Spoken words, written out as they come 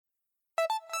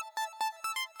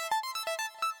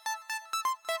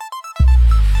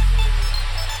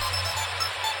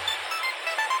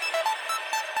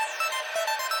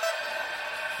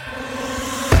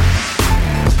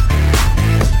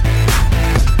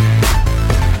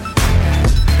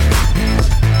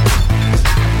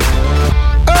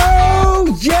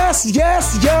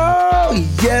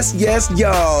Yes,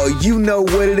 y'all. You know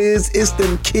what it is. It's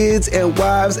them kids and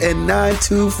wives and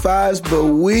 925s, but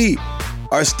we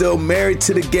are still married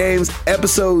to the games.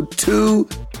 Episode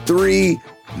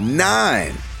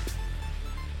 239.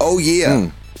 Oh, yeah.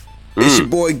 It's your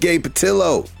boy, Gabe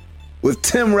Patillo, with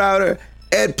Tim Router,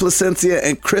 Ed Placencia,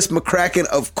 and Chris McCracken,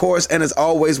 of course. And as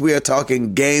always, we are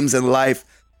talking games and life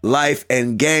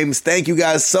and games. Thank you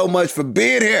guys so much for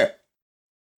being here.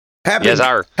 Happy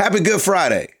Good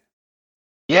Friday.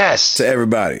 Yes. To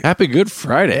everybody. Happy Good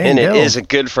Friday. And it is a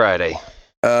Good Friday.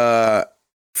 For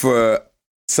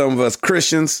some of us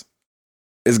Christians,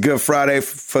 it's Good Friday.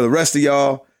 For the rest of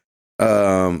y'all,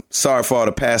 sorry for all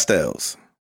the pastels.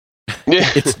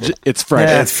 It's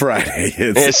Friday. It's Friday.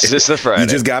 It's just a Friday. You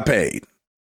just got paid.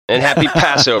 And happy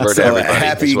Passover to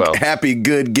everybody as well. Happy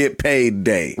good get paid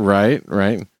day. Right.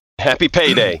 Happy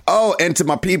payday. Oh, and to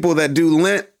my people that do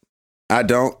Lent, I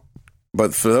don't.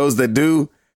 But for those that do,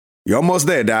 you're almost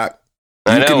there, Doc.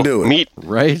 You can do it. Meat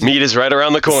is right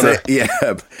around the corner.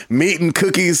 Yeah. Meat and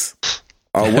cookies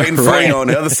are waiting for you on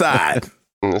the other side.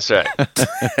 That's right.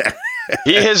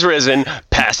 He has risen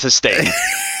past his stain.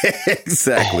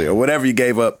 Exactly. Or whatever you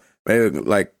gave up, maybe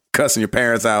like cussing your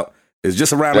parents out, is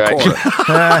just around the corner.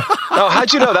 Oh,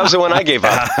 how'd you know that was the one I gave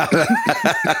up?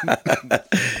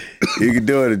 You can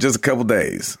do it in just a couple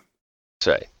days. That's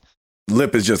right.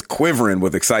 Lip is just quivering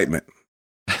with excitement.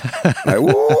 Like,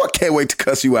 whoa, I can't wait to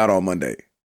cuss you out on Monday.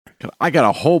 I got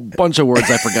a whole bunch of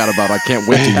words I forgot about. I can't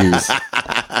wait to use.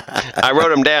 I wrote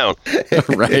them down.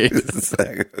 Right.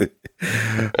 Exactly.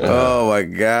 Oh my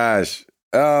gosh.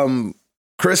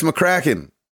 Chris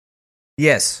McCracken.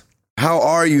 Yes. How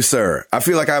are you, sir? I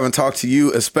feel like I haven't talked to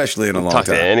you, especially in a long time.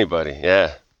 Talk to anybody,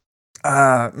 yeah.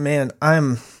 Man,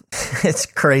 it's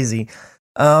crazy.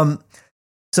 So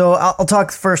I'll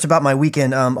talk first about my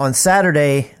weekend. On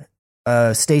Saturday,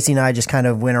 Stacy and I just kind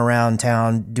of went around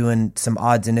town doing some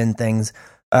odds and end things.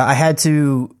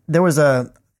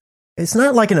 It's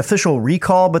not like an official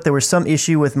recall, but there was some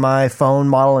issue with my phone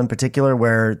model in particular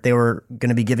where they were going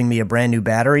to be giving me a brand new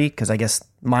battery because I guess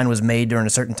mine was made during a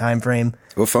certain time frame.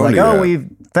 What phone do you have? We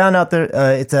found out that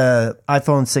it's a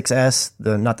iPhone 6S,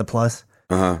 not the Plus.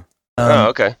 Uh-huh.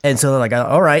 Okay. And so they're like,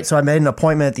 all right. So I made an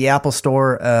appointment at the Apple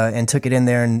store and took it in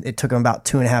there, and it took them about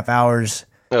 2.5 hours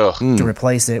to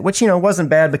replace it, which, wasn't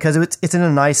bad because it's in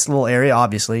a nice little area.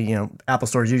 Obviously, Apple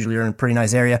stores usually are in a pretty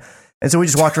nice area. And so we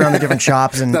just walked around the different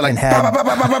shops and had. Yeah,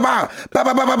 they're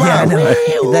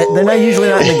not usually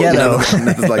not in the ghetto.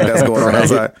 It's like that's going on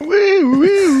outside.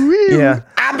 Yeah,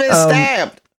 I've been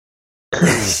stabbed.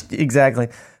 Exactly.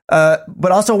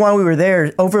 But also while we were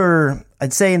there,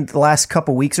 I'd say in the last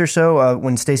couple weeks or so,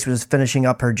 when Stacey was finishing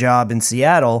up her job in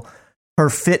Seattle, her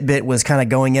Fitbit was kind of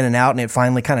going in and out, and it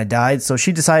finally kind of died. So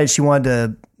she decided she wanted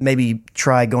to maybe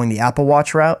try going the Apple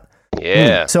Watch route.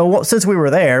 Yeah. So since we were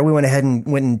there, we went ahead and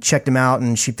went and checked them out,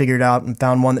 and she figured out and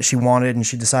found one that she wanted, and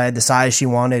she decided the size she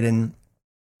wanted, and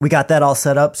we got that all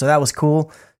set up. So that was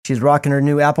cool. She's rocking her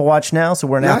new Apple Watch now, so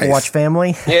we're an Apple Watch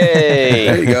family. Yay!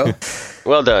 There you go.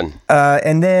 Well done.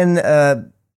 And then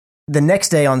the next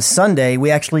day on Sunday,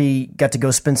 we actually got to go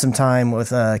spend some time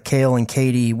with Kale and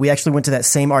Katie. We actually went to that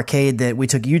same arcade that we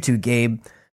took you to, Gabe.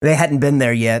 They hadn't been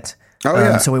there yet. Oh,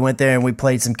 yeah. So we went there and we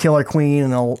played some Killer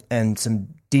Queen and some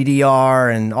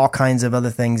DDR and all kinds of other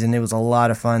things, and it was a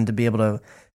lot of fun to be able to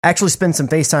actually spend some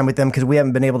FaceTime with them because we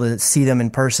haven't been able to see them in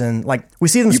person. Like, we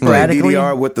see them sporadically. You played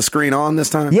DDR with the screen on this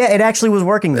time? Yeah, it actually was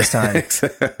working this time.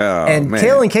 And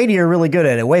Kale and Katie are really good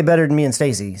at it, way better than me and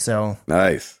Stacy. So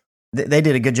nice. They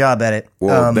did a good job at it.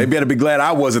 Well, they better be glad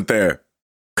I wasn't there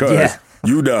because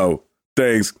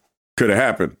things could have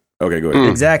happened. Okay, go ahead.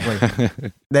 Exactly.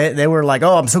 They were like,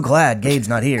 "Oh, I'm so glad Gabe's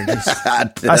not here."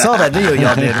 I saw that video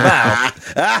y'all did. Wow.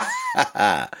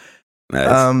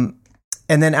 Nice.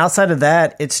 And then outside of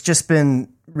that, it's just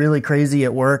been really crazy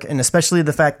at work, and especially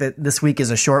the fact that this week is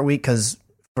a short week because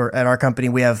at our company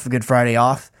we have Good Friday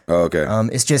off. Oh, okay.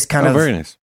 It's just kind of very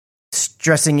nice.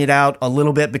 Stressing it out a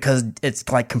little bit because it's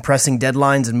like compressing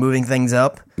deadlines and moving things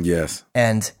up. Yes.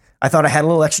 And I thought I had a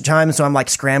little extra time, so I'm like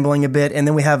scrambling a bit. And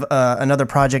then we have another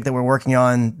project that we're working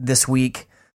on this week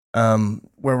where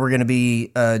we're going to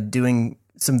be doing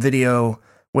some video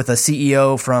with a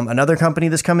CEO from another company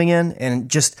that's coming in. And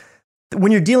just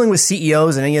when you're dealing with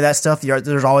CEOs and any of that stuff,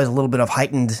 there's always a little bit of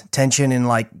heightened tension and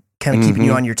like kind of keeping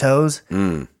you on your toes.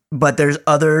 Mm. But there's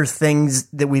other things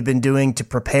that we've been doing to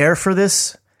prepare for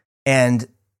this, and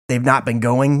they've not been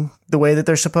going the way that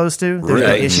they're supposed to. There's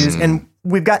Right. issues, and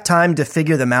we've got time to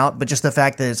figure them out. But just the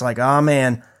fact that it's like, oh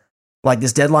man, like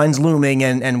this deadline's looming,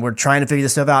 and we're trying to figure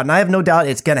this stuff out. And I have no doubt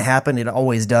it's going to happen. It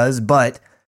always does. But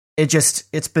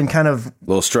it's been kind of A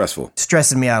little stressful.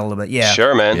 stressing me out a little bit. Yeah.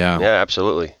 Sure, man. Yeah. Yeah,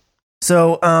 absolutely.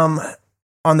 So,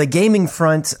 on the gaming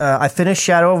front, I finished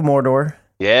Shadow of Mordor.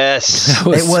 Yes. I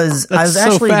was that's so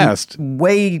actually fast.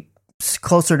 way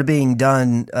closer to being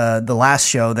done the last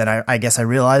show than I guess I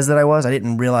realized that I was. I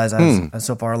didn't realize I was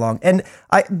so far along. And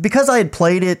because I had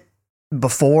played it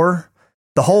before,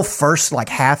 the whole first like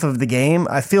half of the game,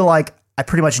 I feel like I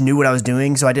pretty much knew what I was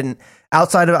doing. So I didn't,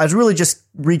 outside of, I was really just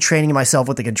retraining myself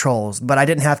with the controls, but I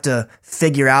didn't have to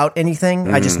figure out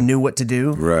anything. I just knew what to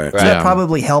do. Right. So Right. that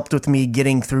probably helped with me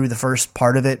getting through the first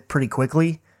part of it pretty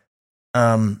quickly.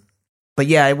 But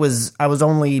yeah, I was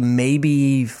only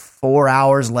maybe 4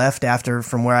 hours left after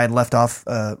from where I had left off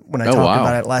when I talked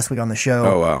about it last week on the show.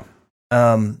 Oh,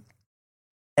 wow.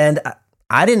 And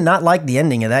I did not like the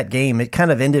ending of that game. It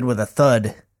kind of ended with a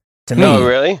thud to me. Oh,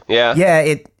 really? Yeah. Yeah,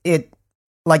 it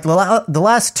like the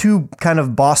last two kind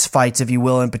of boss fights, if you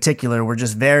will, in particular, were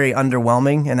just very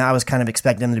underwhelming, and I was kind of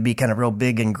expecting them to be kind of real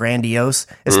big and grandiose.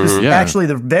 Yeah. Actually,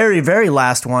 the very, very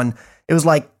last one, it was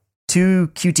like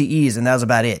 2 QTEs, and that was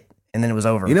about it. And then it was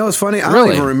over. You know, it's funny. I Really?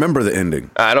 don't even remember the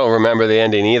ending. I don't remember the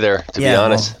ending either, to be Yeah,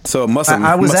 honest. So it must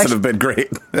I was have been great.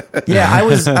 Yeah, I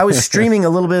was streaming a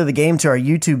little bit of the game to our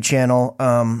YouTube channel.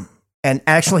 And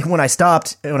actually, when I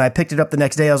picked it up the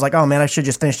next day, I was like, "Oh man, I should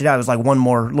just finished it out." It was like one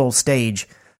more little stage,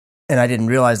 and I didn't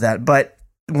realize that. But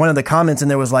one of the comments in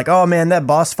there was like, "Oh man, that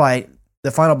boss fight,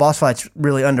 the final boss fight's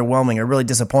really underwhelming or really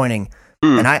disappointing."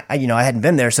 And I hadn't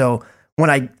been there, so when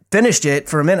I finished it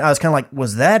for a minute, I was kind of like,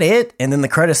 "Was that it?" And then the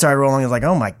credits started rolling. I was like,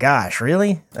 "Oh my gosh,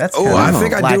 really?" That's Oh, kinda I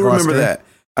think I do remember lackluster. that.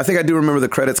 I think I do remember the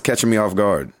credits catching me off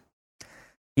guard.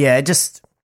 Yeah, it just,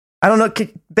 I don't know,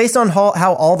 based on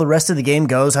how all the rest of the game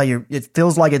goes, it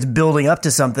feels like it's building up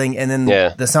to something, and then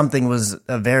Yeah. the something was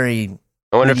a very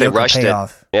I wonder if they mediocre rushed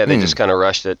payoff. it. Yeah, they just kind of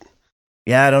rushed it.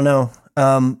 Yeah, I don't know.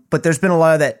 But there's been a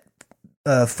lot of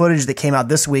that footage that came out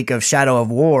this week of Shadow of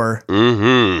War,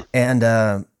 Mm-hmm. and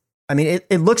I mean,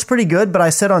 it looks pretty good, but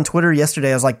I said on Twitter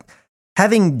yesterday, I was like,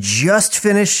 having just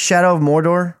finished Shadow of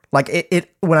Mordor, like it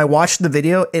when I watched the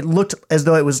video, it looked as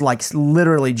though it was like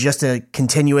literally just a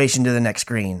continuation to the next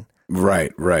screen.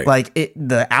 Right. Like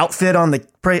the outfit on the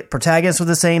protagonist was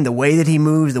the same. The way that he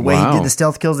moves, the way he did the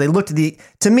stealth kills, they looked the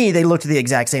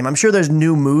exact same. I'm sure there's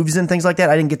new moves and things like that.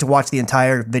 I didn't get to watch the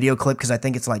entire video clip because I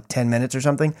think it's like 10 minutes or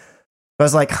something. But I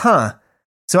was like, huh.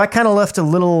 So I kind of left a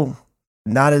little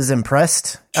not as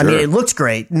impressed. Sure. I mean, it looks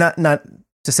great. Not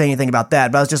to say anything about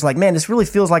that, but I was just like, man, this really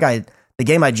feels like the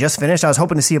game I just finished. I was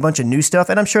hoping to see a bunch of new stuff,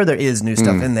 and I'm sure there is new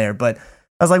stuff in there, but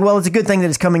I was like, well, it's a good thing that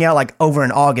it's coming out like over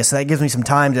in August. So that gives me some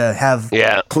time to have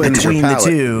Cleanse your between the palate.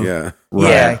 two. Yeah.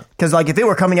 Yeah. Because like if it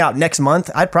were coming out next month,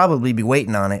 I'd probably be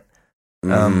waiting on it.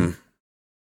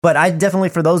 But I definitely,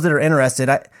 for those that are interested,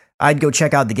 I'd go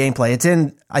check out the gameplay. It's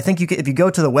in, I think if you go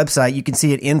to the website, you can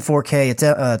see it in 4K. It's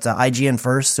a IGN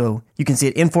first, so you can see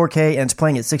it in 4K, and it's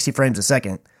playing at 60 frames a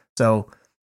second. So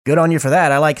good on you for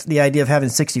that. I like the idea of having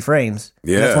 60 frames.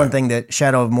 Yeah. That's one thing that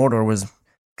Shadow of Mordor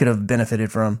could have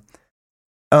benefited from.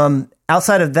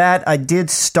 Outside of that, I did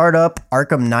start up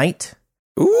Arkham Knight.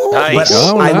 Ooh, Nice.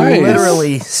 But I nice.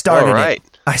 literally started All right.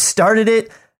 it. I started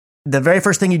it. The very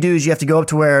first thing you do is you have to go up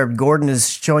to where Gordon is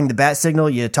showing the bat signal.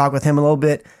 You talk with him a little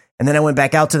bit. And then I went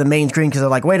back out to the main screen because I'm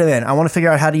like, wait a minute, I want to figure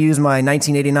out how to use my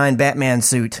 1989 Batman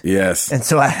suit. Yes. And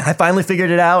so I finally figured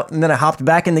it out, and then I hopped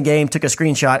back in the game, took a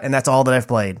screenshot, and that's all that I've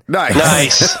played. Nice.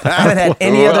 Nice. I haven't had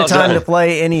any Well other time done. to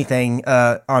play anything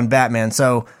on Batman.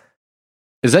 So,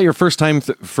 Is that your first time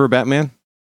for Batman?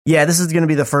 yeah, this is going to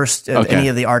be the first of Okay. any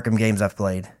of the Arkham games I've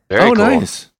played. Very oh, cool.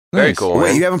 nice. Very Nice. cool. Wait,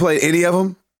 man. you haven't played any of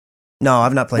them? No,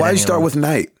 I've not played Why any did you of start them. with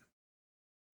Night?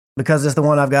 Because it's the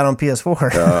one I've got on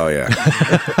PS4. Oh, yeah.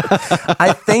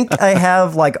 I think I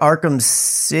have like Arkham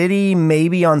City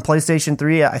maybe on PlayStation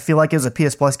 3. I feel like it was a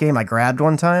PS Plus game I grabbed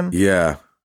one time, Yeah.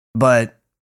 but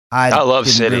I love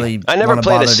didn't City. really I never wanna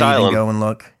played bother to Asylum. even go and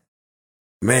look.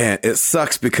 Man, it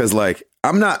sucks because, like,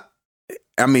 I'm not.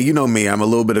 I mean, you know me. I'm a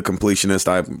little bit of completionist.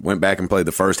 I went back and played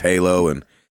the first Halo, and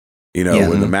Yeah.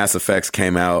 when the Mass Effects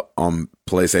came out on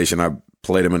PlayStation, I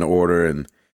played them in order. And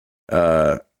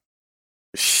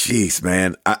jeez,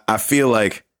 man, I feel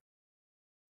like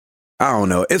I don't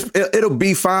know. It'll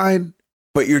be fine,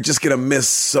 but you're just gonna miss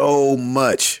so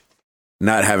much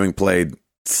not having played.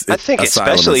 I think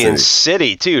Asylum especially in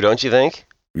City. City, too, don't you think?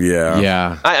 Yeah.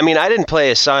 Yeah. I mean, I didn't play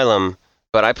Asylum,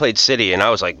 but I played City, and I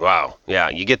was like, wow, yeah,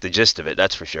 you get the gist of it,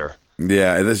 that's for sure.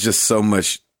 Yeah, there's just so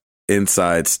much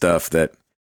inside stuff that,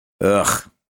 ugh.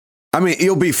 I mean,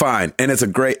 you'll be fine, and it's a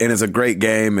great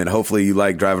game, and hopefully you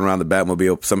like driving around the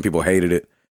Batmobile. Some people hated it,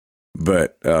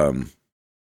 but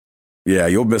yeah,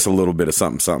 you'll miss a little bit of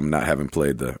something not having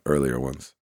played the earlier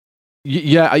ones.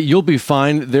 Yeah, you'll be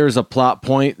fine. There's a plot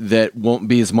point that won't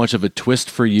be as much of a twist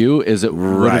for you as it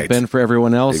would have been for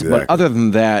everyone else. Exactly. But other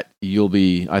than that, you'll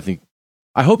be,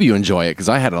 I hope you enjoy it because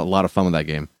I had a lot of fun with that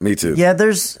game. Me too. Yeah,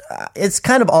 it's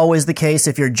kind of always the case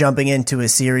if you're jumping into a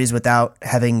series without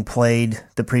having played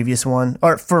the previous one,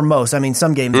 or for most. I mean,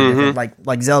 some games are different,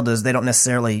 like Zelda's, they don't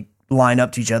necessarily line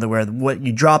up to each other where what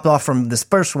you dropped off from this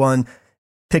first one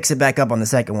picks it back up on the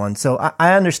second one. So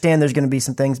I understand there's going to be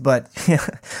some things, but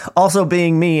also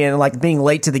being me and like being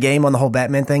late to the game on the whole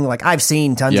Batman thing, like I've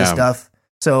seen tons of stuff.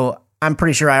 So I'm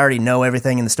pretty sure I already know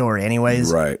everything in the story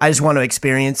anyways. Right. I just want to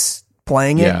experience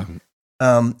playing it. Yeah.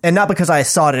 And not because I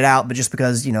sought it out, but just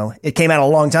because, it came out a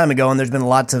long time ago and there's been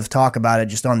lots of talk about it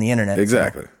just on the internet.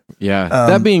 Exactly. Yeah.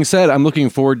 That being said, I'm looking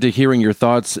forward to hearing your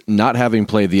thoughts, not having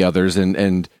played the others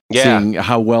and seeing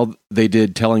how well they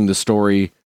did telling the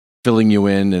story, filling you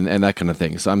in and that kind of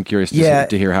thing. So I'm curious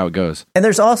to hear how it goes. And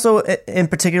there's also, in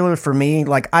particular for me,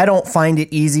 like I don't find it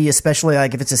easy, especially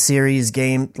like if it's a series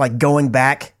game, like going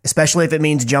back, especially if it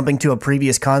means jumping to a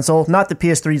previous console. Not that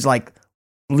PS3's like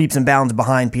leaps and bounds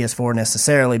behind PS4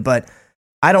 necessarily, but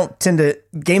I don't tend to,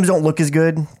 games don't look as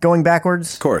good going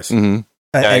backwards. Of course. Mm-hmm.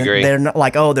 I agree. They're not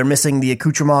like, they're missing the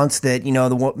accoutrements that,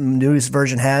 the newest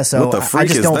version has. So What the freak I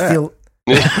just is don't that? feel...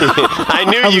 I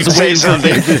knew you'd say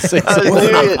something.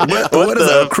 What is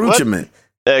an accoutrement?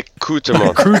 Accoutrement.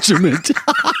 Accoutrement.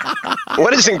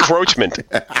 What is encroachment?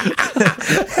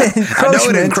 I know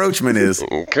what encroachment is.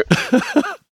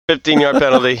 15-yard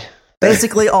penalty.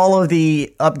 Basically, all of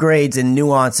the upgrades and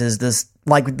nuances,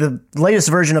 like the latest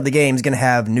version of the game is going to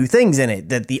have new things in it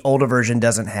that the older version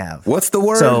doesn't have. What's the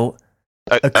word? So,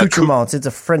 accoutrements, it's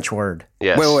a French word.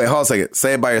 Yes. Wait, hold on a second.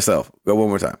 Say it by yourself. Go one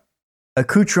more time.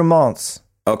 Accoutrements.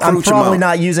 I'm probably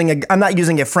not using I'm not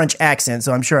using a French accent,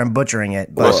 so I'm sure I'm butchering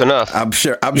it. But Close enough. I'm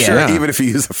sure even if you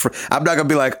use I'm not going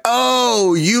to be like,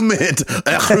 oh, you meant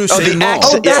accoutrement.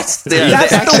 accent. That's the the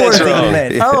accent's word that you wrong.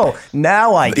 meant. Oh,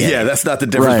 now I get Yeah, it. that's not the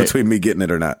difference Right. between me getting it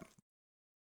or not.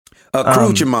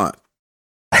 Accoutrement.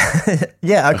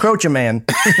 Yeah, accoutrement.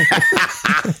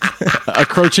 A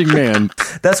crouching man.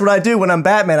 That's what I do when I'm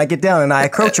Batman. I get down and I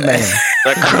accoutrement.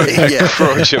 Accoutrement.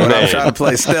 When I'm trying to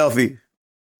play stealthy,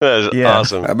 That is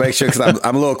awesome. I make sure because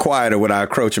I'm a little quieter when I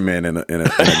accroach a man in a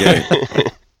game.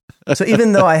 So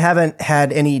even though I haven't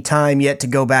had any time yet to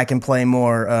go back and play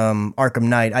more Arkham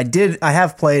Knight, I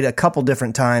have played a couple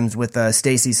different times with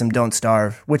Stacy some Don't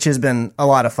Starve, which has been a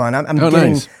lot of fun.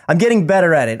 I'm getting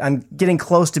better at it. I'm getting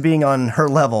close to being on her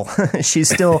level. She's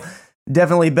still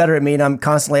definitely better at me, and I'm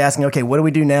constantly asking, okay, what do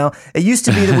we do now? It used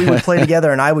to be that we would play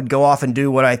together and I would go off and do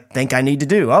what I think I need to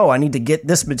do. Oh, I need to get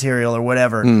this material or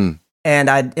whatever. And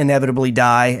I'd inevitably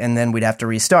die, and then we'd have to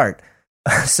restart.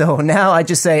 So now I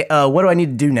just say, what do I need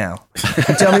to do now?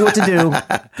 You tell me what to do.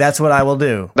 That's what I will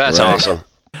do. That's awesome.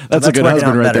 That's a good working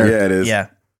husband out right better. there. Yeah, it is. Yeah.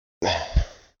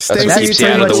 That's what keeps you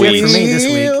pretty out of the much it for me weeds.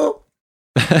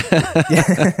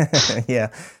 this week. Yeah.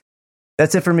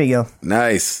 That's it for me, yo.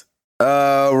 Nice.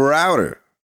 Router.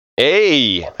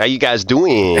 Hey, how you guys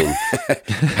doing?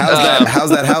 How's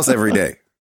that house every day?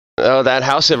 Oh, that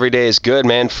house every day is good,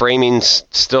 man. Framing's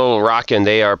still rocking.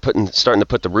 They are starting to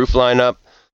put the roof line up.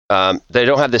 They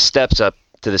don't have the steps up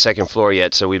to the second floor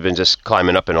yet, so we've been just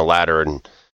climbing up in a ladder and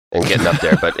getting up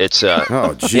there. But it's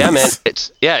Oh, geez. yeah, man.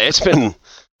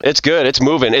 It's good. It's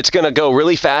moving. It's gonna go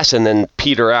really fast and then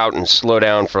peter out and slow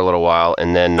down for a little while,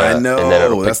 and then I know. and then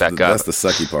it'll pick back up. That's the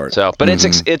sucky part. So, but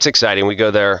it's exciting. We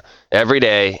go there every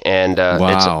day, and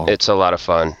Wow. it's a lot of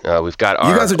fun. We've got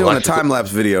our You guys are doing a electrical- time lapse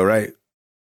video, right?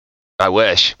 I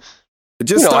wish.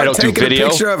 Just No, I start don't do taking video. a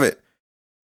picture of it.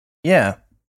 Yeah.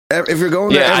 If you're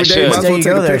going there Yeah, I every day, should. might as There well you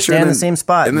take go a there. picture Stand in and the same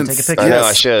spot and and then take a picture. I know,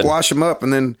 I should. squash them up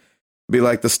and then be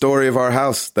like the story of our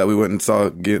house that we went and saw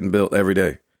getting built every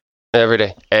day. Every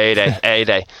day, a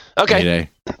day. Okay, Heyday.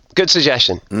 good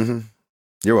suggestion. Mm-hmm.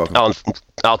 You're welcome.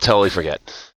 I'll totally forget.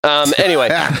 Anyway,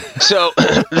 so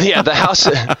yeah, the house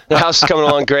is coming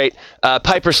along great.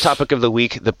 Piper's topic of the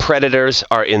week: the Predators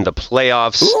are in the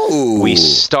playoffs. Ooh. We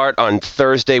start on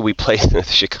Thursday. We play the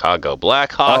Chicago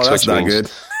Blackhawks, Oh, that's which not means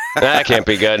good. that can't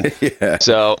be good. Yeah.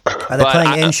 So, Are they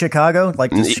playing in Chicago?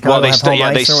 Like, does Chicago well, they have home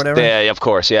ice they, or whatever? Yeah, of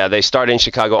course. Yeah, they start in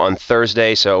Chicago on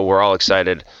Thursday, so we're all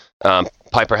excited.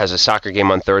 Piper has a soccer game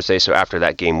on Thursday, so after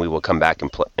that game, we will come back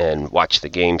and watch the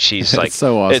game. She's like, It's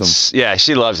so awesome.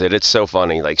 she loves it. It's so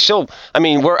funny. Like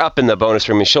we're up in the bonus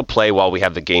room and she'll play while we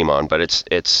have the game on, but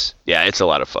it's a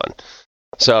lot of fun.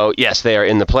 So yes, they are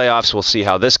in the playoffs. We'll see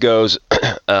how this goes.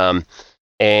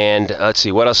 And let's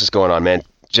see what else is going on, man.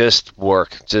 Just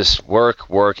work,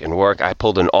 and work. I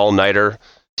pulled an all-nighter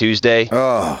Tuesday.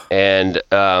 Oh, And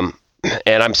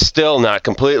and I'm still not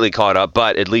completely caught up,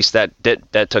 but at least that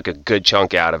took a good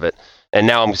chunk out of it. And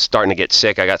now I'm starting to get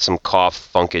sick. I got some cough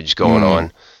funkage going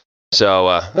on.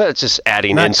 So it's just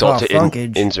adding insult to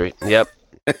injury. Yep.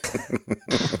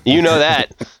 You know that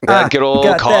good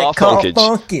old cough funkage.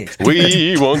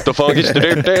 We want the funkage.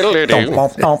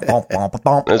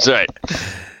 That's right.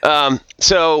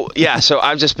 So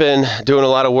I've just been doing a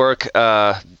lot of work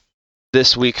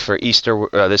this week for Easter.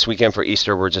 This weekend for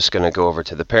Easter, we're just going to go over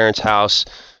to the parents' house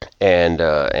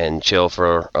and chill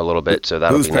for a little bit. So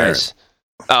that'll be nice.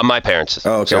 My parents.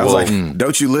 Oh, okay. So I was like,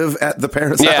 don't you live at the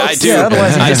parents' house? Yeah, I do. Yeah,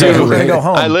 otherwise I do. We're gonna go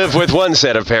home. I live with one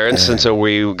set of parents, and so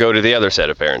we go to the other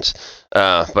set of parents.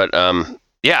 So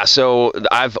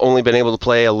I've only been able to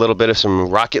play a little bit of some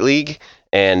Rocket League,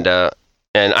 and I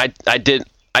do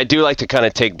like to kind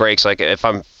of take breaks. Like if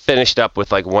I'm finished up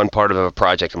with like one part of a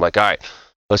project, I'm like, all right,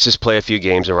 let's just play a few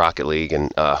games of Rocket League,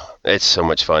 and it's so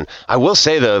much fun. I will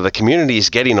say, though, the community is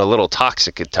getting a little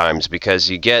toxic at times because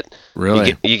you get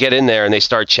in there and they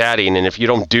start chatting, and if you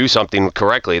don't do something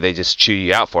correctly, they just chew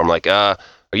you out for them. Like, are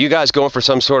you guys going for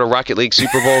some sort of Rocket League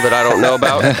Super Bowl that I don't know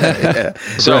about? Yeah.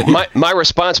 So my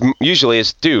response usually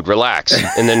is, dude, relax,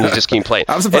 and then you just keep playing.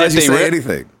 I'm surprised you say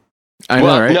anything. I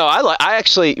know, right? No, I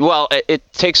actually,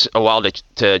 it takes a while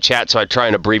to chat, so I try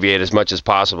and abbreviate as much as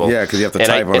possible. Yeah, because you have to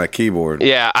type on a keyboard.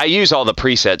 Yeah, I use all the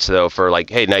presets, though, for like,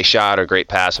 hey, nice shot or great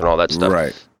pass and all that stuff.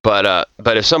 Right. But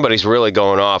if somebody's really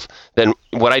going off, then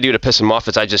what I do to piss them off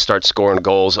is I just start scoring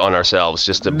goals on ourselves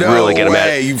just to really get them at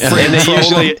it. And they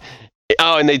usually...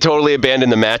 Oh, and they totally abandon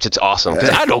the match. It's awesome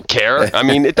because I don't care. I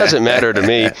mean, it doesn't matter to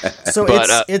me. So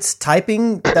it's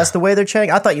typing. That's the way they're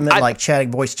chatting. I thought you meant like chatting,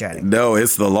 voice chatting. No,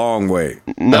 it's the long way.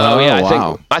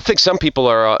 No, I think some people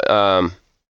are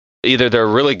either they're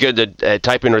really good at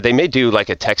typing, or they may do like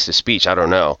a text to speech. I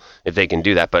don't know if they can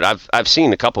do that, but I've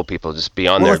seen a couple people just be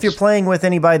on there. Well, if you're playing with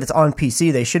anybody that's on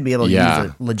PC, they should be able to use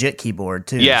a legit keyboard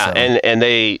too. Yeah, so. and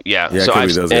they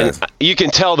so you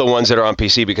can tell the ones that are on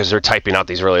PC because they're typing out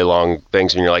these really long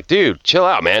things, and you're like, dude, chill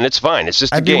out, man. It's fine. It's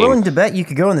just a game. I'd be willing to bet you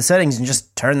could go in the settings and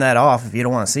just turn that off if you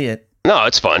don't want to see it. No,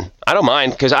 it's fun. I don't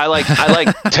mind because I like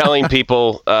telling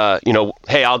people,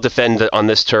 hey, I'll defend on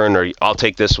this turn, or I'll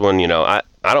take this one.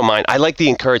 I don't mind. I like the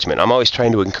encouragement. I'm always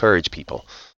trying to encourage people.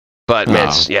 But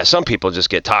man, some people just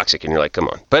get toxic, and you're like, come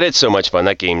on. But it's so much fun.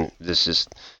 That game, it's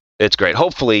great.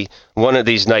 Hopefully, one of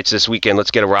these nights this weekend,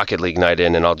 let's get a Rocket League night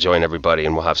in, and I'll join everybody,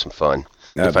 and we'll have some fun.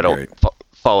 If I don't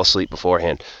fall asleep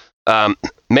beforehand.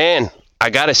 Man, I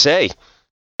gotta say,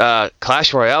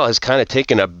 Clash Royale has kind of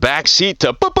taken a backseat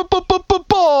to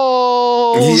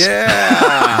balls. Yeah,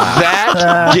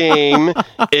 that game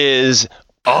is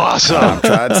awesome. I'm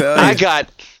trying to tell you.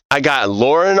 I got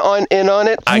Lauren in on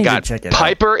it. I got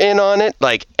Piper in on it.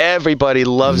 Like everybody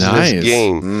loves this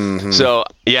game. Mm-hmm. So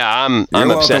yeah, I'm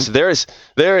obsessed. There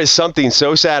is something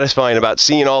so satisfying about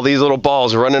seeing all these little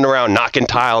balls running around knocking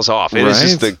tiles off. It is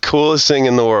just the coolest thing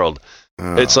in the world.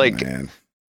 Oh, it's like. Man.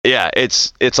 Yeah,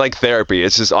 it's like therapy.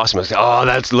 It's just awesome. It's like,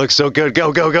 that looks so good.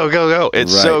 Go.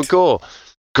 It's so cool.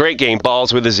 Great game.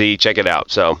 Balls with a Z. Check it out.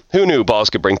 So who knew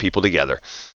balls could bring people together?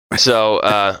 So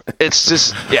it's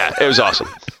just, it was awesome.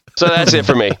 So that's it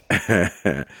for me.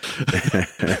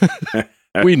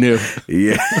 We knew.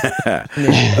 Yeah. I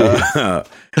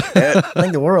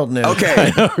think the world knew.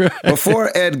 Okay.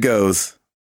 Before Ed goes,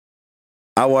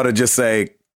 I want to just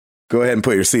say, go ahead and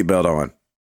put your seatbelt on.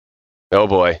 Oh,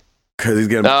 boy. Because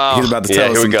he's about to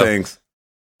tell us some things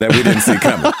that we didn't see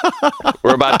coming.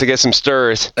 We're about to get some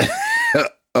stirs.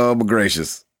 Oh, my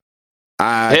gracious.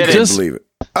 I can't believe it.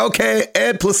 Okay,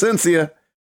 Ed Placencia.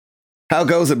 How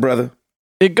goes it, brother?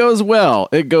 It goes well.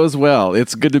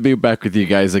 It's good to be back with you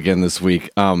guys again this week.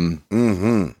 My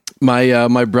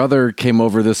brother came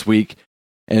over this week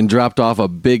and dropped off a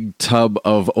big tub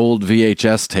of old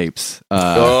VHS tapes.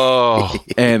 Because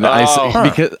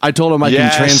I told him I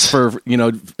can transfer,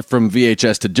 from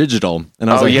VHS to digital, and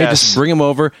I was hey, just bring them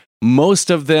over. Most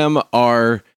of them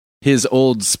are his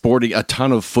old sporting, a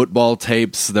ton of football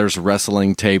tapes. There's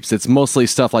wrestling tapes. It's mostly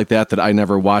stuff like that I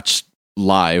never watched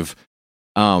live.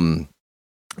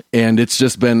 And it's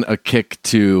just been a kick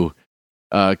to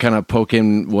kind of poke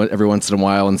in every once in a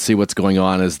while and see what's going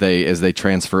on as they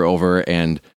transfer over.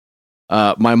 And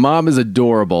my mom is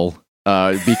adorable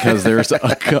because there's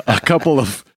a couple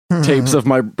of tapes of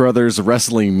my brother's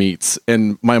wrestling meets,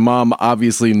 and my mom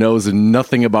obviously knows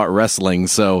nothing about wrestling.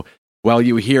 So while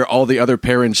you hear all the other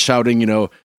parents shouting, get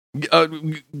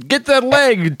that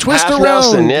leg, twist half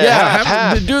around,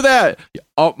 Nelson, do that.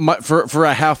 For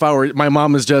a half hour, my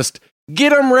mom is just,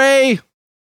 get him, Ray.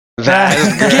 That is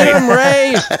great. Get him,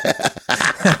 Ray.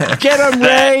 Get him,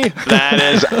 Ray. That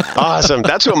is awesome.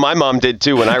 That's what my mom did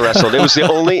too when I wrestled. It was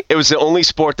the only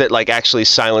sport that like actually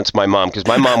silenced my mom, because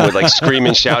my mom would like scream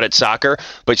and shout at soccer,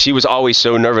 but she was always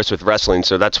so nervous with wrestling,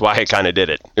 so that's why I kind of did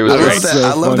it. It was great.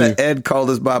 I love that Ed called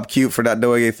his Bob cute for not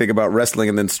knowing anything about wrestling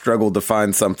and then struggled to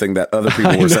find something that other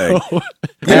people were saying.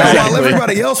 While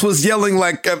everybody else was yelling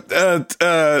like, grab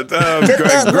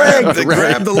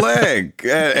the leg,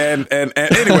 and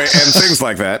anyway, and things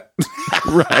like that.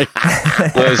 Right.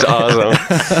 That was awesome.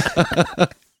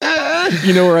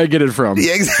 You know where I get it from.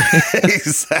 Yeah,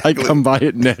 exactly. I come by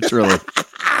it naturally.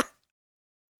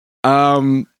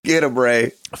 Get him,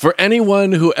 Ray. For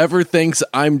anyone who ever thinks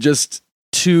I'm just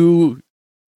too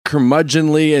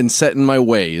curmudgeonly and set in my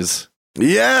ways.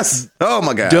 Yes. Oh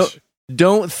my gosh.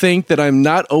 Don't think that I'm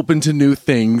not open to new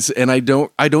things, and I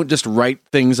don't just write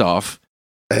things off.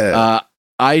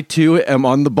 I too am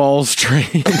on the balls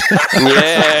train.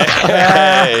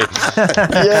 Yeah.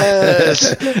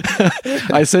 Yes.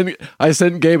 I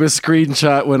sent Gabe a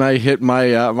screenshot when I hit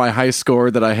my my high score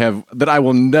that I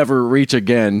will never reach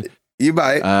again. You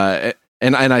might.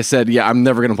 And I said, yeah, I'm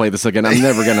never going to play this again. I'm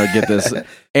never going to get this.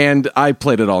 And I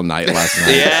played it all night last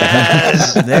night.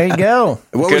 Yes. There you go.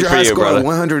 What Good was your for high you, score? brother.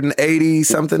 180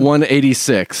 something?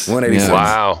 186. 186. Yeah.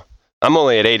 Wow. I'm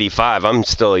only at 85. I'm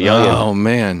still a youngin'. Oh,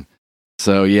 man.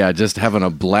 So, yeah, just having a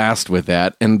blast with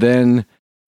that. And then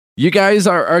you guys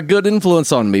are a good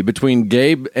influence on me between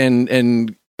Gabe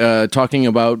and talking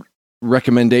about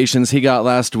recommendations he got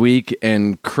last week,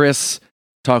 and Chris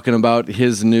talking about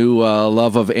his new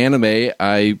love of anime.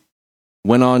 I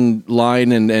went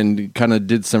online and kind of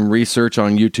did some research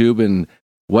on YouTube and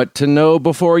what to know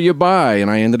before you buy, and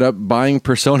I ended up buying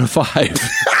Persona 5.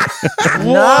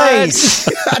 Nice.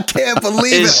 I can't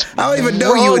believe it. I don't even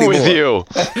know Wrong you anymore. with you.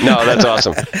 No, that's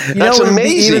awesome. You That's know, it would be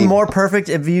amazing. even more perfect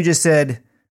if you just said,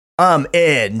 Ed,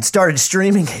 and started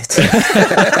streaming it.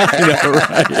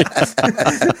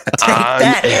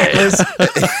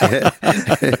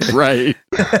 Right.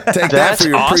 Take that That's for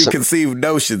your awesome. preconceived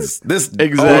notions. This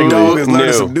Exactly. old dog is learning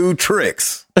New. some new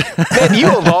tricks. Man, you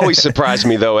have always surprised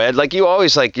me though, Ed. Like you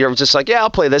always you're just like, yeah, I'll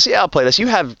play this. Yeah, I'll play this.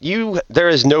 There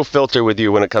is no filter with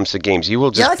you when it comes to games. You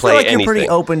will just I play feel like anything. you're pretty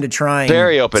open to trying.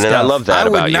 Very open, and I stuff. love that I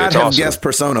would about you. not It's have awesome. guessed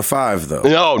Persona 5, though.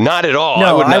 No, not at all. No,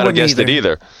 I would I not have wouldn't guessed it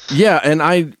either. Yeah, and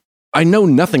I know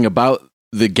nothing about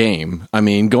the game. I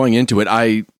mean, going into it,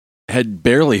 I had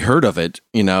barely heard of it,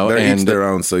 you know. They're and each their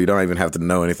own, so you don't even have to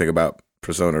know anything about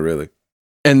Persona, really.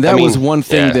 And that I mean, was one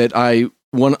thing yeah. that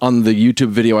one on the YouTube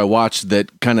video I watched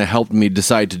that kind of helped me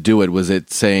decide to do it, was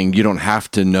it saying you don't have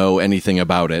to know anything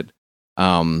about it.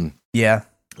 Yeah.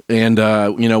 And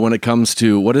you know, when it comes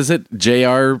to, what is it?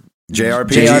 JRPGs.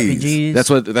 JRPGs.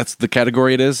 That's the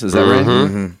category it is? Is that right?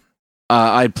 Mm-hmm.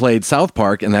 I played South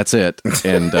Park, and that's it.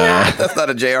 And That's not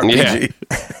a JRPG.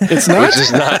 it's not? Which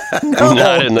is not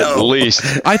in the least.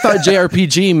 I thought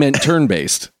JRPG meant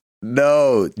turn-based.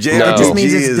 No, JRPG No. It just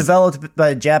means it's is developed by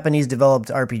a Japanese developed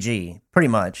RPG, pretty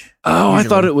much. Oh, Usually. I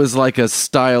thought it was like a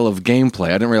style of gameplay.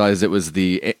 I didn't realize it was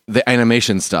the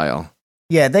animation style.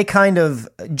 Yeah, they kind of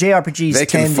JRPGs They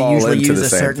can tend to fall usually into use the a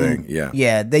same certain thing,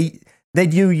 yeah. they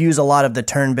do use a lot of the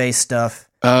turn-based stuff.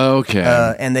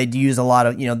 Okay. And they use a lot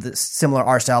of, you know, the similar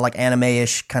art style, like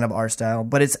anime-ish kind of art style,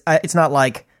 but it's not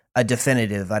like a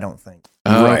definitive, I don't think.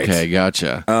 Right. Okay,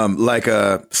 gotcha. like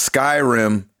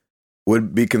Skyrim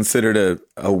would be considered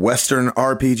a Western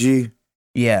RPG.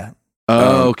 Yeah.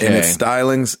 Okay. In its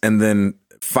stylings, and then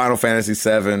Final Fantasy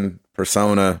VII,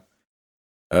 Persona,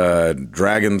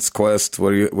 Dragon's Quest,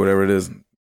 whatever it is,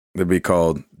 they'd be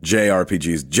called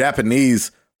JRPGs,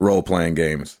 Japanese role-playing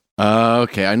games.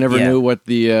 Okay, I never knew what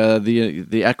the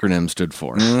acronym stood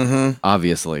for. Mm-hmm.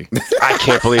 Obviously, I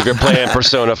can't believe you're playing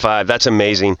Persona 5. That's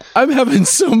amazing. I'm having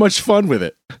so much fun with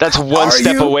it. That's one Are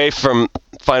step you? away from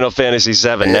Final Fantasy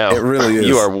 7 now. It really is.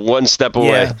 You are one step away.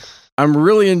 Yeah. I'm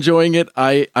really enjoying it.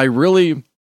 I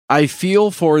feel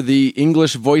for the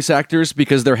English voice actors,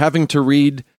 because they're having to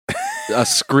read a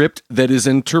script that is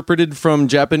interpreted from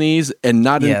Japanese and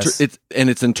not Yes.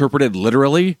 it's interpreted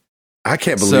literally. I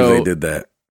can't believe So- they did that.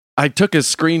 I took a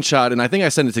screenshot and I think I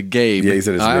sent it to Gabe. Yeah, he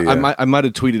sent it to me, yeah. I might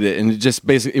have tweeted it, and it just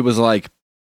basically, it was like,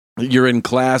 you're in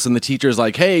class and the teacher's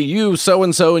like, "Hey, you so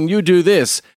and so, and you do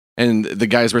this," and the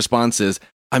guy's response is,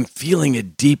 "I'm feeling a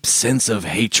deep sense of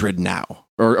hatred now,"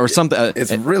 or something.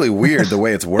 It's really weird the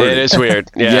way it's worded. It is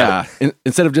weird. Yeah.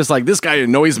 Instead of just like, "This guy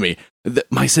annoys me,"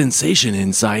 my sensation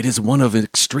inside is one of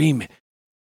extreme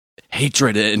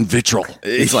hatred and vitriol.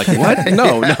 It's like, what?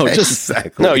 No, just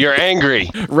exactly. No, you're angry.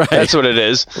 right. That's what it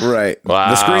is. Right. Wow.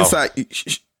 The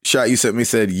screenshot shot you sent me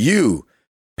said, "You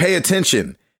pay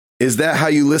attention. is that how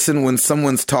you listen when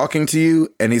someone's talking to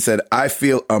you? And he said, I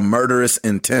feel a murderous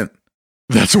intent.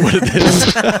 That's what it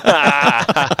is.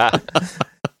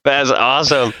 That's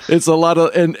awesome. It's a lot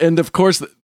of, and of course,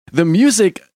 the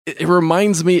music, it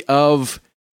reminds me of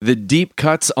the deep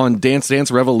cuts on Dance Dance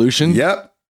Revolution.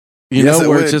 Yep. You know,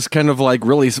 where it's just kind of like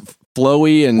really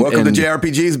flowy and welcome to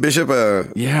JRPGs, Bishop.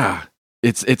 Yeah,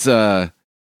 it's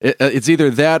either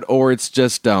that or it's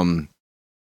just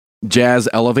jazz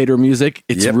elevator music.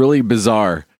 It's really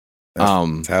bizarre.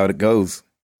 That's how it goes.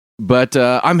 But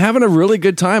I'm having a really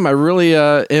good time. I really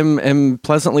am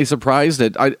pleasantly surprised.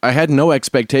 I had no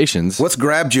expectations. What's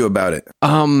grabbed you about it?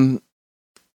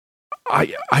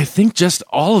 I think just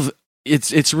all of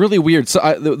it's really weird. So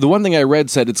the one thing I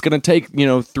read said it's going to take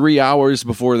 3 hours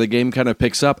before the game kind of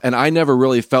picks up, and I never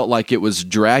really felt like it was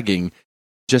dragging,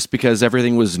 just because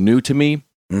everything was new to me,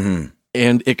 and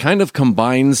it kind of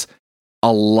combines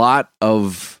a lot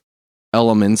of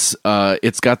elements.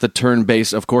 It's got the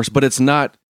turn-based, of course, but it's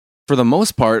not. For the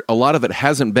most part, a lot of it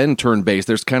hasn't been turn-based.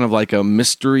 There's kind of like a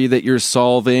mystery that you're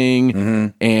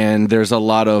solving, and there's a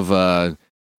lot of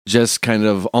just kind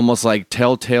of almost like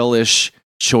telltale-ish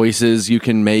choices you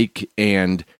can make,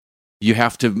 and you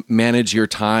have to manage your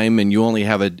time, and you only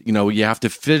have you have to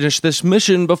finish this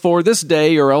mission before this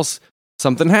day or else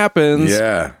something happens.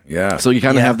 Yeah. So you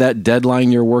kind of have that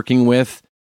deadline you're working with,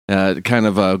 kind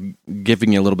of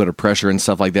giving you a little bit of pressure and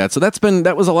stuff like that. So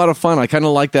that was a lot of fun. I kind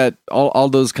of like that, all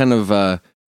those kind of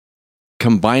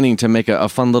combining to make a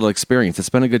fun little experience. It's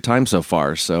been a good time so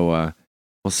far. So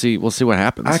we'll see what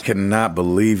happens. I cannot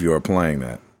believe you're playing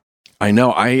that. I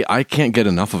know. I can't get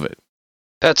enough of it.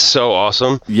 That's so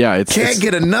awesome. Yeah, can't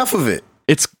get enough of it.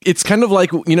 It's kind of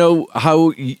like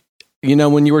how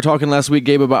when you were talking last week,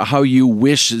 Gabe, about how you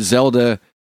wish Zelda,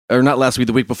 or not last week,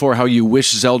 the week before, how you wish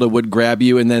Zelda would grab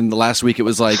you, and then the last week it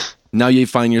was like now you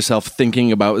find yourself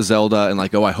thinking about Zelda and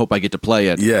like, oh, I hope I get to play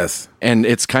it. Yes, and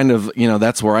it's kind of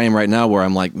that's where I am right now, where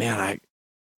I'm like, man,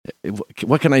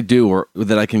 what can I do or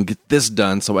that I can get this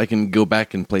done so I can go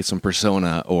back and play some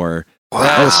Persona or.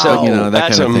 Wow,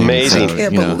 that's kind of amazing. So, I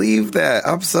can't believe that.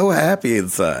 I'm so happy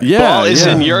inside. Yeah, ball is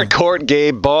in your court,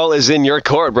 Gabe. Ball is in your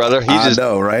court, brother. He just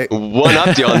know, right?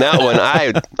 One-upped you on that one.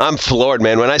 I'm floored,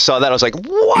 man. When I saw that, I was like,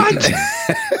 what?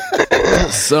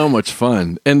 So much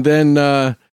fun. And then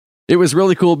it was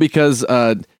really cool because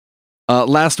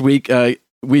last week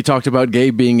we talked about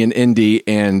Gabe being in Indy,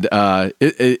 and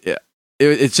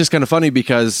it's just kind of funny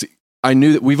because I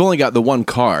knew that we've only got the one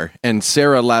car, and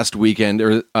Sarah last weekend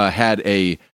had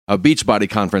a Beachbody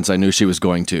conference I knew she was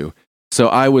going to. So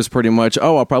I was pretty much,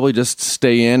 I'll probably just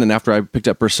stay in. And after I picked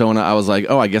up Persona, I was like,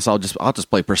 I guess I'll just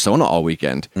play Persona all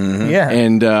weekend. Mm-hmm. Yeah.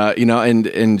 And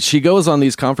and she goes on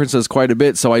these conferences quite a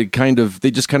bit, so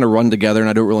they just kind of run together, and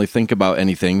I don't really think about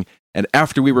anything. And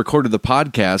after we recorded the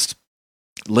podcast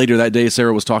later that day,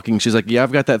 Sarah was talking. She's like, "Yeah,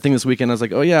 I've got that thing this weekend." I was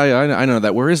like, "Oh yeah, I know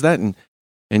that. Where is that?"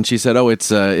 And she said, "Oh,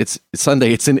 it's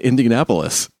Sunday. It's in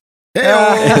Indianapolis." And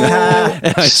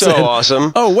I said,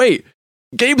 awesome. Oh wait,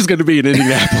 Gabe's going to be in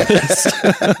Indianapolis.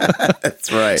 That's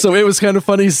right. So it was kind of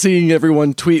funny seeing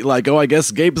everyone tweet like, "Oh, I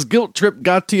guess Gabe's guilt trip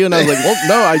got to you." And I was like, "Well,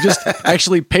 no, I just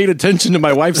actually paid attention to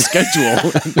my wife's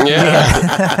schedule."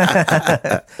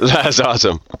 Yeah, that's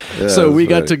awesome. Yeah, so we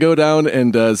got to go down,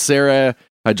 and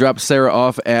I dropped Sarah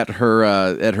off at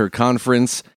her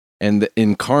conference and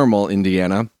in Carmel,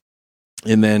 Indiana.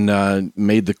 And then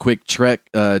made the quick trek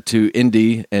to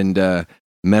Indy and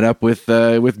met up with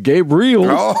Gabriel.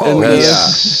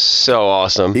 That's so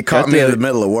awesome. He caught me in the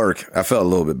middle of work. I felt a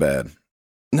little bit bad.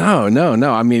 No.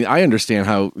 I mean, I understand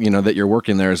how that you're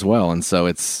working there as well, and so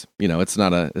it's it's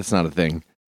not a thing.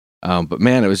 But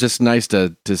man, it was just nice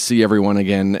to see everyone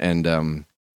again, and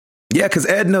yeah, because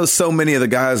Ed knows so many of the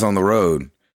guys on the road,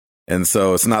 and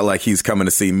so it's not like he's coming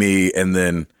to see me and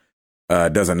then.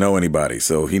 Doesn't know anybody,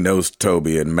 so he knows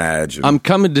Toby and Madge. I'm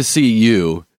coming to see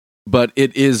you, but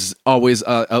it is always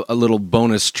a little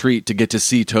bonus treat to get to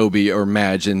see Toby or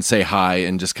Madge and say hi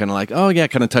and just kind of like, oh yeah,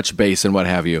 kind of touch base and what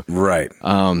have you. Right.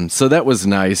 So that was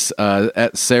nice.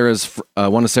 At Sarah's,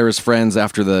 one of Sarah's friends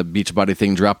after the Beachbody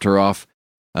thing dropped her off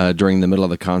during the middle of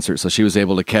the concert, so she was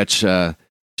able to catch.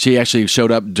 She actually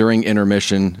showed up during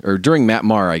intermission or during Matt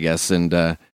Maher, I guess, and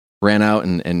ran out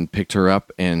and picked her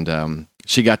up and.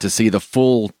 She got to see the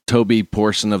full Toby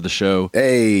portion of the show.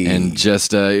 Hey. And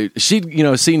just,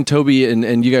 she'd, seen Toby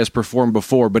and you guys perform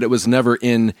before, but it was never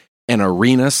in an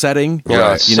arena setting.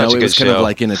 Yeah, it was kind of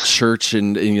like in a church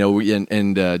and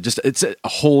just, it's a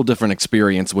whole different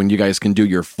experience when you guys can do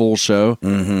your full show.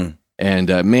 Mm-hmm.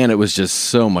 And man, it was just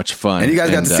so much fun. And you guys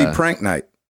got to see Prank Night.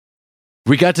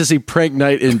 We got to see Prank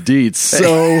Night indeed.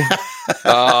 So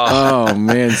Oh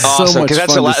man, awesome! So much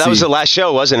Because that was the last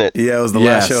show, wasn't it? Yeah, it was the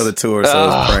last show of the tour, so it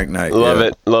was prank night. Love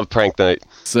it, love prank night.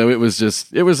 So it was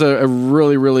a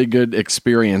really, really good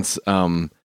experience. The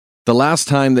last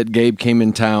time that Gabe came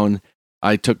in town,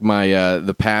 I took my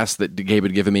the pass that Gabe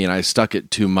had given me, and I stuck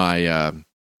it to my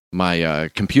my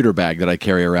computer bag that I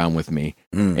carry around with me.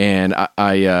 And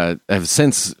I have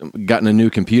since gotten a new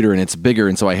computer, and it's bigger,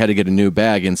 and so I had to get a new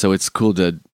bag, and so it's cool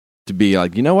to be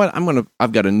like, you know what,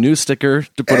 I've got a new sticker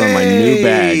to put on my new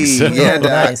bags. So, yeah,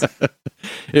 nice. It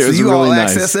so was you really all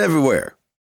nice. access everywhere.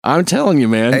 I'm telling you,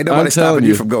 man. Ain't nobody stopping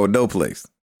you from going no place.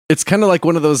 It's kind of like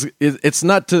one of those. It's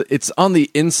on the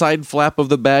inside flap of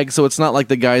the bag, so it's not like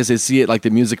the guys they see at like the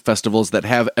music festivals that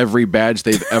have every badge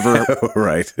they've ever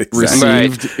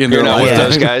received in their life. You're not one of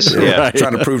those guys, Right.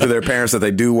 Trying to prove to their parents that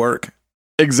they do work.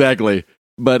 Exactly.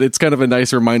 But it's kind of a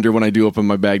nice reminder when I do open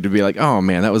my bag to be like, oh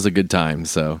man, that was a good time.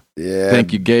 So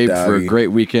thank you, Gabe, for a great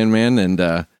weekend, man. And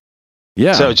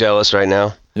so jealous right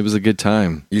now. It was a good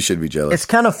time. You should be jealous. It's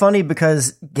kind of funny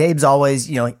because Gabe's always,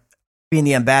 being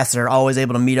the ambassador, always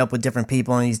able to meet up with different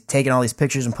people, and he's taking all these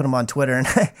pictures and put them on Twitter.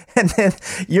 And then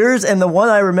yours and the one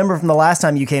I remember from the last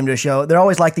time you came to a show, they're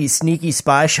always like these sneaky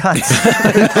spy shots.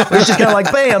 It's just kind of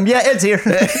like, bam, yeah, Ed's here.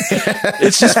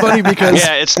 It's just funny because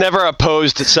it's never a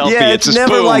posed selfie. Yeah, it's just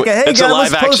never boom. like a, hey it's guys, a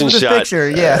live let's post action this shot. picture.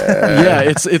 Yeah,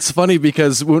 it's funny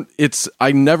because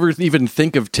I never even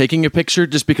think of taking a picture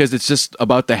just because it's just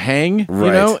about the hang,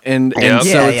 Right.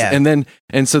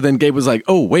 and so then Gabe was like,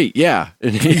 oh wait, yeah,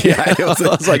 and I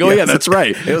was like, oh yeah, that's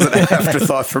right. It was an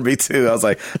afterthought for me too. I was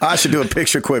like, I should do a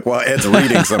picture quick while Ed's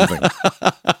reading something.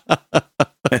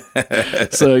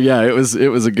 So yeah, it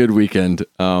was a good weekend.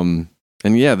 And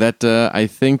yeah, that I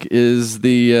think is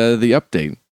the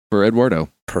update for Eduardo.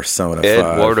 Persona 5.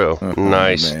 Eduardo,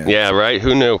 nice. Man. Yeah, right.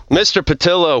 Who knew? Mr.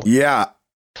 Patillo. Yeah.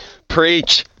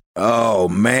 Preach. Oh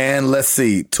man, let's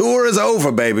see. Tour is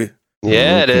over, baby.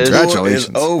 Yeah, it is. Congratulations.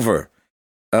 Tour is over.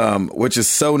 Which is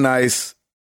so nice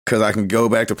because I can go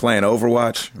back to playing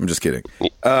Overwatch. I'm just kidding.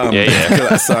 So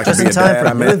I can be a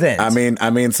dad. I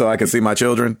mean, so I can see my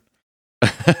children.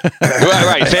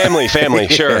 right. Family.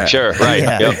 Sure. Right.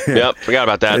 Yeah. Yep. Forgot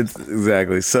about that.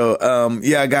 Exactly. So,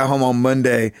 I got home on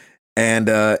Monday, and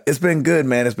it's been good,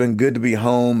 man. It's been good to be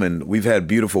home, and we've had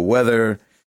beautiful weather.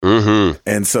 Mm-hmm.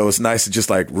 And so it's nice to just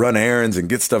like run errands and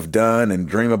get stuff done and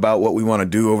dream about what we want to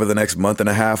do over the next month and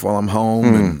a half while I'm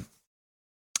home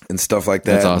and stuff like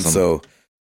that. That's awesome. And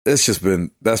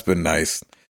so that's been nice.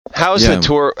 How's the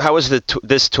tour? How was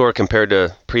this tour compared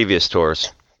to previous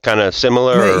tours? Kind of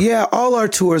similar? Man, yeah, all our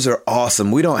tours are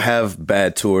awesome. We don't have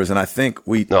bad tours, and I think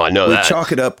we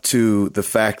chalk it up to the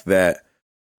fact that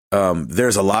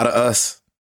there's a lot of us,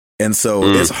 and so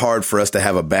it's hard for us to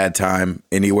have a bad time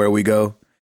anywhere we go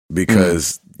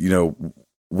because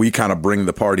we kind of bring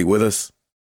the party with us.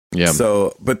 Yeah.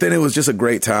 So, but then it was just a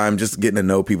great time, just getting to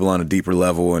know people on a deeper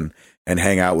level and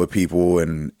hang out with people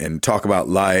and talk about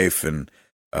life and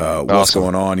what's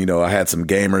going on. I had some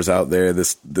gamers out there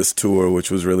this tour,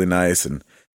 which was really nice. And,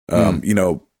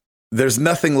 there's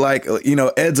nothing like,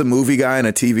 Ed's a movie guy and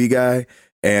a TV guy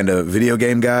and a video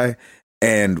game guy.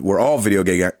 And we're all video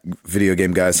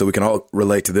game guys. So we can all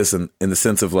relate to this in the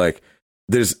sense of like,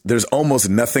 there's almost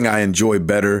nothing I enjoy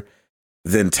better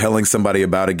than telling somebody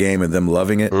about a game and them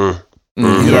loving it. You know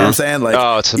what I'm saying?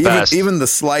 Like, it's the best. Even the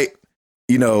slight,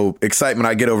 excitement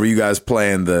I get over you guys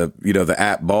playing the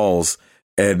app balls.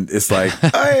 And it's like,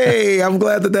 hey, I'm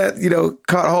glad that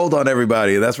caught hold on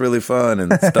everybody. That's really fun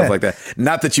and stuff like that.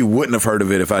 Not that you wouldn't have heard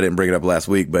of it if I didn't bring it up last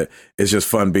week, but it's just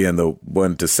fun being the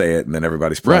one to say it and then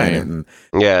everybody's playing it. And,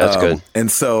 that's good.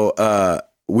 And so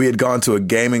we had gone to a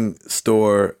gaming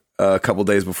store a couple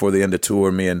days before the end of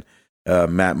tour, me and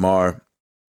Matt Marr.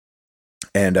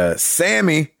 And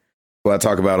Sammy, who I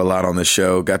talk about a lot on this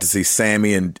show, got to see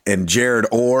Sammy and Jared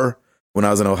Orr when I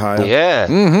was in Ohio. Yeah.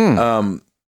 Mm-hmm.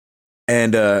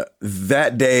 And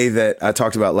that day that I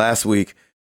talked about last week,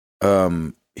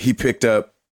 he picked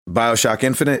up BioShock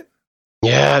Infinite.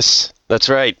 Yes, that's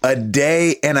right. A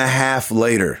day and a half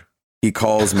later, he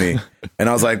calls me, and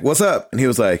I was like, "What's up?" And he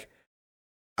was like,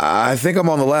 "I think I'm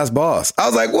on the last boss." I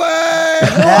was like, "What?"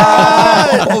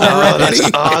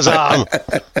 That's awesome.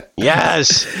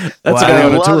 Yes, that's going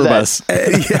on a tour bus.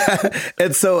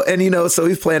 And so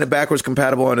he's playing it backwards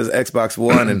compatible on his Xbox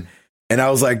One, and I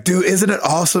was like, dude, isn't it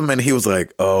awesome? And he was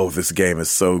like, oh, this game is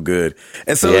so good.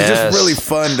 And so it's just really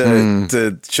fun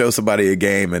to show somebody a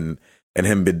game and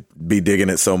him be digging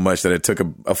it so much that it took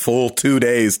a full 2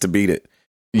 days to beat it.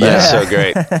 Yeah, so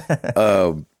great.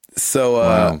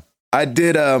 Wow. I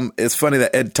did. It's funny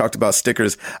that Ed talked about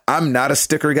stickers. I'm not a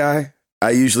sticker guy.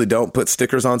 I usually don't put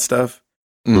stickers on stuff.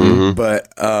 Mm-hmm.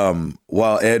 But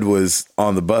while Ed was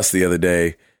on the bus the other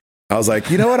day, I was like,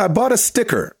 you know what? I bought a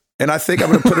sticker and I think I'm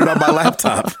going to put it on my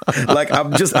laptop. Like,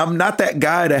 I'm not that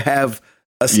guy to have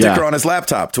a sticker on his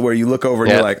laptop to where you look over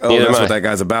and you're like, oh, that's what that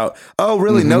guy's about. Oh,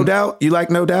 really? No Doubt? You like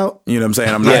No Doubt? You know what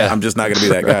I'm saying? I'm just not going to be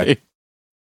that guy.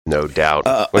 No Doubt.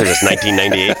 What is this,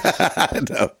 1998?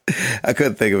 No, I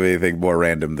couldn't think of anything more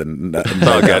random than good.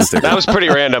 That was pretty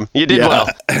random. You did well.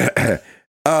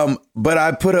 But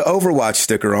I put an Overwatch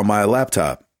sticker on my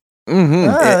laptop. Mm-hmm.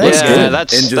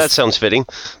 That sounds fitting.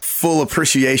 Full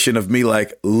appreciation of me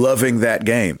like loving that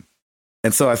game.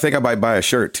 And so I think I might buy a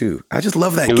shirt too. I just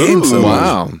love that game so much.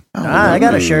 Wow. I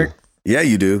got a shirt. Yeah,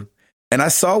 you do. And I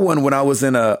saw one when I was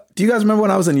in do you guys remember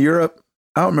when I was in Europe?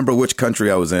 I don't remember which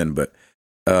country I was in, but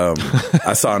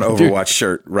I saw an Overwatch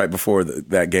shirt right before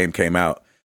that game came out.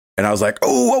 And I was like,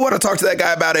 oh, I want to talk to that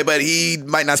guy about it, but he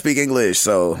might not speak English,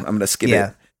 so I'm going to skip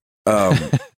it.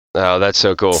 Oh, that's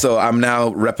so cool. So I'm now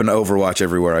repping Overwatch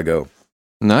everywhere I go.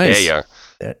 Nice. Yeah,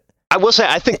 you are. I will say,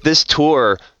 I think this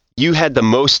tour, you had the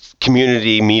most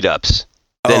community meetups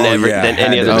than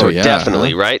any other tour.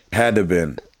 Definitely, right? Had to have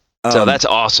been. So that's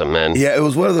awesome, man. Yeah, it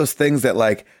was one of those things that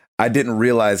like I didn't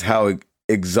realize how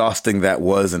exhausting that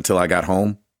was until I got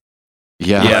home.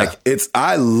 Yeah. Like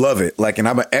I love it. Like, and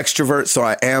I'm an extrovert, so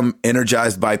I am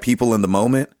energized by people in the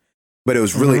moment. But it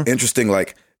was really interesting,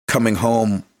 like coming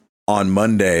home on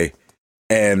Monday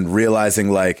and realizing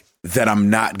like that I'm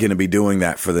not going to be doing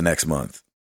that for the next month.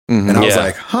 Mm-hmm. And I was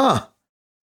like,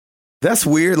 that's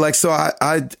weird. Like, so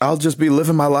I'll just be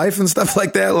living my life and stuff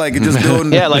like that. Like just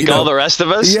doing, all the rest of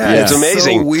us. Yeah. It's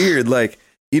amazing. So weird. Like,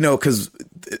 cause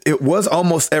it was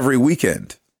almost every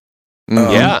weekend. And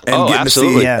getting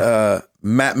absolutely. To see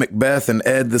Matt Macbeth and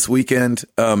Ed this weekend.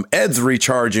 Ed's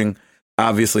recharging.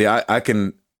 Obviously,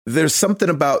 there's something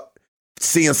about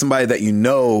seeing somebody that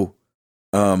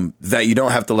that you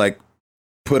don't have to like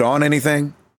put on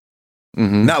anything.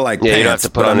 Mm-hmm. Not like pants, you don't have to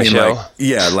put on a show.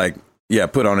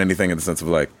 Put on anything in the sense of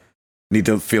like need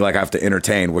to feel like I have to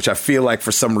entertain, which I feel like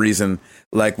for some reason,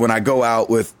 like when I go out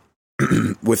with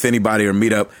anybody or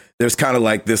meet up, there's kind of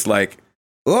like this like,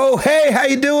 oh, hey, how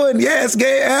you doing? Yes,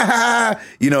 gay. And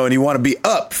you want to be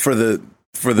up for the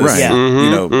for the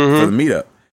meetup.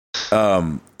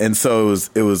 And so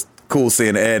it was cool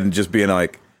seeing Ed and just being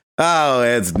like, oh,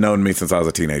 Ed's known me since I was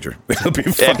a teenager.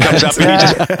 Ed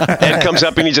comes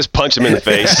up and he just punches him in the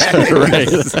face. Right,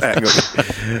 exactly.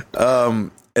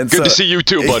 Good to see you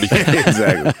too, buddy.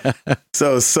 Exactly.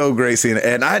 So great seeing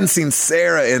Ed. And I hadn't seen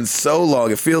Sarah in so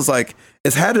long. It feels like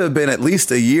it's had to have been at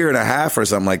least a year and a half or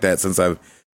something like that since I've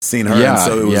seen her. Yeah, and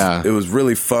so it was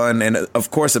really fun. And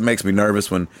of course, it makes me nervous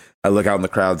when I look out in the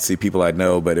crowd and see people I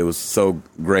know. But it was so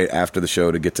great after the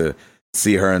show to get to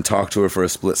see her and talk to her for a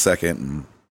split second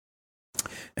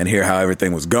and hear how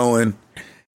everything was going.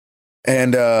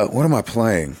 And what am I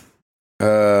playing?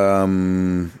 Yeah,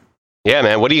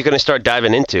 man. What are you going to start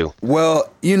diving into?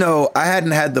 Well, I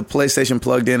hadn't had the PlayStation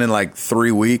plugged in like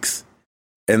 3 weeks.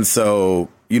 And so,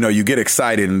 you get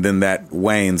excited and then that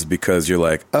wanes because you're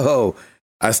like, oh,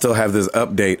 I still have this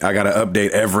update. I got to update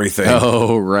everything.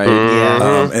 Oh, right.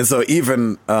 Yeah. And so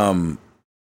even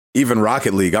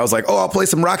Rocket League, I was like, oh, I'll play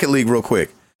some Rocket League real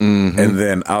quick. Mm-hmm. And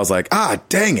then I was like,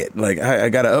 dang it. Like, I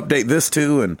got to update this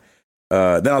too. And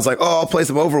then I was like, oh, I'll play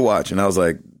some Overwatch. And I was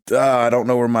like, I don't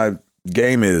know where my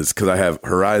game is because I have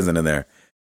Horizon in there.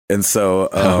 And so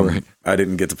I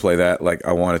didn't get to play that like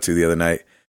I wanted to the other night.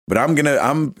 But I'm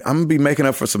gonna be making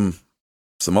up for some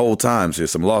old times here,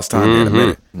 some lost time in a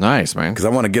minute. Nice, man. Because I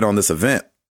want to get on this event,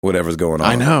 whatever's going on.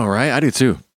 I know, right? I do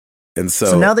too. And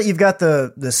so now that you've got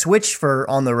the Switch for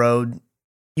on the road,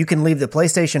 you can leave the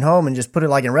PlayStation home and just put it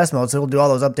like in rest mode, so it'll do all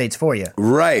those updates for you.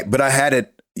 Right, but I had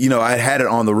it, I had it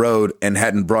on the road and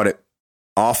hadn't brought it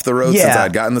off the road since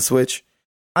I'd gotten the Switch.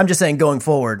 I'm just saying going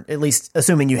forward, at least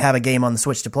assuming you have a game on the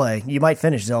Switch to play, you might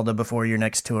finish Zelda before your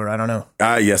next tour. I don't know.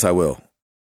 Yes, I will.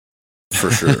 For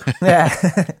sure. Yeah.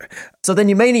 So then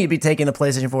you may need to be taking the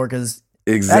PlayStation 4 because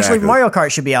actually Mario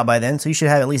Kart should be out by then, so you should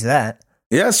have at least that.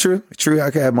 Yeah, it's true. True, I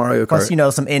could have Mario Kart.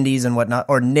 Plus, some indies and whatnot,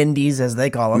 or nindies as they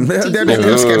call them.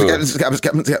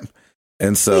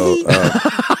 And so...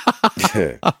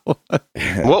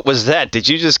 what was that? Did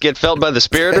you just get felt by the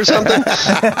spirit or something?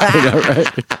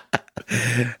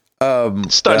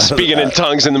 Start speaking in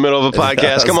tongues in the middle of a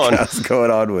podcast. Come on. What's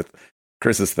going on with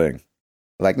Chris's thing?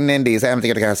 Like nindies, I'm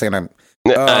thinking of saying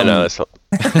I know.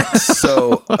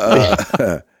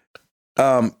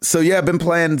 So yeah, I've been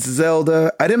playing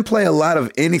Zelda. I didn't play a lot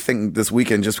of anything this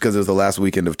weekend just because it was the last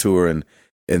weekend of tour and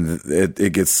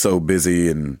it gets so busy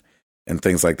and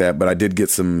things like that. But I did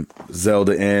get some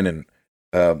Zelda in and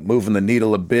moving the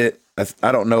needle a bit.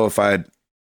 I don't know if I'd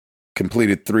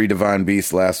completed 3 Divine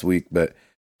Beasts last week, but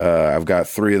I've got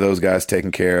 3 of those guys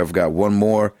taken care of. I've got 1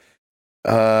 more.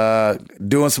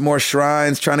 Doing some more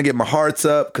shrines, trying to get my hearts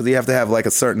up, because you have to have like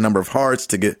a certain number of hearts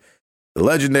to get the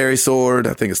legendary sword.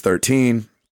 I think it's 13.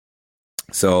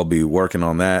 So I'll be working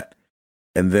on that.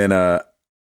 And then,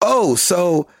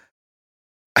 so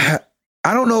I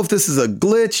don't know if this is a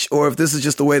glitch or if this is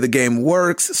just the way the game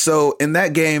works. So in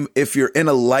that game, if you're in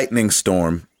a lightning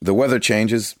storm, the weather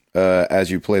changes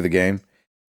as you play the game.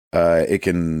 It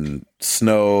can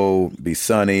snow, be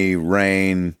sunny,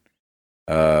 rain,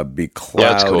 be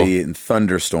cloudy, and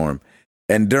thunderstorm.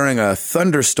 And during a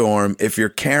thunderstorm, if you're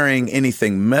carrying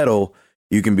anything metal,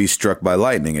 you can be struck by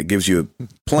lightning. It gives you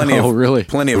plenty of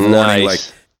warning, like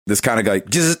this kind of like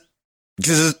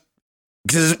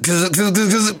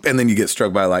and then you get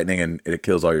struck by lightning and it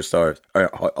kills all your stars,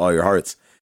 all your hearts.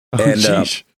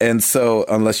 And so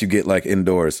unless you get like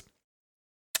indoors.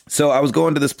 So I was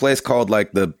going to this place called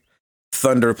like the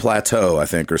Thunder Plateau, I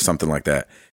think, or something like that.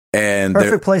 And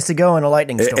perfect place to go in a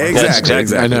lightning storm.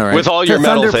 Exactly. I know, right? With all your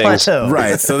metal Thunder things. Plateau.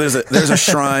 Right. So there's a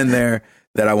shrine there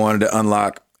that I wanted to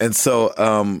unlock. And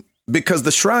so because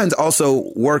the shrines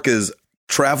also work as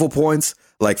travel points,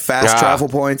 like fast travel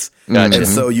points. Gotcha. And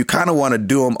so you kind of want to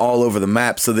do them all over the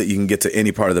map so that you can get to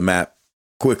any part of the map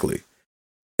quickly.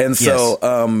 And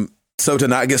so so to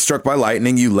not get struck by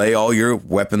lightning, you lay all your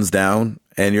weapons down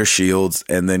and your shields,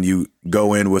 and then you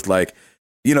go in with like,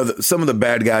 you know, some of the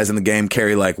bad guys in the game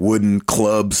carry like wooden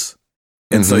clubs.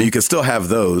 And so you can still have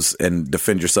those and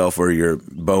defend yourself or your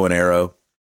bow and arrow.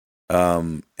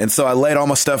 And so I laid all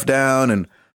my stuff down and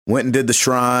went and did the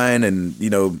shrine and, you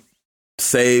know,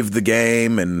 saved the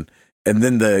game. And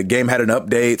then the game had an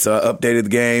update. So I updated the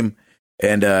game.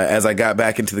 And as I got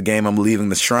back into the game, I'm leaving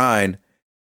the shrine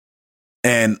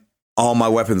and all my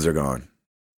weapons are gone.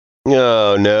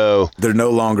 Oh, no. They're no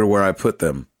longer where I put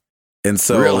them. And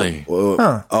so really?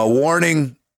 A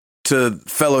warning to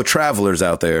fellow travelers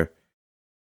out there.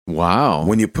 Wow.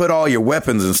 When you put all your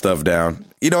weapons and stuff down,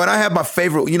 you know, and I have my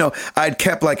favorite, you know, I'd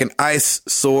kept like an ice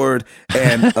sword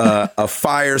and a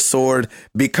fire sword,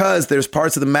 because there's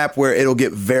parts of the map where it'll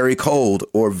get very cold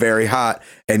or very hot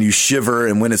and you shiver.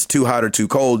 And when it's too hot or too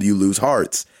cold, you lose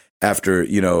hearts after,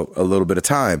 you know, a little bit of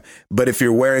time. But if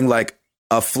you're wearing like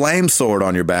a flame sword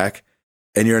on your back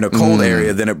and you're in a cold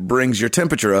area, then it brings your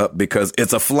temperature up because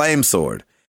it's a flame sword.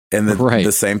 And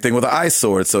the same thing with an ice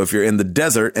sword. So if you're in the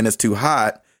desert and it's too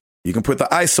hot, you can put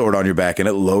the ice sword on your back and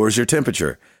it lowers your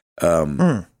temperature,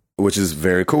 which is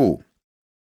very cool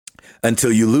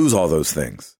until you lose all those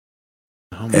things.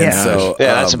 Oh my gosh. So,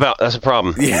 that's a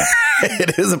problem. Yeah,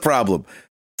 it is a problem.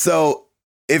 So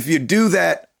if you do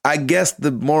that, I guess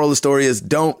the moral of the story is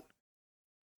don't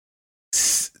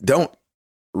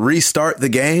restart the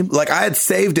game. Like, I had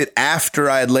saved it after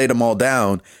I had laid them all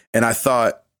down, and I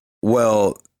thought,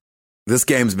 well, this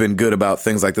game's been good about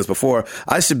things like this before.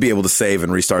 I should be able to save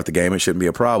and restart the game. It shouldn't be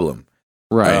a problem.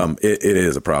 Right. It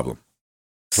is a problem.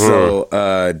 So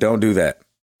don't do that.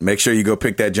 Make sure you go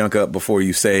pick that junk up before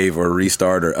you save or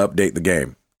restart or update the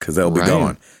game, because they'll be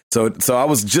gone. So I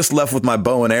was just left with my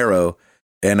bow and arrow,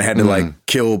 and I had to like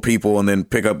kill people and then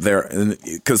pick up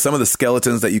because some of the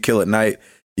skeletons that you kill at night,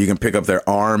 you can pick up their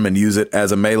arm and use it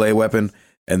as a melee weapon,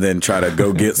 and then try to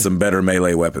go get some better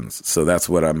melee weapons. So that's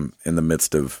what I'm in the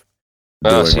midst of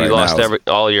doing. So you lost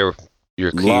all your key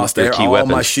all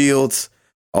weapons. My shields,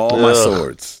 all my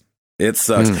swords. It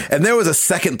sucks. And there was a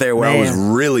second there where I was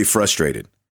really frustrated,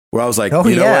 where I was like,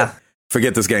 you know what?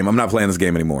 Forget this game. I'm not playing this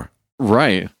game anymore.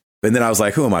 Right. And then I was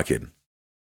like, who am I kidding?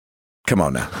 Come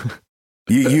on now.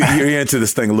 You're into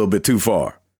this thing a little bit too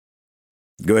far.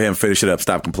 Go ahead and finish it up.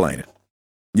 Stop complaining.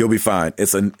 You'll be fine.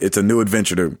 It's a new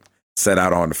adventure to set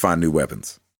out on to find new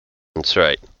weapons. That's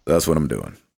right. That's what I'm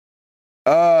doing.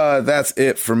 That's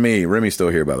it for me. Remy's still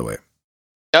here, by the way.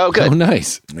 Oh, good. Oh,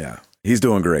 nice. Yeah, he's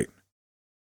doing great.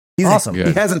 He's awesome.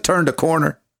 He hasn't turned a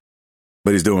corner,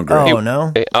 but he's doing great. Oh,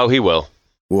 no. Oh, he will.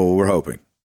 Well, we're hoping.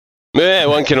 Yeah,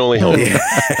 one can only hope.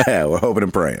 Yeah, we're hoping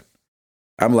and praying.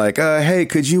 I'm like, hey,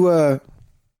 could you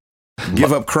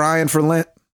give up crying for Lent?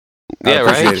 Yeah,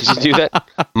 right? Could you do that?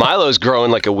 Milo's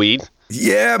growing like a weed.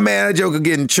 Yeah, man, that joker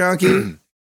getting chunky.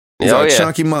 He's a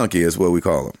chunky monkey is what we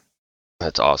call him.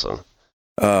 That's awesome.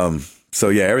 So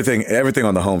yeah, everything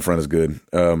on the home front is good.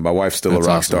 My wife's still a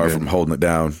rock star from holding it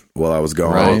down while I was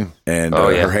gone. Right. And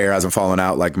her hair hasn't fallen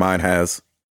out like mine has.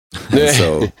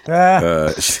 So,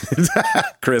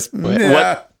 Chris,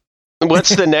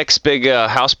 what's the next big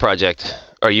house project?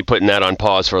 Are you putting that on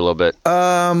pause for a little bit?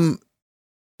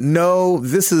 No,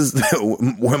 this is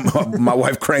when my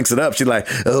wife cranks it up. She's like,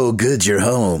 "Oh, good, you're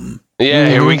home." Yeah,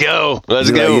 here we go. Let's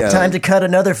go. Yeah. Time to cut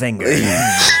another finger.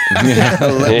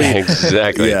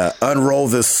 Exactly. Yeah, unroll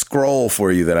this scroll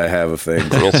for you that I have of things.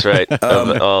 That's right.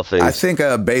 Of all things. I think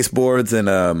baseboards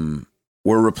and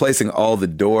we're replacing all the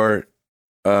door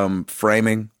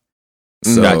framing.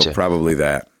 So Gotcha. probably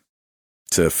that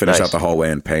to finish out the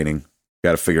hallway and painting.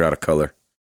 Got to figure out a color.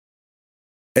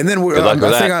 And then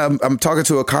I'm talking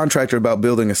to a contractor about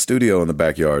building a studio in the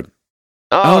backyard.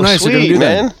 Oh, nice. Sweet,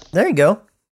 man. There you go.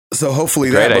 So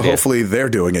hopefully hopefully they're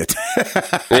doing it.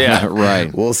 Yeah,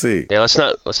 right. We'll see. Yeah, let's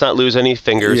not lose any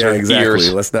fingers or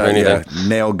ears. Let's not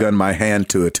nail gun my hand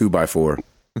to a 2x4.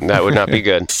 That would not be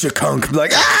good. Shakunk,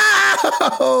 like,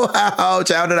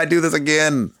 ouch, how did I do this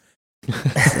again?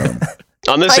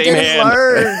 On the same hand.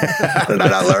 How did I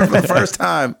not learn for the first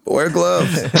time? Wear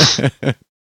gloves.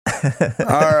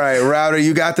 All right, Router,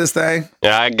 you got this thing?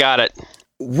 Yeah, I got it.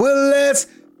 Well, let's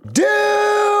do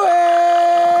it!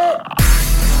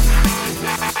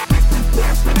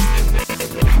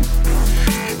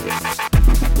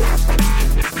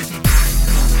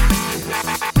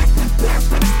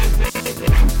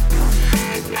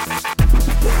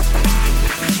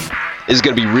 This is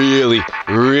going to be really,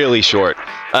 really short.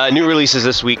 New releases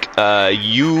this week,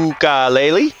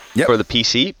 Yooka-Laylee for the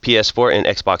PC, PS4, and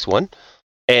Xbox One.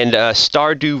 And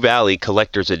Stardew Valley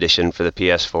Collector's Edition for the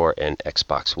PS4 and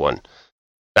Xbox One.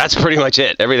 That's pretty much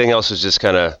it. Everything else is just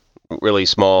kind of really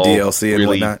small. DLC and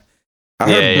whatnot. I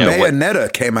heard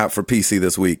Bayonetta came out for PC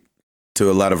this week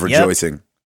to a lot of rejoicing.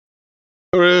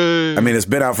 I mean, it's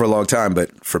been out for a long time,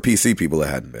 but for PC people, it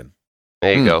hadn't been.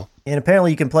 There you go. And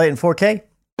apparently you can play it in 4K.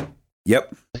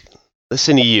 Yep.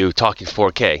 Listen to you talking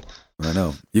 4K. I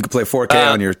know. You can play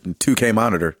 4K on your 2K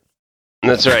monitor.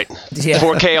 That's right.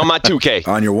 4K on my 2K.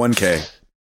 On your 1K.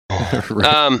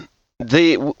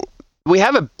 Right. We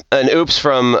have an oops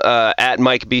from at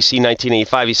Mike BC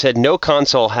 1985. He said no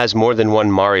console has more than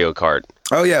one Mario Kart.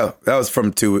 Oh yeah, that was from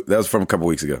a couple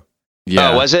weeks ago.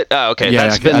 Yeah, was it? Oh, okay. Yeah,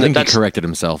 I think he corrected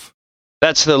himself.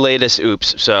 That's the latest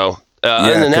oops. So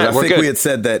other than that, we're good. We had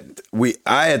said that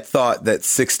I had thought that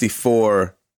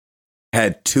 64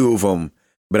 had two of them,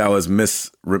 but I was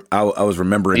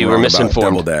remembering you were about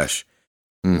Double Dash,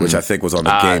 which I think was on the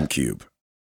GameCube.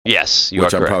 Yes,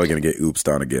 which I'm probably going to get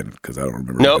oopsed on again because I don't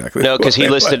remember. Exactly no, because he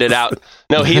listed it out.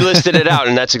 No, he listed it out,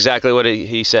 and that's exactly what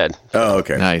he said. Oh,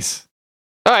 okay, nice.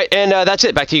 All right, and that's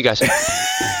it. Back to you guys.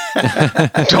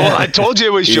 I told you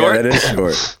it was short. Yeah, it is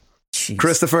short. Jeez.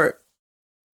 Christopher.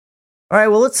 All right,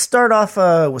 well, let's start off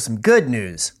with some good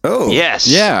news. Oh, yes,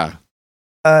 yeah.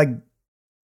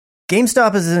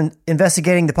 GameStop is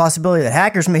investigating the possibility that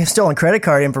hackers may have stolen credit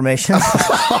card information.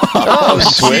 Oh,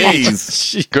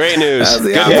 sweet. Great news. That's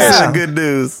the opposite of good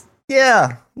news.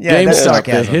 Yeah. GameStop,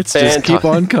 the hits just keep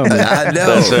on coming. I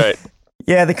know. That's right.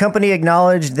 Yeah, the company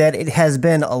acknowledged that it has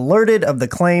been alerted of the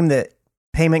claim that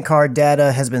payment card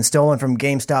data has been stolen from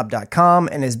GameStop.com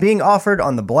and is being offered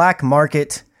on the black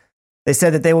market. They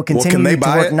said that they will continue to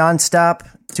work nonstop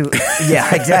to.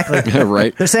 Yeah, exactly.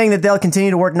 Right. They're saying that they'll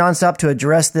continue to work nonstop to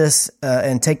address this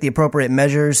and take the appropriate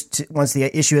measures once the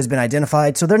issue has been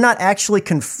identified. So they're not actually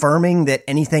confirming that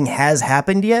anything has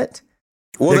happened yet.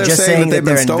 Well, they're just saying that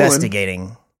they're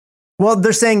investigating. Well,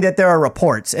 they're saying that there are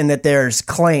reports and that there's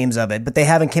claims of it, but they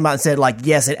haven't came out and said, like,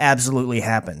 yes, it absolutely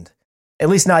happened. At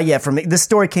least not yet. For me, this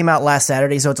story came out last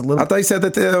Saturday, so it's a little. I thought you said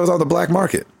that it was on the black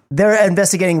market. They're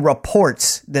investigating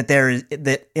reports that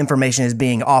that information is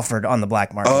being offered on the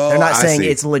black market. Oh, they're not saying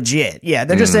it's legit. Yeah,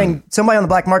 they're just saying somebody on the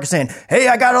black market saying, "Hey,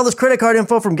 I got all this credit card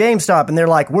info from GameStop," and they're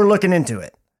like, "We're looking into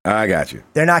it." I got you.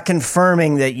 They're not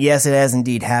confirming that yes, it has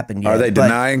indeed happened yet. Are they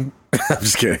denying? I'm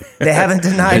just kidding. They haven't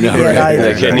denied it yet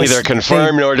either. They can neither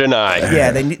confirm nor deny.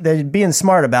 Yeah, they're being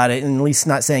smart about it and at least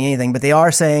not saying anything. But they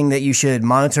are saying that you should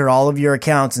monitor all of your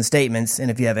accounts and statements,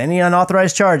 and if you have any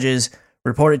unauthorized charges,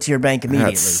 report it to your bank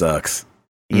immediately. That sucks.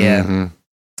 Yeah. Mm-hmm.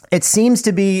 It seems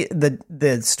to be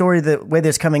the story, the way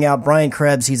that's coming out. Brian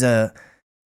Krebs, he's a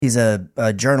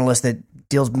journalist that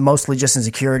deals mostly just in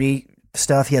security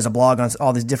stuff. He has a blog on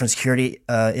all these different security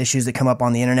issues that come up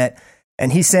on the internet.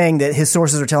 And he's saying that his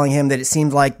sources are telling him that it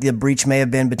seems like the breach may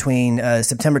have been between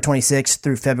September 26th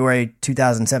through February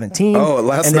 2017. Oh,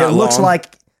 that's and not it looks long.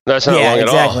 like That's not long at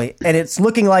exactly. And it's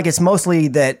looking like it's mostly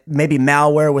that maybe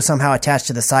malware was somehow attached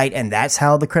to the site, and that's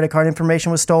how the credit card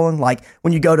information was stolen. Like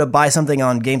when you go to buy something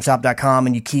on GameStop.com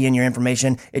and you key in your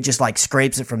information, it just like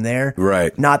scrapes it from there.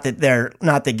 Right. Not that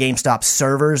GameStop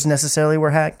servers necessarily were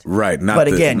hacked. Right. But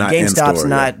again, GameStop's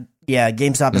not. Yeah,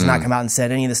 GameStop has not come out and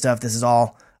said any of the stuff. This is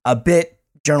all a bit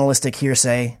journalistic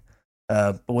hearsay.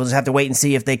 But we'll just have to wait and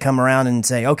see if they come around and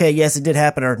say, okay, yes, it did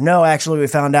happen, or no, actually, we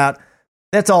found out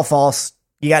that's all false.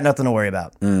 you got nothing to worry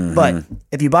about. Mm-hmm. But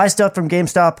if you buy stuff from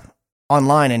GameStop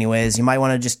online anyways, you might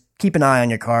want to just keep an eye on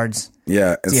your cards.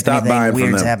 Yeah, and stop buying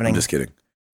from them. Happening. I'm just kidding.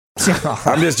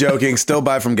 I'm just joking. Still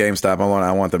buy from GameStop.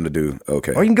 I want them to do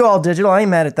okay. Or you can go all digital. I ain't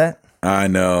mad at that. I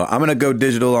know. I'm gonna go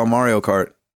digital on Mario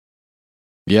Kart.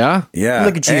 Yeah? Yeah.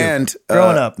 Look at you. And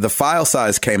growing up. The file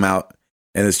size came out,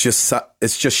 and it's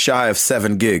just shy of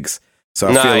 7 gigs. So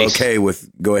I feel okay with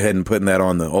go ahead and putting that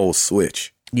on the old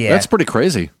Switch. Yeah. That's pretty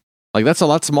crazy. Like, that's a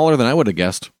lot smaller than I would have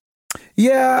guessed.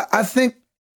 Yeah, I think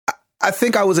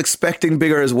I was expecting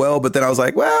bigger as well, but then I was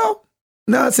like, well,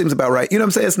 no, it seems about right. You know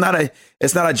what I'm saying?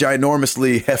 It's not a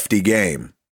ginormously hefty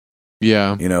game.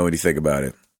 Yeah. You know, when you think about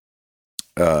it.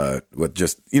 With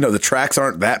just, the tracks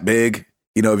aren't that big,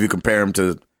 if you compare them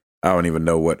to, I don't even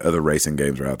know what other racing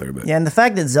games are out there. But yeah, and the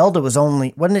fact that Zelda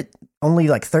wasn't it only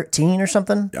like 13 or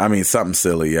something? I mean, something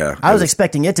silly, yeah. I was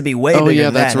expecting it to be way bigger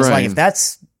than that. That's right. It's like, if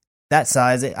that's that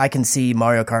size, I can see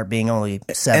Mario Kart being only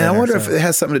 7. And I wonder if it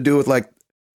has something to do with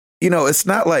it's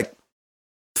not like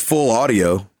full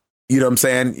audio. You know what I'm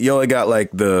saying? You only got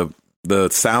like the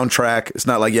soundtrack. It's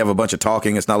not like you have a bunch of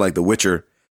talking. It's not like The Witcher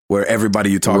where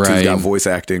everybody you talk to's got voice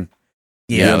acting.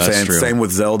 Yeah, you know what I'm that's saying? true. Same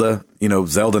with Zelda.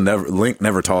 Link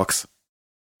never talks.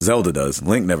 Zelda does.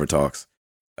 Link never talks.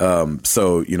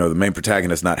 So, the main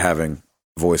protagonist not having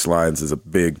voice lines is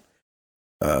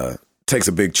takes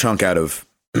a big chunk out of,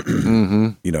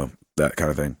 that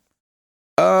kind of thing.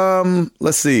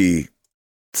 Let's see.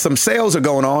 Some sales are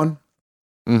going on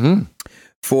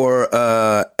for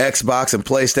Xbox and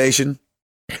PlayStation.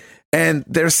 And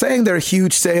they're saying they're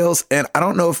huge sales. And I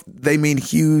don't know if they mean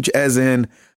huge as in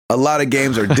a lot of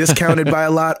games are discounted by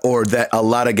a lot or that a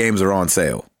lot of games are on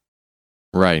sale.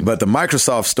 Right. But the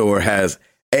Microsoft Store has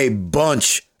a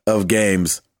bunch of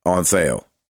games on sale.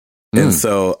 And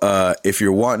so if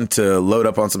you're wanting to load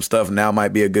up on some stuff, now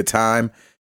might be a good time.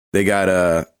 They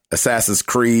got Assassin's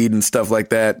Creed and stuff like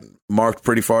that marked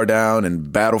pretty far down,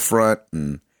 and Battlefront.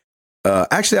 And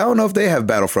actually, I don't know if they have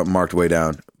Battlefront marked way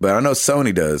down, but I know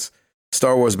Sony does.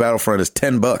 Star Wars Battlefront is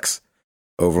 $10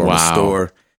 over on the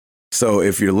store. So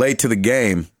if you're late to the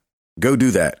game, go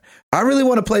do that. I really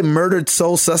want to play Murdered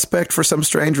Soul Suspect for some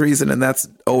strange reason, and that's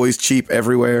always cheap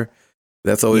everywhere.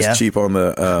 That's always cheap on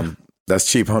the that's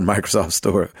cheap on Microsoft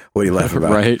Store. What are you laughing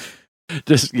about? Right.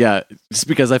 Just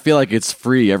because I feel like it's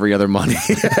free every other month.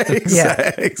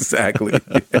 Exactly.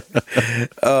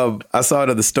 I saw it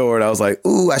in the store and I was like,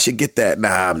 ooh, I should get that.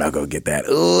 Nah, I'm not going to get that.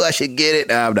 Ooh, I should get it.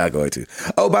 Nah, I'm not going to.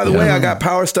 Oh, by the way, I got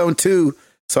Power Stone 2.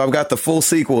 So I've got the full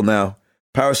sequel now.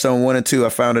 Power Stone 1 and 2. I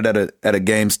found it at a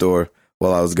game store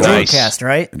while I was going. Dreamcast,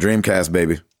 right? Dreamcast,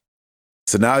 baby.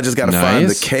 So now I just got to find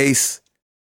the case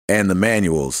and the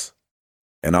manuals,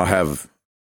 and I'll have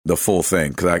the full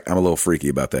thing, because I'm a little freaky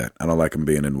about that. I don't like them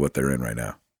being in what they're in right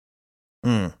now.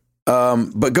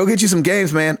 But go get you some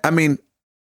games, man. I mean,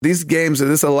 these games,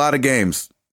 there's a lot of games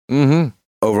over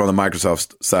on the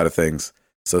Microsoft side of things.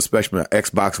 So especially my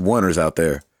Xbox Oneers out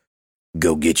there,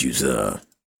 go get you some.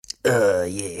 Yeah.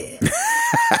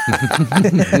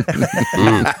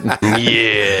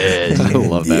 Yeah. I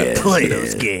love that. Play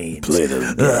those games. Play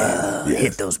those games.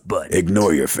 Hit those buttons.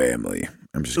 Ignore your family.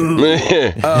 I'm just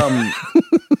kidding.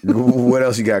 What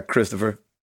else you got, Christopher?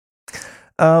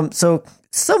 So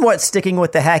somewhat sticking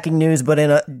with the hacking news, but in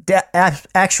a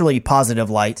actually positive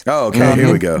light. Oh, okay.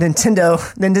 Here we go.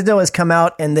 Nintendo has come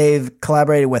out and they've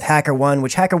collaborated with HackerOne,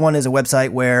 which HackerOne is a website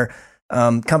where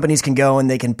companies can go and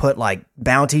they can put like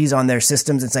bounties on their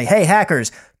systems and say, hey,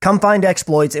 hackers, come find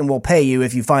exploits and we'll pay you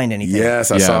if you find anything.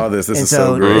 Yes, I saw this. This and is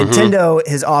so great. Nintendo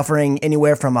is offering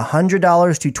anywhere from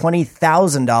 $100 to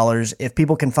 $20,000 if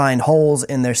people can find holes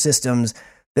in their systems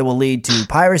that will lead to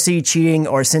piracy, cheating,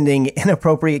 or sending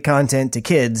inappropriate content to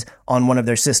kids on one of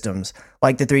their systems,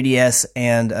 like the 3DS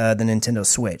and the Nintendo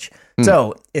Switch.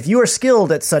 So if you are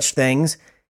skilled at such things,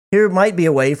 here might be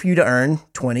a way for you to earn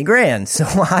 $20,000. So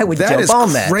I would jump on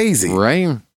that. That is crazy.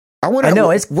 Right? I know.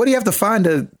 What do you have to find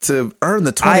to earn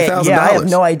the $20,000? I have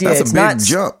no idea. That's a big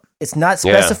jump. It's not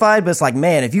specified, but it's like,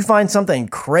 man, if you find something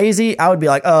crazy, I would be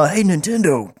like, hey,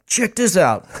 Nintendo, check this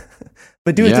out.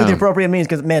 But do it through the appropriate means,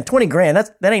 because, man, $20,000,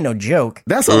 that ain't no joke.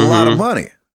 That's a lot of money.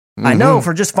 I know,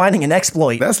 for just finding an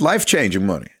exploit. That's life-changing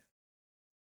money.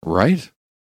 Right?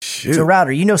 Shoot. So,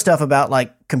 Router, you know stuff about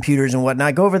like computers and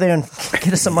whatnot. Go over there and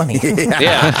get us some money.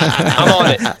 Yeah, I'm on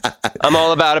it. I'm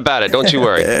all about it. Don't you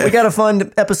worry. We got to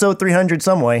fund episode 300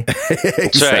 some way.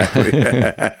 Exactly.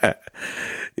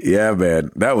 Yeah, man.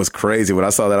 That was crazy. When I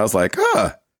saw that, I was like,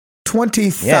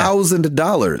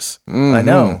 $20,000. I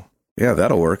know. Yeah,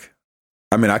 that'll work.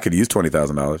 I mean, I could use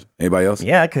 $20,000. Anybody else?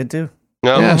 Yeah, I could too.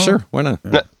 No. Yeah, sure. Why not?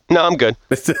 No, I'm good.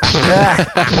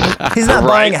 He's not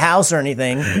buying a house or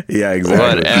anything. Yeah,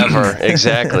 exactly. Whatever.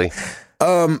 Exactly.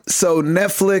 So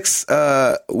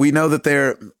Netflix, we know that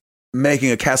they're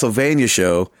making a Castlevania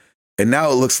show, and now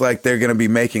it looks like they're going to be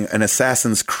making an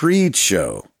Assassin's Creed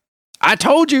show. I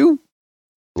told you.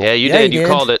 Yeah, you did. You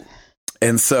called it.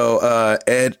 And so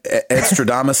Ed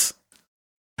Stradamus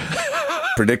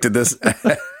predicted this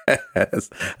as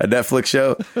a Netflix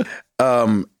show.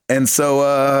 And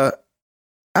so,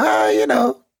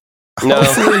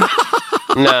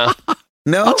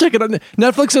 No. I'll check it out.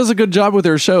 Netflix does a good job with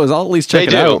their shows. I'll at least check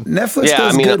it out. Netflix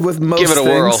does good with most things. Give it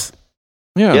a whirl.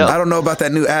 Yeah. I don't know about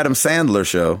that new Adam Sandler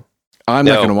show. I'm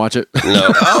not going to watch it. No.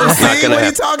 Oh, see, what are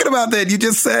you talking about then? You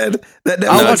just said that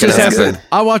Netflix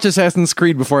I'll watch Assassin's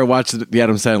Creed before I watch the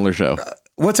Adam Sandler show.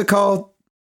 What's it called?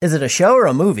 Is it a show or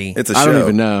a movie? It's a show. I don't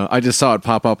even know. I just saw it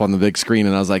pop up on the big screen,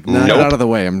 and I was like, "No, get out of the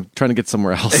way. I'm trying to get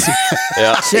somewhere else."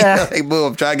 Yeah. Hey, boo,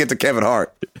 I'm trying to get to Kevin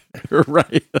Hart.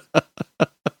 Right.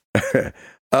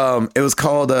 It was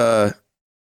called, it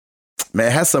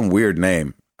has some weird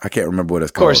name. I can't remember what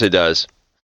it's called. Of course it does.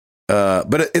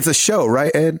 But it's a show,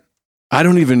 right, Ed? I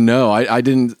don't even know. I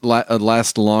didn't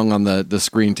last long on the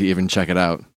screen to even check it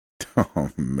out. Oh,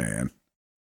 man.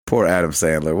 Poor Adam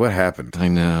Sandler. What happened? I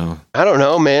know. I don't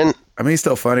know, man. I mean, he's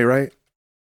still funny, right?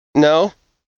 No.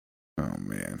 Oh,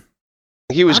 man.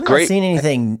 He was great. I haven't seen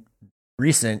anything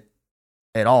recent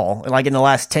at all, like in the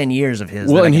last 10 years of his.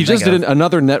 Well, and he just did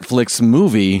another Netflix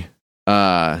movie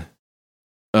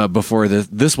before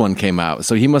this one came out.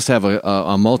 So he must have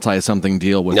a multi-something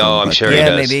deal with No, him. I'm sure he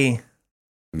does. Maybe.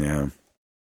 Yeah.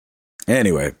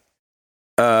 Anyway.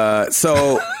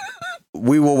 So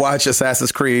we will watch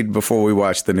Assassin's Creed before we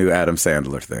watch the new Adam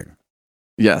Sandler thing.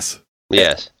 Yes.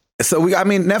 So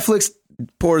Netflix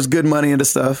pours good money into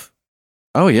stuff.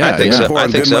 Oh, yeah. I think so.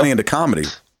 Pouring good money into comedy.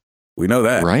 We know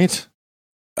that. Right?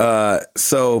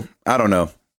 So I don't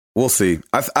know. We'll see.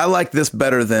 I like this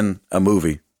better than a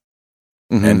movie.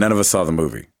 Mm-hmm. And none of us saw the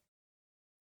movie.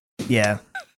 Yeah.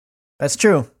 That's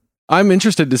true. I'm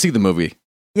interested to see the movie.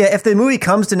 Yeah, if the movie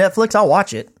comes to Netflix, I'll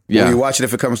watch it. Yeah. Will you watch it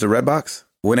if it comes to Redbox?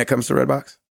 When it comes to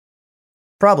Redbox?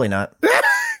 Probably not.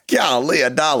 Golly,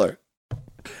 $1.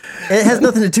 It has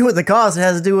nothing to do with the cost. It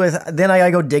has to do with then I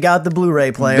gotta go dig out the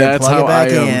Blu-ray player, That's plug it back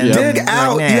in. Yep. Dig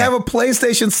out. Like, nah. You have a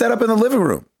PlayStation set up in the living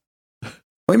room. What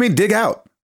do you mean dig out?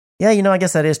 Yeah, I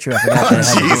guess that is true. I forgot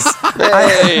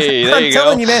Hey, there I'm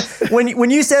telling you, man. When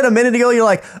you said a minute ago, you're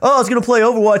like, "Oh, I was gonna play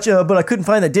Overwatch, but I couldn't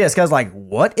find the disc." I was like,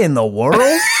 "What in the world?"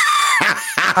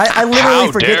 I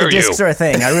literally forget the discs are a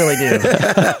thing. I really do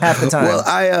half the time. Well,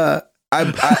 I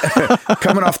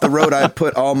coming off the road, I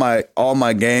put all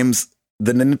my games.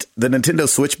 The Nintendo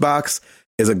Switch box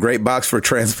is a great box for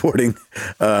transporting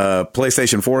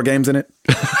PlayStation 4 games in it.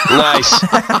 Nice.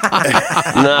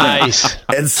 Nice.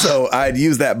 And so I'd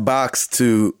use that box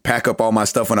to pack up all my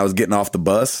stuff when I was getting off the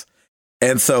bus.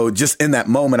 And so just in that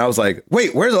moment, I was like,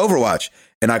 wait, where's Overwatch?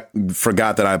 And I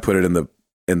forgot that I put it in the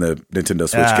Nintendo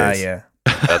Switch case. Yeah.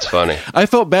 That's funny. I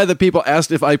felt bad that people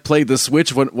asked if I played the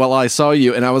Switch while I saw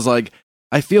you, and I was like,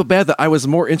 I feel bad that I was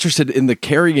more interested in the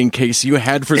carrying case you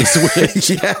had for the Switch.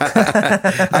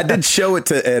 Yeah. I did show it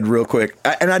to Ed real quick.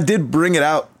 And I did bring it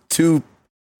out to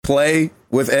play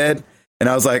with Ed. And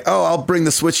I was like, oh, I'll bring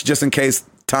the Switch just in case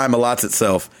time allots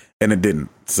itself. And it didn't.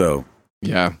 So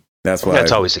yeah, that's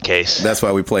always the case. That's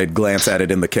why we played Glance at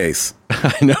It in the case.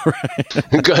 I know, right?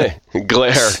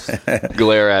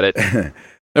 Glare at it.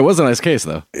 It was a nice case,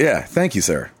 though. Yeah. Thank you,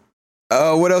 sir.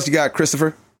 What else you got,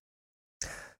 Christopher?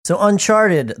 So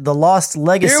Uncharted, The Lost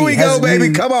Legacy. Here we go,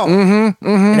 baby. Come on.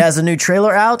 It has a new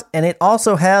trailer out, and it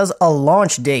also has a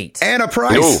launch date. And a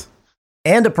price.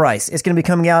 And a price. It's going to be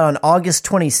coming out on August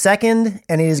 22nd,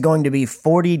 and it is going to be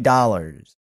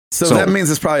 $40. So that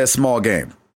means it's probably a small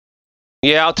game.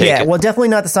 Yeah, I'll take it. Yeah, well, definitely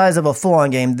not the size of a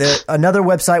full-on game. Another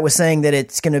website was saying that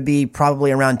it's going to be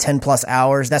probably around 10-plus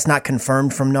hours. That's not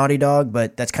confirmed from Naughty Dog,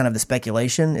 but that's kind of the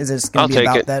speculation. Is it's going to be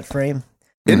about that frame?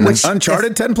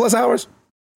 Uncharted 10-plus hours?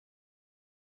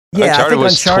 Yeah, Uncharted I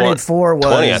think Uncharted 4 was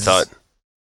 20, I thought.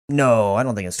 No, I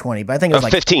don't think it's 20, but I think it was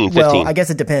like 15. Well, I guess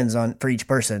it depends for each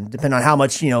person, depending on how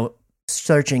much,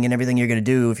 searching and everything you're going to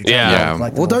do. If you're trying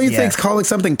to well, don't you think calling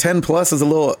something 10+ is a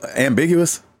little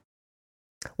ambiguous?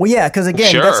 Well, yeah, because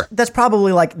again, that's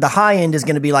probably like the high end is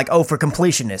going to be like, for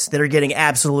completionists that are getting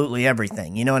absolutely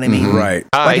everything. You know what I mean? Right.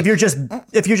 Like if you're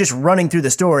just running through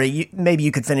the story, maybe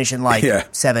you could finish in like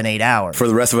 7-8 hours. For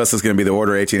the rest of us, it's going to be the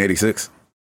Order 1886.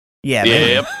 Yeah.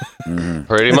 Yep.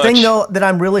 Pretty much. The thing though that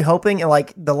I'm really hoping, and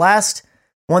like the last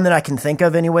one that I can think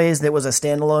of, anyways, that was a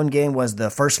standalone game was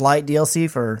the First Light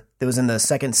DLC that was in the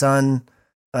Second Son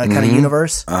kind of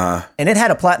universe. And it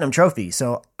had a platinum trophy.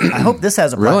 So I hope this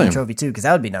has a platinum trophy too, because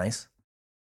that would be nice.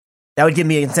 That would give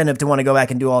me an incentive to want to go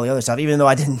back and do all the other stuff, even though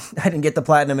I didn't get the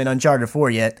platinum in Uncharted 4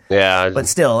 yet. Yeah. But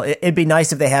still, it'd be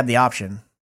nice if they have the option.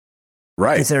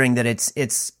 Right. Considering that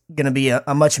it's going to be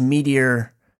a much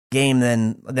meatier game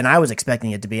than I was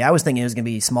expecting it to be. I was thinking it was going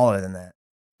to be smaller than that.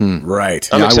 Right.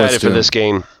 I'm excited for this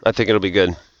game. I think it'll be good.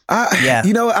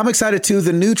 You know, I'm excited too.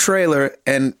 The new trailer,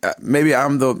 and maybe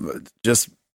I'm just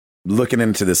looking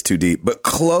into this too deep, but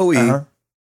Chloe.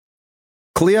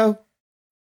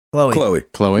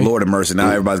 Lord of mercy. Now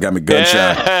everybody's got me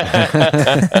gunshot.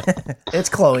 It's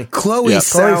Chloe. Chloe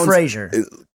Fraser.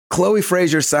 Chloe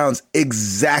Fraser sounds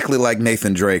exactly like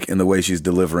Nathan Drake in the way she's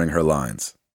delivering her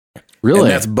lines. Really? And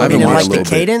that's bugging me a like little the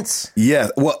cadence? bit. Yeah.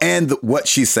 Well, and what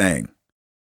she's saying.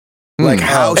 Like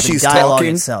how she's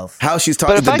talking. Itself. How she's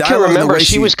talking. But if I can remember,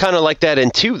 she was kind of like that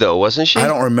in 2, though, wasn't she? I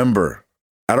don't remember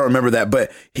that.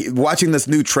 But watching this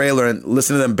new trailer and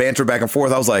listening to them banter back and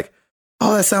forth, I was like,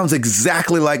 oh, that sounds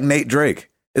exactly like Nate Drake.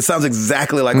 It sounds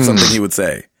exactly like something he would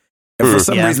say. And for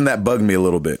some reason, that bugged me a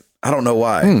little bit. I don't know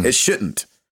why. It shouldn't,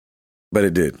 but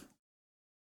it did.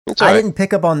 I didn't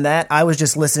pick up on that. I was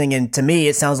just listening, and to me,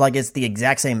 it sounds like it's the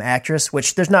exact same actress,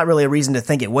 which there's not really a reason to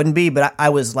think it wouldn't be, but I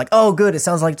was like, oh, good. It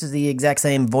sounds like it's the exact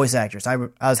same voice actress. I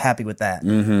was happy with that.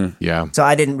 Mm-hmm. Yeah. So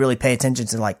I didn't really pay attention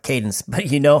to like cadence, but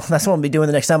that's what I'll be doing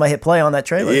the next time I hit play on that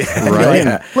trailer. Yeah, right.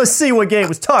 Like, let's see what Gabe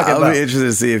was talking about. I'll be interested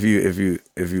to see if you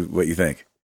what you think.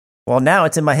 Well, now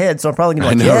it's in my head, so I'm probably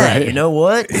going to be like, right? You know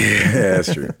what? Yeah,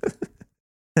 that's true.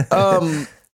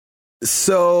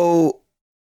 So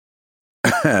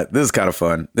this is kind of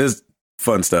fun. This is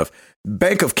fun stuff.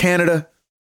 Bank of Canada.ca.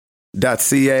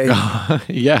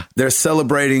 Yeah. They're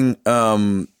celebrating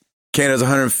Canada's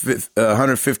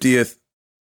 150th,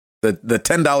 the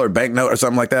 $10 banknote or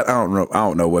something like that. I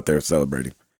don't know what they're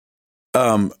celebrating.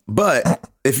 But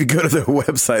if you go to their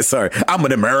website, sorry, I'm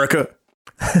in America.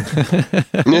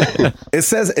 It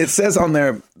says on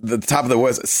the top of the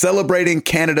website, celebrating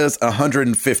Canada's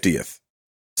 150th.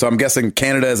 So I'm guessing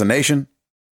Canada as a nation,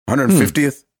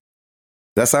 150th.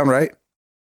 That sound right?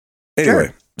 Anyway,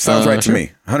 sure. Sounds right to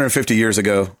me. 150 years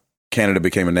ago, Canada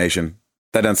became a nation.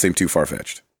 That doesn't seem too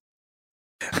far-fetched.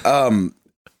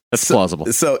 That's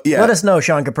plausible. So yeah, let us know,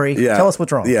 Sean Capri. Yeah, tell us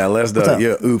what's wrong. Yeah, let us know.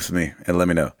 Yeah, oops me and let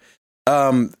me know.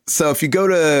 So if you go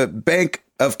to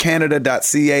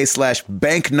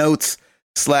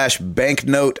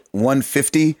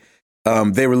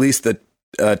bankofcanada.ca/banknotes/banknote150, they released the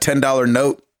 $10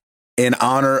 note in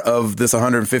honor of this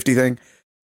 150 thing.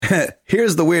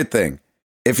 Here's the weird thing.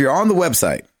 If you're on the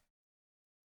website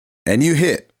and you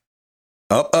hit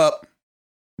up, up,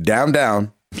 down,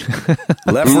 down,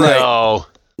 left,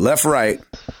 right,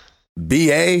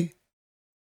 BA,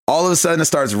 all of a sudden it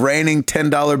starts raining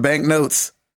 $10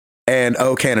 banknotes and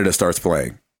Oh Canada starts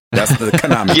playing. That's the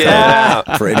Konami code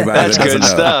for anybody That's that doesn't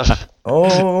good know. stuff.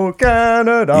 Oh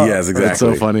Canada. Yes, exactly. That's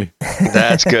so funny.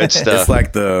 That's good stuff. It's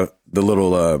like the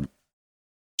little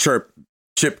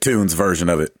chip tunes version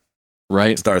of it.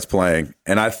 Right. Starts playing.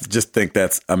 And I just think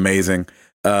that's amazing.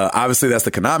 Obviously, that's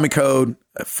the Konami code.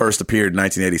 It first appeared in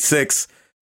 1986.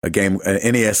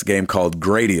 An NES game called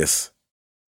Gradius.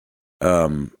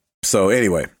 So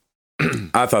anyway,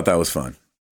 I thought that was fun.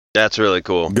 That's really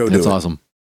cool. Go do it. That's awesome.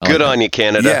 Good on you,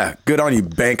 Canada. Yeah, good on you,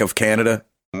 Bank of Canada.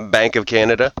 Bank of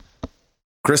Canada.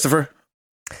 Christopher?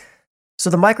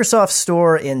 So the Microsoft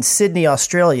Store in Sydney,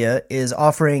 Australia is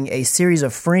offering a series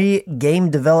of free game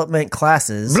development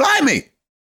classes. Blimey!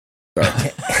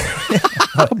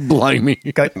 Blimey.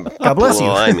 God bless you.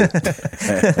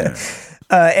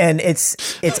 And it's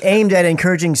aimed at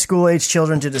encouraging school-age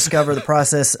children to discover the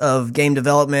process of game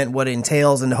development, what it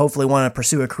entails, and hopefully want to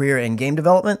pursue a career in game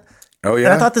development. Oh, yeah?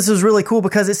 And I thought this was really cool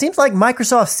because it seems like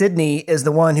Microsoft Sydney is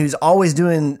the one who's always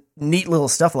doing neat little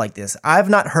stuff like this. I've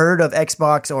not heard of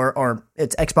Xbox or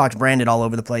it's Xbox branded all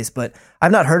over the place, but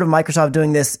I've not heard of Microsoft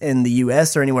doing this in the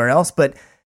US or anywhere else. But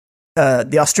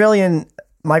the Australian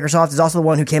Microsoft is also the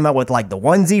one who came out with like the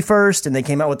onesie first, and they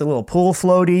came out with the little pool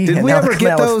floaty. Did and we now ever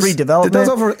get those? Free development. Did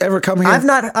those ever come here? I've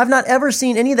not ever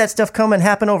seen any of that stuff come and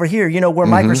happen over here. You know, where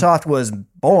Microsoft was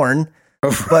born.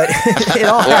 But it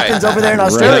all happens over there in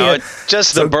Australia. No,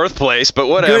 just the birthplace, but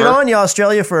whatever. Good on you,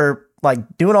 Australia, for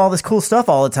like doing all this cool stuff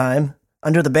all the time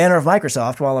under the banner of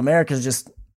Microsoft, while America's just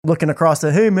looking across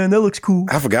the, hey man, that looks cool.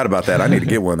 I forgot about that. I need to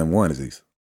get one of them onesies.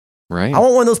 Right. I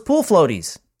want one of those pool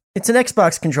floaties. It's an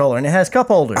Xbox controller and it has cup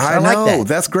holders. I know. like that.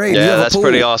 That's great. Yeah, that's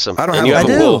pretty awesome. I don't and have you a have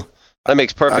a pool. pool. That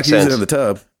makes perfect sense. sense. Use it in the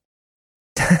tub.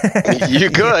 You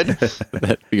could.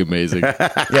 That'd be amazing.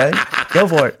 Yeah, go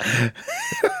for it.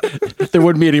 There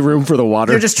wouldn't be any room for the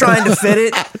water. You're just trying to fit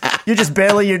it. You just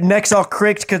barely, your neck's all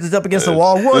cricked because it's up against the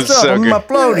wall. What's up? I'm my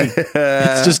floaty.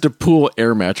 It's just a pool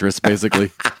air mattress,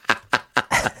 basically.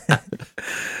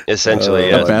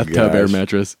 Essentially, a bathtub air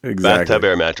mattress. Exactly. Bathtub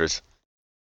air mattress.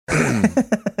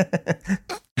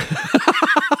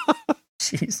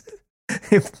 Jeez.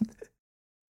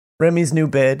 Remy's new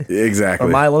bed. Exactly.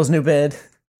 Or Milo's new bed.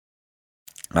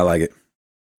 I like it.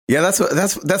 Yeah,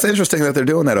 that's interesting that they're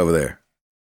doing that over there.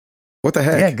 What the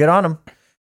heck? Yeah, good on them.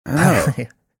 Oh,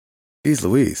 geez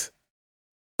Louise.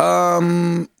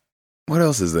 What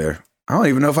else is there? I don't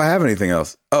even know if I have anything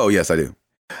else. Oh, yes, I do.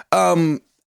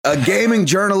 A gaming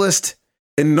journalist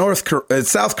in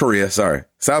South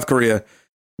Korea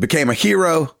became a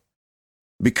hero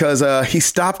because he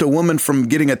stopped a woman from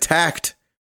getting attacked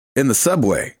in the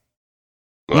subway.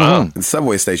 Wow. In the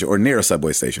subway station or near a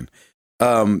subway station.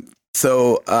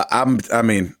 So I'm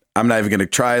not even going to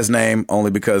try his name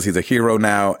only because he's a hero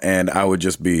now and I would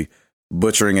just be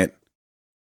butchering it.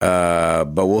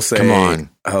 But we'll say, come on,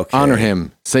 okay. Honor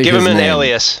him. Give him an name.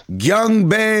 alias.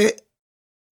 Youngbae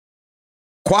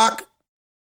Kwak.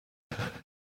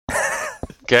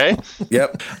 Okay.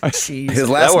 Yep. Jeez. His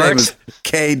last name is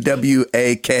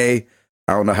Kwak.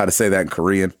 I don't know how to say that in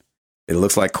Korean. It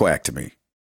looks like quack to me.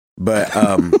 But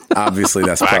obviously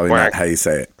that's probably not how you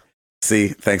say it. See,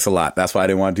 thanks a lot. That's why I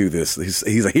didn't want to do this.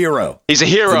 He's a hero. He's a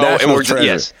hero, and we're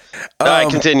yes. All right,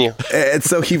 continue. And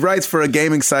so he writes for a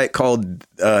gaming site called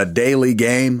Daily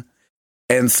Game,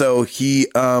 and so he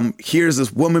hears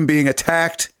this woman being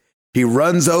attacked. He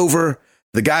runs over.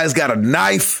 The guy's got a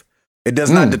knife. It does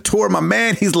not deter my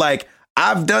man. He's like,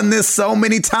 I've done this so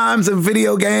many times in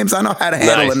video games. I know how to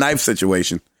handle a knife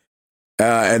situation.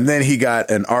 And then he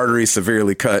got an artery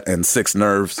severely cut and 6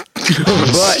 nerves.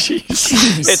 But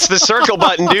it's the circle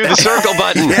button, dude. The circle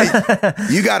button. Yeah,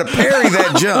 you got to parry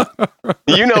that jump.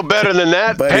 You know better than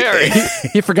that. But parry.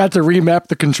 He forgot to remap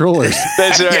the controllers.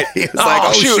 That's right. He was like,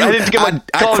 oh shoot! I didn't get my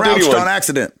Call of Duty crouched one on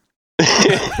accident.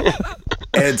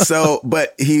 And so,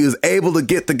 but he was able to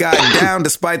get the guy down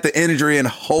despite the injury and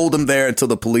hold him there until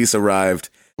the police arrived.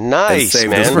 Nice,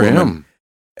 man. For him.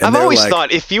 I've always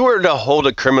thought, if you were to hold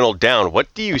a criminal down,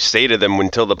 what do you say to them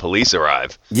until the police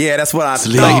arrive? Yeah, that's what I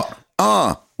thought.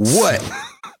 What?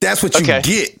 That's what you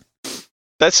get.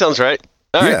 That sounds right.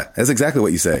 All right. Yeah, that's exactly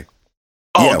what you say.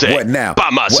 All day. What now? By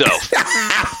myself.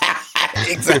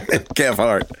 Exactly. Kev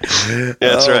Hart.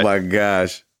 That's right. Oh my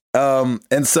gosh.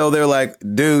 And so they're like,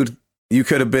 dude, you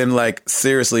could have been like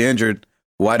seriously injured.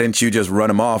 Why didn't you just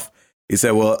run him off? He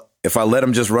said, well, if I let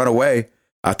him just run away,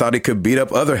 I thought he could beat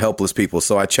up other helpless people,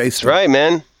 so I chased him. Right,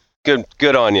 man.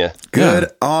 Good on you. Good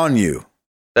on you.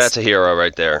 That's a hero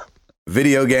right there.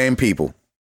 Video game people.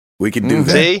 We can do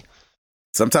that. See?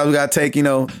 Sometimes we got to take,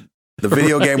 the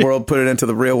video game world, put it into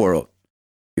the real world.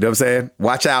 You know what I'm saying?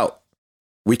 Watch out.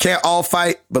 We can't all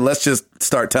fight, but let's just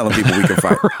start telling people we can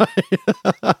fight.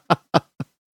 Right.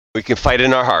 We can fight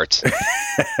in our hearts.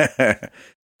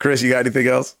 Chris, you got anything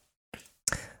else?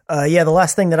 Yeah, the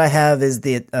last thing that I have is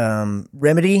the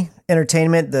Remedy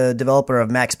Entertainment, the developer of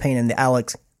Max Payne and the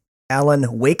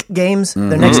Alan Wake games. Mm-hmm.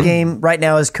 Their next game right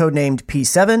now is codenamed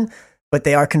P7, but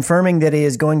they are confirming that it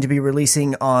is going to be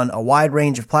releasing on a wide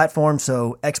range of platforms,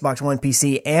 so Xbox One,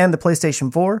 PC, and the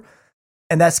PlayStation 4.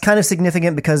 And that's kind of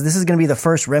significant because this is going to be the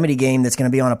first Remedy game that's going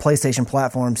to be on a PlayStation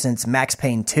platform since Max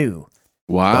Payne 2.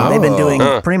 Wow. They've been doing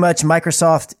pretty much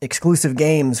Microsoft exclusive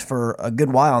games for a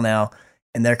good while now.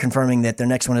 And they're confirming that their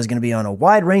next one is going to be on a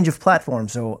wide range of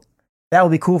platforms. So that will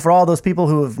be cool for all those people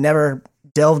who have never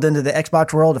delved into the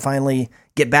Xbox world to finally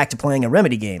get back to playing a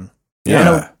Remedy game. Yeah. I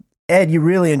know, Ed, you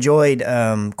really enjoyed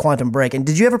Quantum Break. And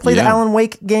did you ever play the Alan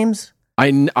Wake games?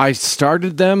 I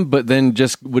started them, but then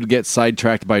just would get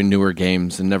sidetracked by newer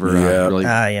games and never really.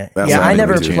 I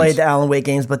never played the Alan Wake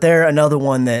games, but they're another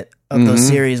one that of those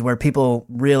series where people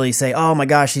really say, "Oh my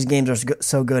gosh, these games are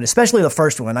so good." Especially the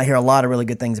first one. I hear a lot of really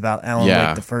good things about Alan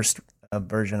Wake, the first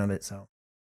version of it. So,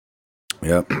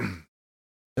 yep, so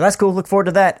that's cool. Look forward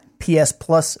to that. PS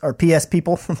Plus or PS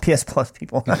people, PS Plus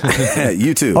people.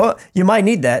 You too. Oh, you might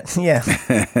need that. Yeah,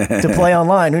 to play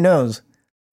online. Who knows?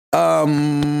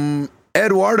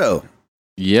 Eduardo.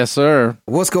 Yes, sir.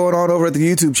 What's going on over at the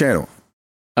YouTube channel?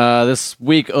 This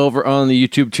week over on the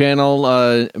YouTube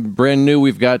channel, brand new,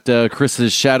 we've got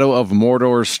Chris's Shadow of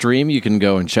Mordor stream. You can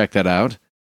go and check that out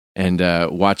and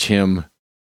watch him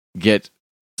get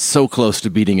so close to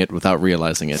beating it without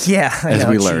realizing it. Yeah, as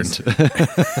we learned.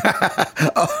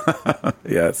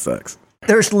 Yeah, it sucks.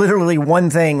 There's literally one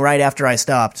thing right after I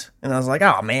stopped, and I was like,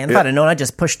 "Oh man, if I'd have known, I'd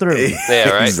just push through." Yeah,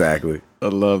 right. Exactly. I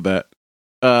love that.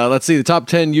 Let's see the top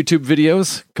 10 YouTube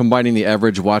videos, combining the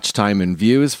average watch time and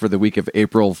views for the week of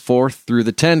April 4th through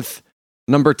the 10th.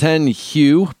 Number 10,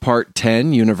 Hue, Part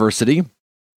 10, University.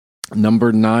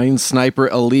 Number 9, Sniper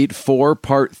Elite 4,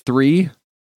 Part 3.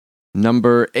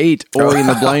 Number 8, Ori and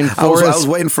the Blind Forest. I was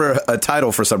waiting for a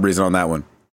title for some reason on that one.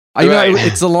 I know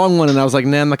it's a long one, and I was like,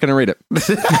 nah, I'm not going to read it.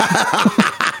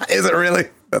 Is it really?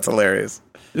 That's hilarious.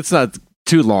 It's not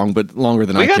too long, but longer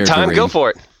than I care to read. We got time. Go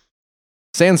for it.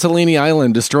 San Celini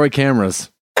Island, destroy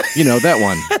cameras. You know, that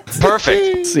one.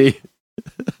 Perfect. See?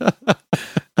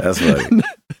 That's funny.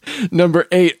 Number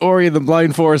 8, Ori and the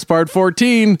Blind Forest, Part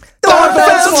 14.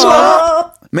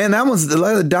 Man, that one's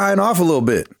dying off a little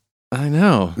bit. I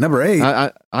know. Number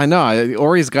 8. I know.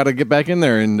 Ori's got to get back in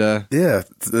there. And yeah,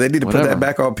 they need to put that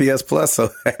back on PS Plus so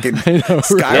I can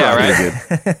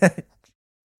skyrocket right?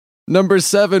 Number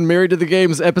 7, Married to the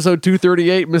Games, episode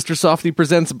 238. Mr. Softy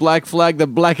presents Black Flag, the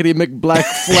Blackety McBlack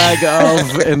flag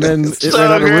of, and then it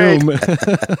ran out of room.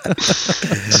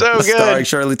 So good. Starring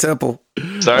Shirley Temple.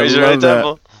 Sorry, Shirley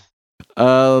Temple.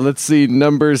 Let's see.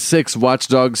 Number 6, Watch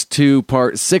Dogs 2,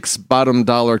 Part 6, bottom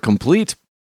dollar complete.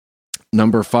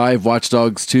 Number 5, Watch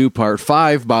Dogs 2, Part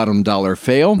 5, bottom dollar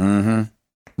fail. Mm-hmm.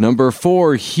 Number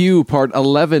 4, Hue, Part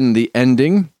 11, the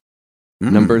ending.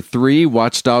 Mm. Number 3,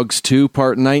 Watch Dogs 2,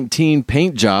 Part 19,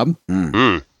 paint job.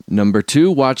 Mm. Number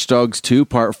 2, Watch Dogs 2,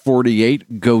 Part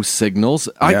 48, ghost signals.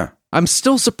 I'm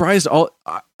still surprised.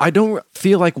 I don't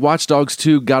feel like Watch Dogs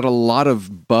 2 got a lot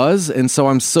of buzz, and so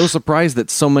I'm so surprised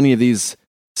that so many of these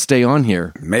stay on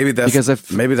here. Maybe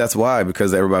that's why,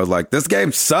 because everybody was like, this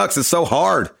game sucks. It's so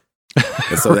hard.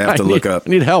 And so they have to look up.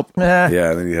 I need help.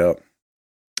 Yeah, they need help.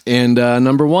 And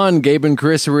number 1, Gabe and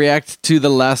Chris react to The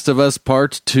Last of Us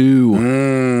Part 2.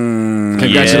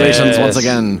 Congratulations once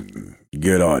again.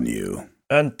 Good on you.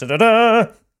 Dun-da-da-da.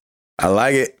 I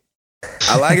like it.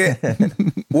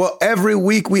 Well, every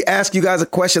week we ask you guys a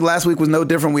question. Last week was no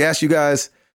different. We asked you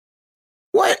guys,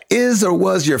 what is or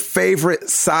was your favorite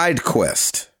side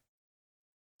quest?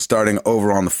 Starting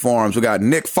over on the forums, we got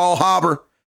Nick Fallhaber.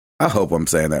 I hope I'm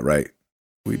saying that right.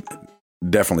 We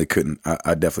definitely couldn't.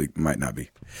 I definitely might not be.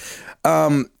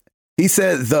 He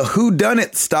said the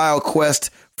whodunit style quest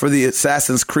for the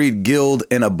Assassin's Creed Guild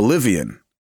in Oblivion.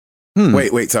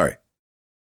 Wait, sorry.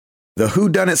 The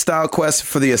whodunit style quest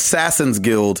for the Assassin's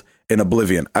Guild in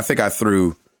Oblivion. I think I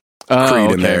threw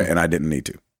Creed in there and I didn't need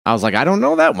to. I was like, I don't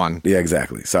know that one. Yeah,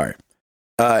 exactly. Sorry.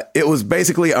 It was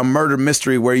basically a murder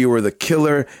mystery where you were the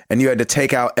killer and you had to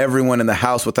take out everyone in the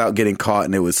house without getting caught,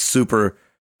 and it was super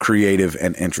creative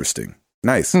and interesting.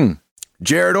 Nice.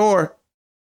 Jared Orr.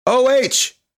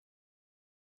 OH.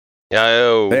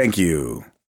 Yo. Thank you.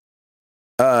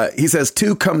 He says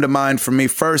 2 come to mind for me.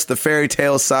 First, the fairy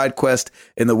tale side quest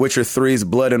in The Witcher 3's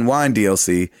Blood and Wine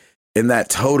DLC. In that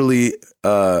totally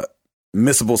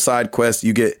missable side quest,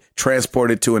 you get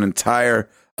transported to an entire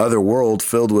other world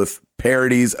filled with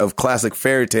parodies of classic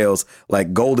fairy tales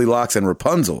like Goldilocks and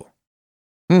Rapunzel.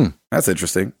 That's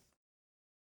interesting.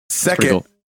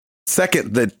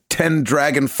 Second, the 10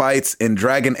 dragon fights in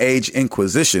Dragon Age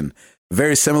Inquisition.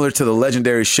 Very similar to the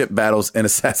legendary ship battles in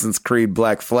Assassin's Creed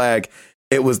Black Flag.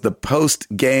 It was the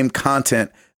post-game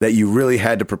content that you really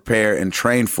had to prepare and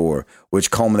train for, which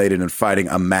culminated in fighting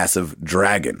a massive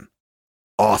dragon.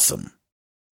 Awesome.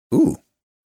 Ooh.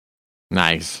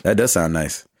 Nice. That does sound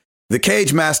nice. The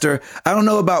Cage Master. I don't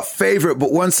know about favorite,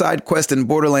 but one side quest in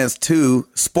Borderlands 2.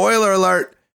 Spoiler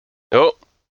alert. Oh.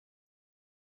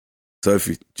 So if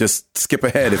you just skip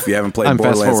ahead if you haven't played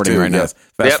Borderlands 2. Right now. Yes,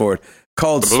 fast forward.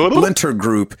 Called Splinter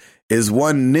Group is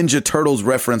one Ninja Turtles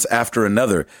reference after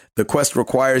another. The quest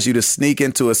requires you to sneak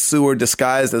into a sewer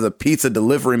disguised as a pizza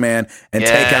delivery man and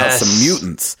take out some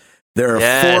mutants. There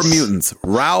are 4 mutants,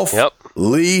 Ralph,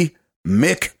 Lee,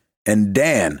 Mick, and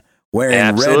Dan,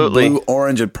 wearing red, blue,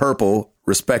 orange, and purple,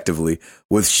 respectively,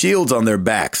 with shields on their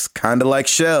backs, kind of like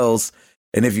shells.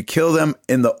 And if you kill them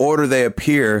in the order they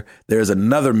appear, there's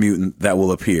another mutant that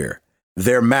will appear.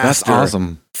 Their master, that's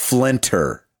awesome.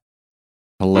 Flinter.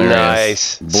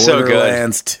 Hilarious. Nice.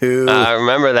 Borderlands 2. I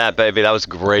remember that, baby. That was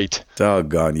great.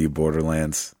 Doggone you,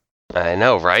 Borderlands. I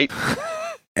know, right?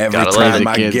 Every time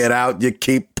I get out, you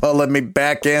keep pulling me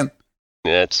back in.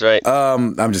 That's right.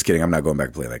 I'm just kidding. I'm not going back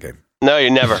to play that game. No, you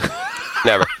never.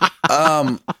 Never.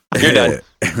 You're done.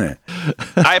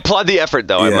 I applaud the effort,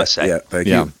 though, I must say. Yeah, thank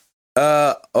you.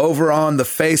 Over on the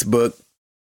Facebook,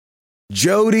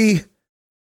 Jody,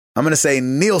 I'm going to say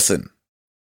Nielsen.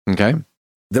 Okay.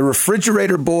 The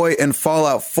refrigerator boy in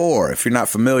Fallout 4. If you're not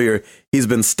familiar, he's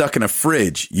been stuck in a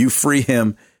fridge. You free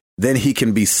him, then he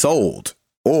can be sold.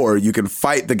 Or you can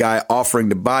fight the guy offering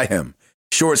to buy him.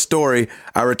 Short story,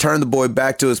 I returned the boy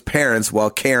back to his parents while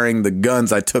carrying the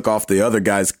guns I took off the other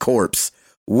guy's corpse.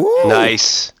 Woo!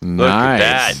 Nice. Look at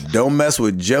that. Don't mess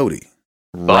with Jody.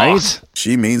 Right?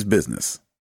 She means business.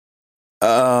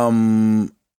 Alejandro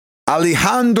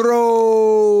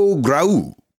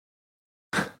Grau.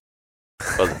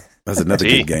 That's another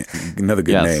good game. Another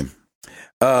good name.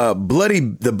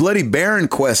 The Bloody Baron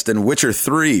quest in Witcher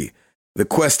 3. The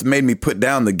quest made me put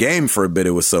down the game for a bit.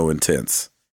 It was so intense.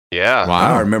 Yeah.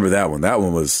 Wow. I remember that one. That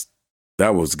was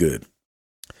good.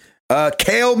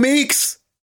 Kale Meeks.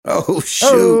 Oh, shoot.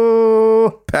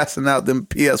 Oh. Passing out them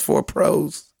PS4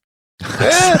 Pros.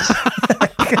 Passing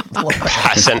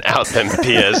out them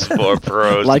PS4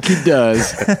 Pros. Like he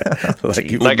does.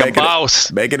 like a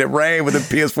boss. Making it rain with the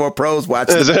PS4 Pros. Watch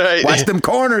them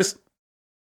corners.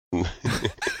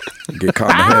 Get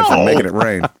caught in the head for making it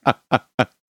rain.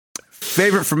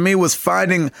 Favorite for me was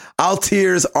finding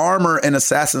Altair's armor in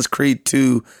Assassin's Creed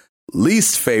 2.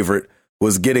 Least favorite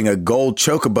was getting a gold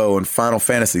chocobo in Final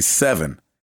Fantasy VII.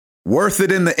 Worth it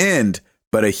in the end,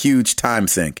 but a huge time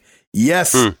sink.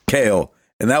 Yes, Kale.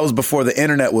 And that was before the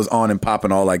internet was on and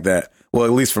popping all like that. Well,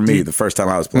 at least for me, the first time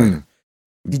I was playing.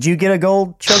 Did you get a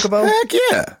gold chocobo? Heck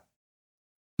yeah.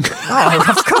 Oh,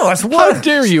 of course. What? How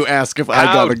dare you ask if I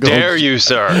got a gold? How dare you,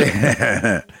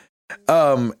 sir?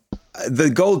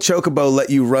 The gold chocobo let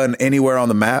you run anywhere on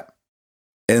the map.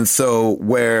 And so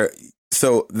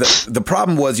the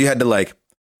problem was you had to like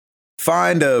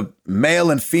find a male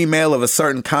and female of a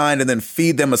certain kind and then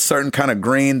feed them a certain kind of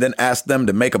green, then ask them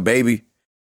to make a baby.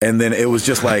 And then it was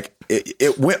just like,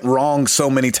 it went wrong so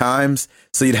many times.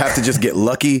 So you'd have to just get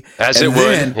lucky. As and it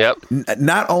then, would, yep.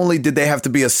 Not only did they have to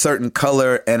be a certain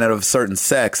color and of a certain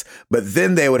sex, but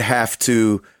then you would have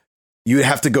to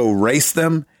go race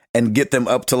them and get them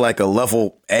up to like a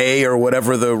level A or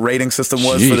whatever the rating system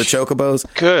was for the chocobos.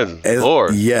 Good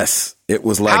Lord. Yes, it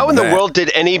was like how in the world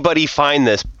did anybody find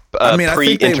this I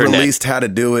think they released how to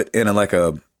do it in like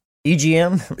a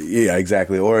EGM? Yeah,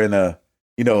 exactly. Or in a,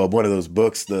 one of those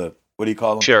books, what do you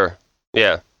call them? Sure.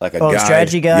 Yeah. Like a guide.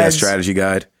 Strategy guide. Yeah, strategy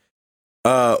guide.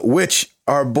 Which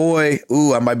our boy,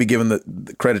 I might be giving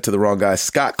the credit to the wrong guy.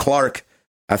 Scott Clark,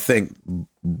 I think,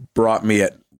 brought me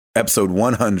at episode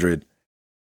 100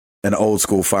 an old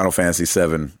school Final Fantasy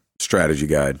VII strategy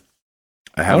guide.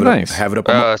 I have nice. I have it up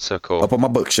that's so cool. Up on my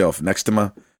bookshelf next to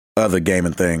my other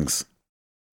gaming things.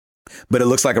 But it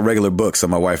looks like a regular book, so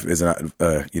my wife isn't, so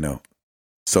mad about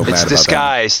that. It's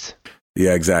disguised.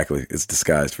 Yeah, exactly. It's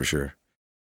disguised for sure.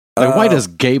 Like, why does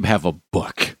Gabe have a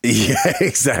book? Yeah,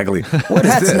 exactly.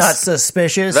 That's not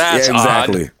suspicious. That's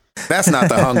exactly. Odd. That's not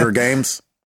the Hunger Games.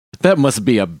 That must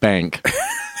be a bank.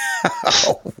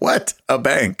 What? A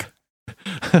bank?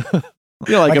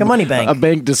 Like a money bank. A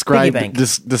bank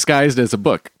disguised as a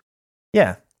book.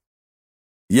 Yeah.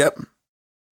 Yep.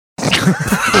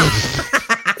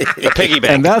 A piggy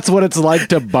bank. And that's what it's like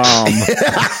to bomb.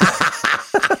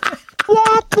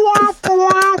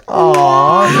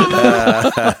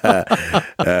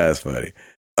 That's funny.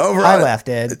 I laughed,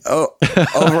 Ed.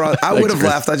 Overall, I would have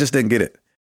laughed. I just didn't get it.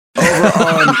 Over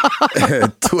on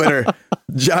Twitter,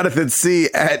 Jonathan C.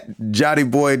 at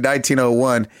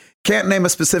JohnnyBoy1901. Can't name a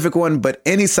specific one, but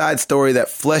any side story that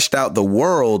fleshed out the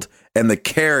world and the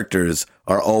characters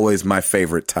are always my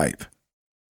favorite type.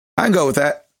 I can go with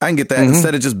that. I can get that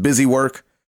instead of just busy work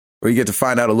where you get to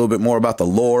find out a little bit more about the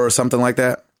lore or something like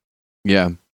that. Yeah.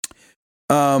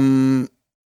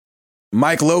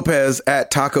 Mike Lopez at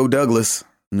Taco Douglas.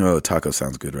 No, taco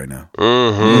sounds good right now.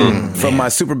 From my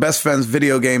Super Best Friends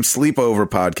video game Sleepover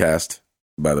podcast,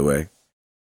 by the way.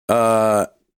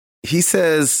 He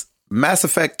says Mass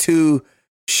Effect 2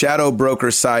 Shadow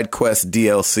Broker side quest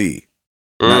DLC.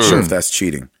 Not sure if that's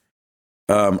cheating.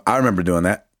 I remember doing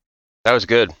that. That was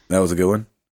good. That was a good one.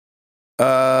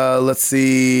 Let's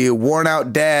see. Worn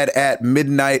Out Dad at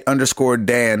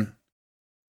Midnight_Dan.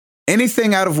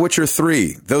 Anything out of Witcher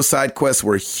 3, those side quests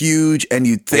were huge, and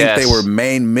you'd think they were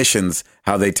main missions,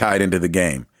 how they tied into the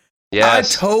game. Yes. I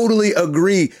totally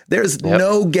agree. There's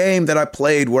no game that I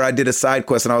played where I did a side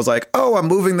quest and I was like, oh, I'm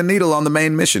moving the needle on the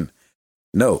main mission.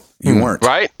 No, you weren't.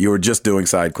 Right? You were just doing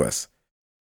side quests.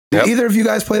 Did either of you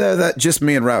guys play that, or that just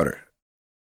me and Router?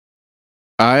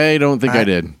 I don't think I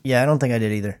did. Yeah, I don't think I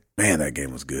did either. Man, that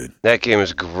game was good. That game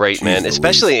was great, man.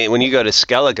 Especially when you go to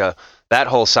Skellige, that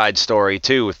whole side story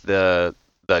too with the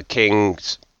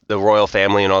kings, the royal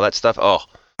family, and all that stuff. Oh,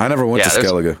 I never went to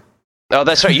Skellige. Oh,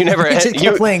 that's right. You never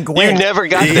you never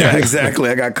got there. Yeah, exactly.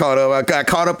 I got caught up. I got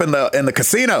caught up in the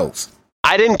casinos.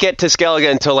 I didn't get to Skellige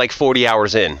until like 40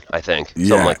 hours in, I think.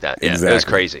 Something like that. Yeah, exactly. It was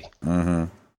crazy. Mm-hmm.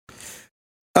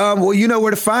 Well, you know where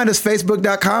to find us.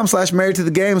 Facebook.com/Married to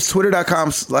the Games,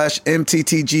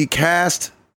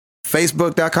 Twitter.com/MTTGcast,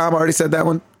 Facebook.com. I already said that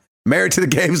one.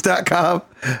 MarriedToTheGames.com.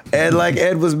 And like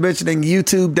Ed was mentioning,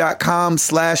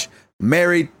 YouTube.com/Married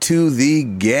Married to the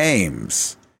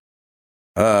Games.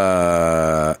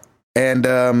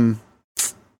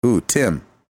 Tim.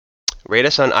 Rate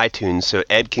us on iTunes so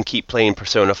Ed can keep playing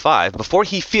Persona 5 before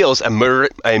he feels a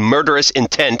murderous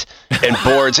intent and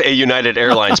boards a United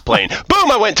Airlines plane.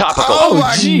 Boom, I went topical. Oh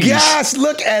my gosh,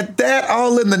 look at that.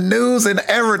 All in the news and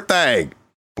everything.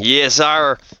 Yes,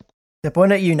 sir.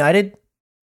 Wasn't it United?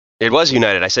 It was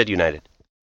United. I said United.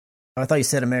 Oh, I thought you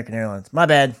said American Airlines. My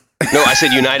bad. No, I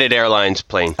said United Airlines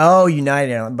plane. Oh,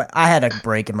 United Airlines. But I had a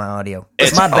break in my audio.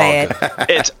 It's my bad.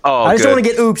 It's all I just don't want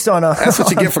to get oops on a... That's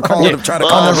what you get for calling trying to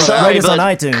call us on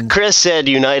iTunes. Chris said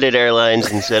United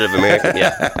Airlines instead of American.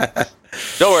 Yeah.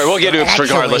 Don't worry, we'll get oops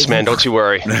regardless, man. Don't you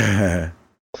worry. All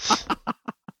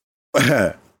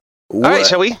right,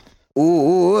 shall we?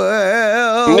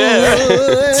 Well,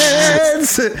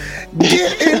 let's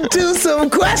get into some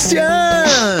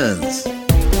questions.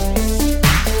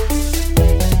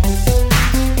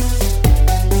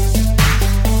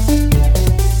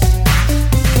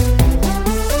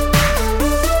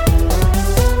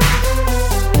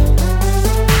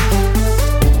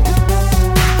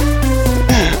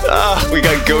 We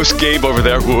got Ghost Gabe over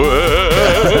there.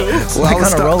 It's like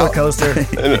on a roller coaster.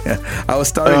 I was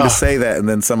starting to say that, and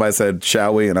then somebody said,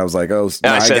 "Shall we?" And I was like, "Oh,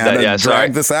 I said that. Yeah,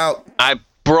 drag this out." I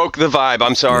broke the vibe.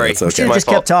 I'm sorry. Yeah, okay. You just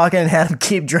kept talking and had him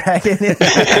keep dragging it,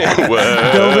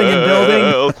 building and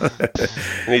building.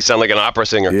 And you sound like an opera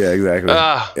singer. Yeah, exactly.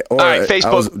 All right, Facebook.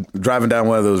 I was driving down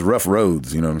one of those rough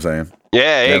roads. You know what I'm saying?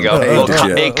 Yeah, there you go.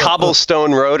 A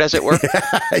cobblestone road, as it were.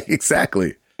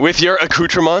 Exactly. With your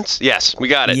accoutrements? Yes, we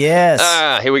got it. Yes.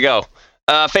 Here we go.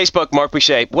 Facebook, Mark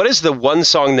Boucher. What is the one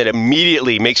song that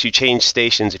immediately makes you change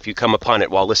stations if you come upon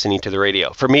it while listening to the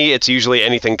radio? For me, it's usually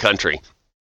anything country.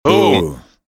 Boom. Ooh.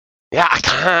 Yeah,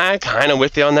 I kind of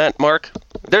with you on that, Mark.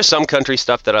 There's some country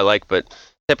stuff that I like, but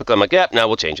typically I'm like, yep, now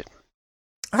we'll change it.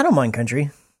 I don't mind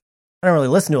country. I don't really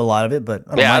listen to a lot of it, but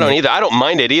I don't either. I don't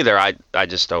mind it either. I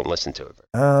just don't listen to it.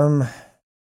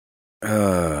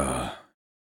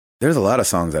 There's a lot of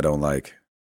songs I don't like.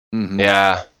 Mm-hmm.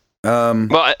 Yeah.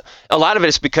 Well, a lot of it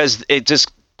is because it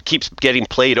just keeps getting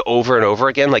played over and over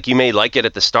again. Like you may like it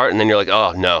at the start, and then you're like,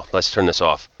 "Oh no, let's turn this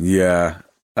off." Yeah.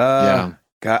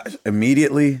 Gosh,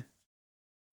 immediately.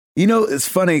 You know, it's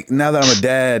funny now that I'm a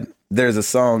dad. There's a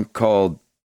song called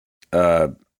I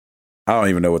don't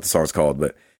even know what the song's called,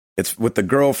 but it's with the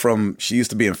girl from. She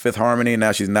used to be in Fifth Harmony, and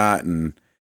now she's not. And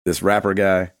this rapper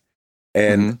guy.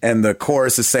 And the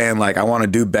chorus is saying like, I want to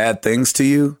do bad things to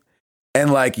you.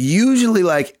 And like, usually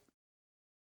like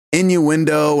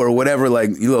innuendo or whatever,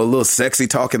 like, you know, little sexy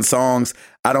talking songs,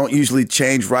 I don't usually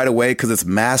change right away because it's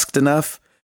masked enough.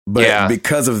 But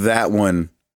because of that one,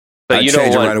 I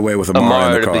change it right away with Amara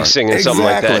in the car. To be singing something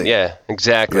like that. Yeah,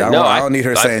 exactly. Yeah, I don't need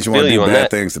her saying she wants to do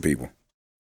bad things to people.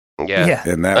 Yeah.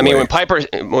 I mean, when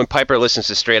Piper listens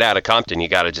to Straight Outta Compton, you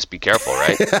got to just be careful,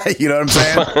 right? You know what I'm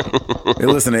saying? They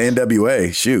listen to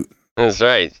NWA. Shoot. That's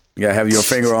right. You got to have your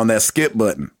finger on that skip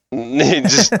button.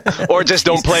 Or just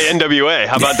don't play NWA.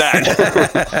 How about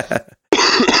that?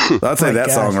 I'll say that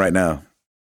song right now.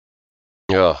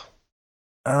 Yeah.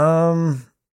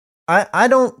 I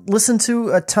don't listen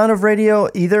to a ton of radio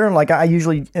either. Like I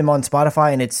usually am on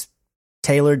Spotify and it's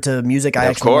tailored to music I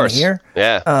actually want to hear.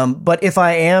 Yeah. But if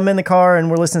I am in the car and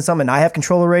we're listening to something and I have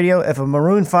control of radio, if a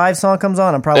Maroon 5 song comes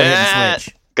on, I'm probably hitting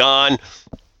switch. Gone.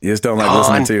 You just don't like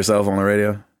listening to yourself on the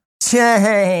radio?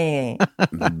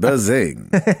 Buzzing.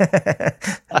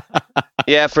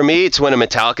 Yeah, for me, it's when a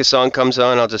Metallica song comes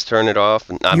on, I'll just turn it off.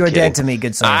 You're dead to me,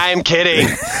 good song. I'm kidding.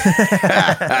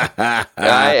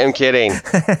 I am kidding.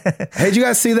 Hey, did you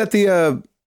guys see that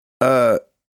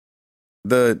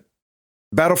the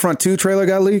Battlefront 2 trailer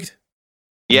got leaked?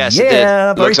 Yes, it did.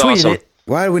 But looks awesome. it.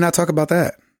 Why did we not talk about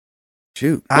that?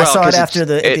 Shoot. I saw it after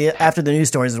the news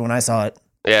stories is when I saw it.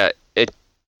 Yeah,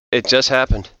 it just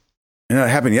happened. You know, it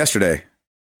happened yesterday.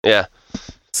 Yeah.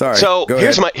 Sorry. So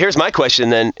here's my question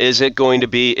then.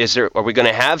 Are we going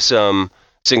to have some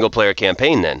single player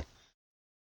campaign then?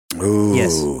 Ooh.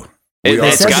 Yes.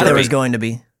 It's got to be. Going to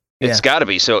be. It's got to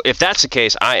be. So if that's the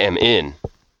case, I am in.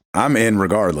 I'm in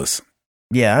regardless.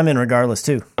 Yeah, I'm in regardless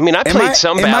too. I mean, I played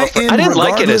some Battlefront. I didn't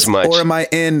like it as much. Or am I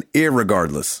in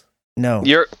irregardless? No.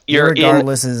 You're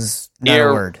irregardless is not a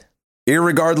word.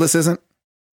 Irregardless isn't?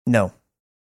 No.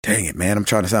 Dang it, man. I'm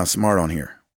trying to sound smart on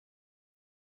here.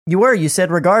 You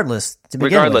said regardless to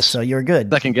begin with, so you're good.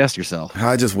 Second guessed yourself.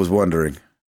 I just was wondering.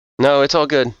 No, it's all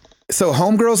good. So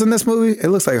Homegirl's in this movie? It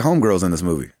looks like Homegirl's in this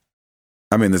movie.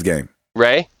 I mean, this game.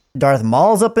 Ray? Darth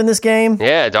Maul's up in this game?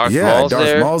 Yeah, Darth Maul's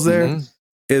there. Maul's there. Mm-hmm.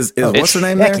 Is what's her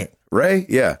name there? Ray?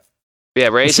 Yeah. Yeah,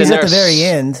 Rey's She's in there. at the very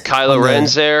end. Kylo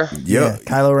Ren's there. Yeah,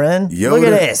 Kylo Ren. Yoda, Look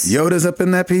at this. Yoda's up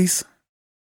in that piece.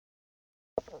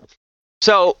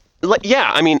 So,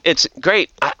 yeah, I mean, it's great.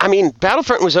 I mean,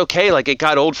 Battlefront was okay. Like, it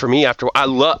got old for me after.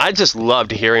 I just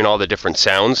loved hearing all the different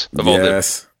sounds of all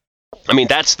the. I mean,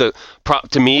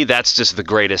 to me, that's just the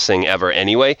greatest thing ever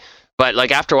anyway. But,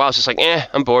 like, after a while, it's just like,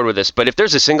 I'm bored with this. But if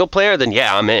there's a single player, then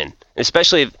yeah, I'm in.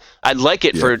 Especially if I'd like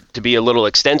it for it to be a little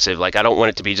extensive. Like, I don't want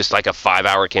it to be just like a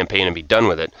 5-hour campaign and be done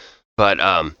with it. But,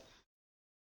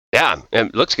 yeah,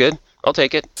 it looks good. I'll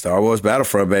take it. Star Wars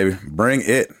Battlefront, baby. Bring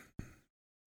it.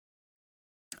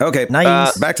 Okay,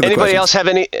 nice. Back to the anybody questions.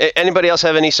 Anybody else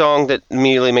have any song that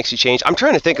immediately makes you change? I'm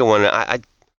trying to think of one.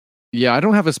 Yeah, I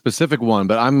don't have a specific one,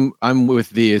 but I'm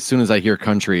with the. As soon as I hear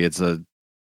country, it's a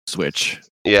switch.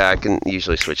 Yeah, I can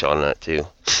usually switch on that too.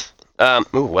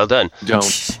 Well done. Don't.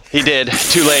 He did.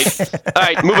 Too late. All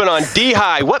right, moving on.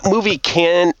 D-High, what movie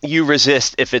can you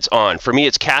resist if it's on? For me,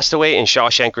 it's Castaway and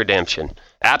Shawshank Redemption.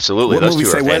 Absolutely, those two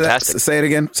are fantastic. Say it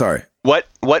again. Sorry. What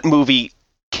movie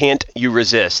can't you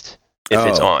resist if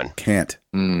it's on? Can't.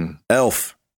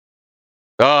 Elf.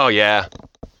 Oh, yeah.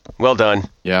 Well done.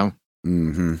 Yeah.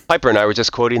 Mm-hmm. Piper and I were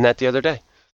just quoting that the other day.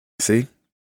 See?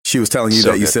 She was telling you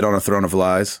that you sit on a throne of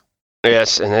lies.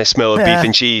 Yes, and I smell of beef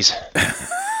and cheese.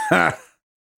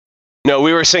 No,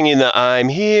 we were singing the I'm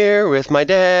here with my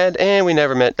dad, and we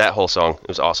never met. That whole song. It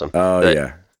was awesome. Oh,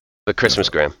 yeah. The Christmas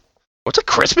Gram. What's a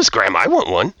Christmas Gram? I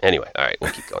want one. Anyway, all right,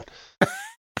 we'll keep going.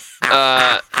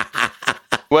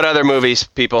 What other movies,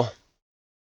 people?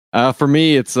 For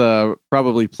me, it's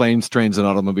probably Planes, Trains, and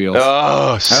Automobiles.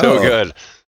 Oh, so good.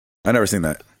 I never seen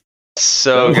that.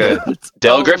 So good.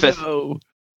 Del Griffith. No.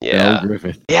 Yeah. Del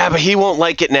Griffith. Yeah, but he won't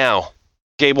like it now.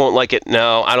 Gabe won't like it.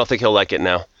 No, I don't think he'll like it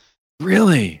now.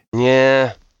 Really?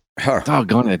 Yeah.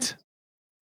 Doggone it.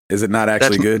 Is it not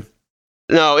actually good?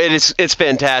 No, it's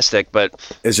fantastic, but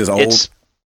it's just old.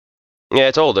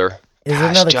 It's older. Is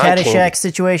it another Caddyshack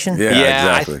situation?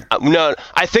 Yeah, exactly.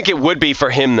 I think it would be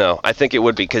for him, though. I think it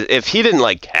would be, because if he didn't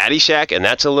like Caddyshack, and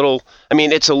it's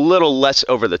a little less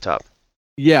over the top.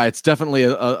 Yeah, it's definitely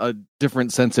a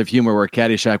different sense of humor where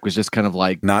Caddyshack was just kind of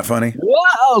like... Not funny?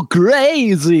 Whoa,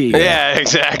 crazy! Yeah,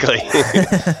 exactly.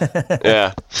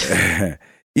 Yeah.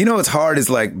 You know what's hard is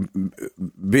like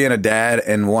being a dad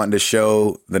and wanting to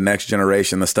show the next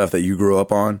generation the stuff that you grew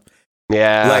up on.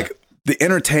 Yeah. Like, the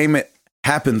entertainment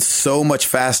happens so much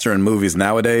faster in movies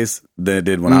nowadays than it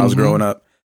did when I was growing up.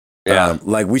 Yeah.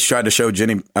 Like, we tried to show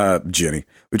Jenny.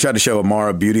 We tried to show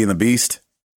Amara Beauty and the Beast.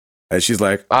 And she's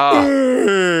like,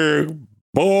 boring.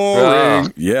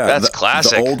 Yeah. That's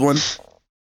classic. The old one.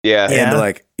 Yeah. And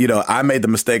like, I made the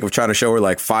mistake of trying to show her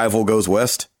like Fievel Goes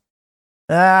West.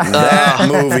 That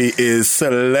movie is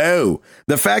slow.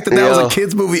 The fact that was a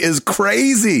kid's movie is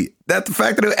crazy. The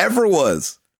fact that it ever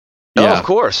was. Yeah. Oh, of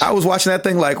course. I was watching that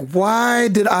thing like, why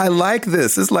did I like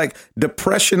this? It's like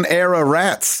Depression era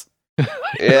Rats.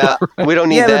 Yeah, we don't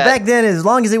need that. Yeah, but back then, as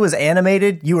long as it was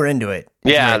animated, you were into it.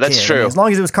 Yeah, that's true. As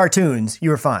long as it was cartoons,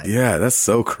 you were fine. Yeah, that's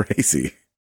so crazy.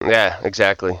 Yeah,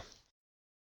 exactly.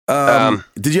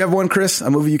 Did you have one, Chris?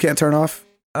 A movie you can't turn off?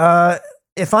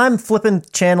 If I'm flipping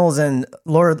channels and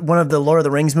one of the Lord of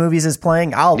the Rings movies is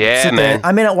playing, I'll sit there.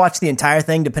 I may not watch the entire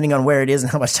thing depending on where it is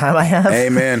and how much time I have.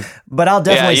 Amen. But I'll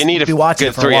definitely you need be watching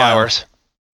it for 3 a while. hours.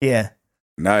 Yeah.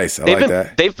 Nice. I like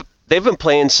that. They've been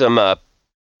playing some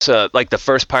like the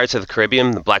first Pirates of the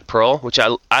Caribbean, the Black Pearl, which I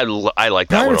like that Pirates one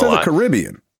a lot. Pirates of the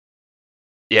Caribbean.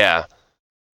 Yeah.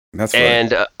 That's right.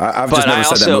 And I've just never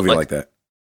said that movie like that.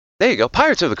 There you go,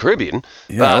 Pirates of the Caribbean.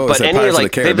 Yeah, but any Pirates like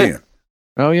of the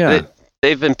Caribbean.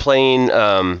 They've been playing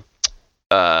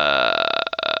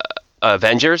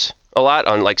Avengers a lot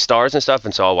on like Stars and stuff,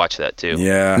 and so I'll watch that too.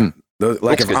 Yeah.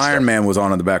 Like That's if Iron Man was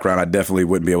on in the background, I definitely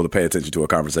wouldn't be able to pay attention to a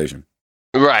conversation.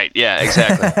 Right. Yeah.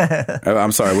 Exactly.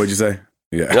 I'm sorry. What'd you say?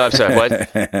 Yeah. No, I'm sorry.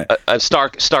 What?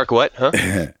 Stark. What? Huh?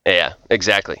 Yeah.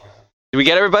 Exactly. Did we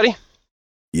get everybody?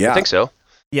 Yeah. I think so.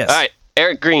 Yes. All right.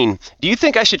 Eric Green, do you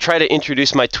think I should try to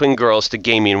introduce my twin girls to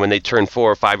gaming when they turn 4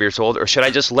 or 5 years old, or should I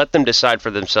just let them decide for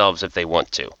themselves if they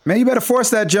want to? Man, you better force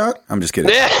that, John. I'm just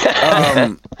kidding.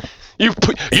 You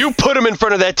put them in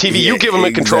front of that TV. You give them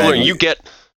a controller, and you get.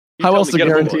 How else to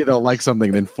guarantee they'll like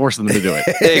something than force them to do it?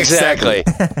 Exactly.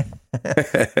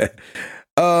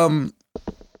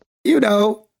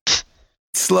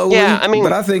 Slowly. Yeah, I mean,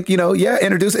 but I think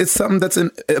introduce. It's something that's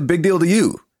a big deal to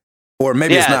you. Or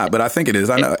maybe it's not, but I think it is.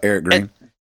 I know Eric Green.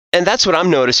 And that's what I'm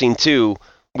noticing, too,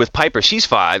 with Piper. She's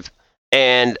 5,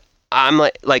 and I'm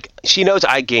like she knows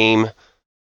I game.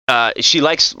 She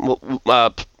likes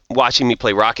watching me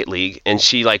play Rocket League, and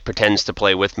she like pretends to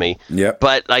play with me. Yep.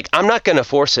 But like, I'm not gonna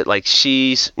force it. Like,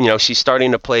 she's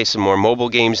starting to play some more mobile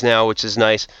games now, which is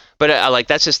nice. But like,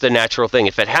 that's just the natural thing.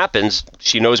 If it happens,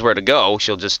 she knows where to go.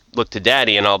 She'll just look to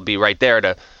Daddy, and I'll be right there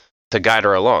to guide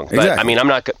her along. But exactly. I mean, I'm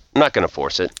not gonna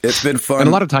force it. It's been fun. And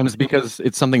a lot of times, because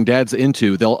it's something Dad's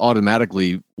into, they'll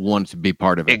automatically want to be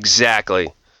part of it.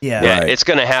 Exactly. Yeah. Yeah. Right. It's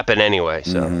gonna happen anyway.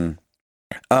 So.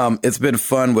 Mm-hmm. It's been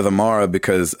fun with Amara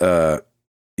because,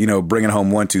 bringing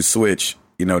home 1-2 Switch,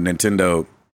 Nintendo,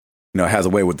 has a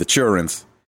way with the children's.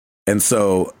 And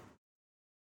so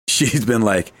she's been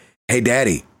like, hey,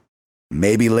 Daddy,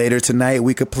 maybe later tonight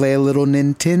we could play a little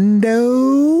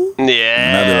Nintendo. Yeah.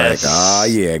 And I'll be like, oh,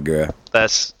 yeah, girl.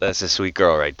 That's a sweet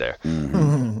girl right there.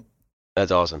 Mm-hmm.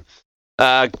 That's awesome.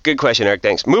 Good question, Eric.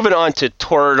 Thanks. Moving on to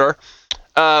Torter.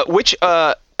 Which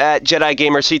at Jedi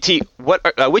Gamer CT,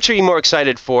 which are you more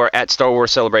excited for at Star Wars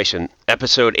Celebration?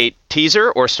 Episode 8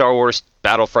 teaser or Star Wars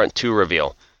Battlefront 2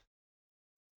 reveal?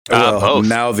 Both.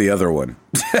 Now the other one.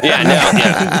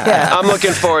 Yeah. I'm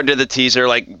looking forward to the teaser.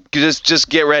 Like, just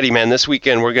get ready, man. This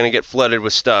weekend we're gonna get flooded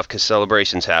with stuff because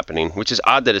Celebration's happening, which is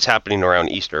odd that it's happening around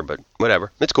Easter, but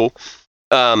whatever, it's cool.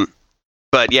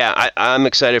 But yeah, I'm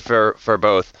excited for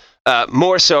both.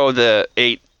 More so the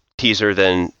 8 teaser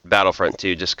than Battlefront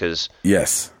 2, just because.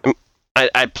 Yes.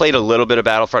 I played a little bit of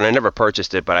Battlefront. I never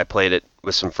purchased it, but I played it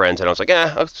with some friends, and I was like,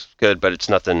 that's good, but it's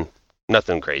nothing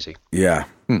crazy. Yeah.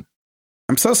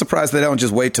 I'm so surprised they don't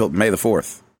just wait till May the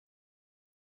 4th.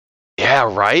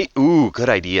 Yeah, right? Ooh, good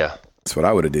idea. That's what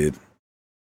I would have did.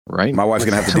 Right? My wife's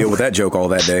going to have to deal with that joke all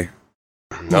that day.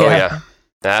 Oh, yeah.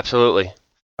 Absolutely.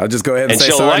 I'll just go ahead and say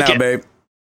she'll sorry like now, it. babe.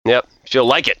 Yep, she'll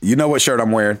like it. You know what shirt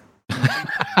I'm wearing.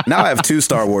 Now I have 2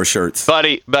 Star Wars shirts.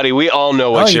 Buddy, we all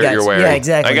know what shirt you're wearing. Yeah,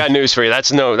 exactly. I got news for you.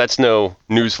 That's no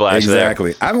news flash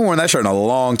Exactly. there. I haven't worn that shirt in a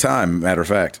long time, matter of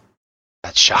fact.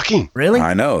 That's shocking. Really?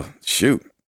 I know. Shoot.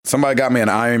 Somebody got me an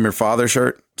I Am Your Father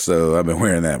shirt, so I've been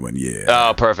wearing that one, yeah.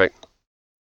 Oh, perfect.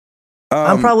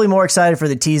 I'm probably more excited for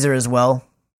the teaser as well.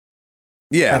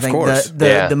 Yeah, of course.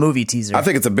 The movie teaser. I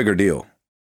think it's a bigger deal.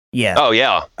 Yeah. Oh,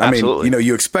 yeah, absolutely. I mean,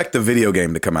 you expect the video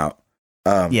game to come out.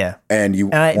 Yeah. And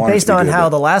based on how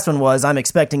the last one was, I'm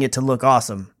expecting it to look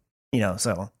awesome.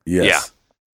 So. Yes. Yeah.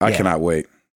 I cannot wait.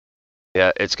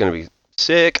 Yeah, it's going to be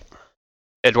sick.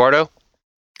 Eduardo?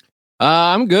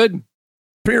 I'm good.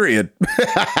 Period.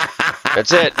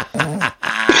 That's it.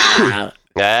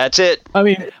 That's it. I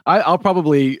mean, I'll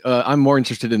probably, I'm more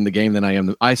interested in the game than I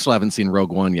am. I still haven't seen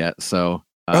Rogue One yet, so.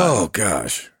 Oh,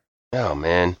 gosh. Oh,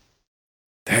 man.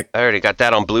 Heck. I already got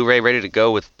that on Blu-ray ready to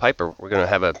go with Piper. We're going to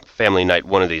have a family night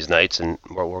one of these nights, and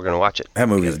we're going to watch it. That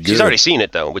movie is good. She's already seen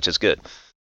it, though, which is good.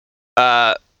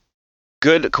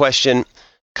 Good question.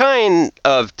 Kind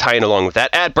of tying along with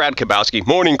that, at Brad Kabowski,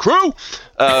 morning crew.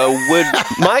 Would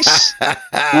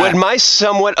my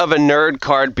somewhat of a nerd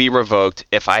card be revoked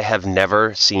if I have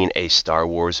never seen a Star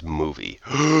Wars movie?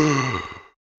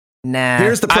 Nah.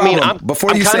 Here's the problem. I mean,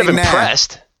 before you kind say of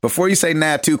impressed. Before you say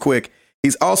nah too quick,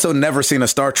 he's also never seen a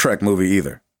Star Trek movie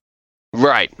either.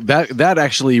 Right. That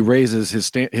actually raises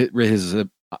his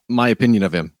my opinion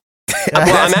of him.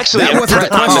 Well, I'm actually that wasn't the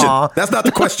question. Aww. That's not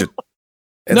the question.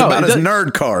 It's about his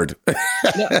nerd card.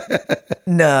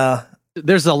 No.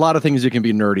 There's a lot of things you can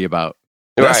be nerdy about.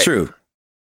 That's Right. true.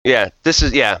 Yeah, this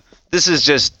is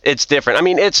just, it's different. I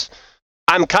mean,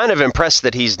 I'm kind of impressed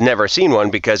that he's never seen one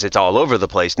because it's all over the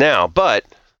place now, but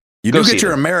You go do get see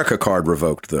your them. America card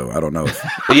revoked, though. I don't know.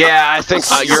 Yeah, I think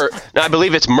I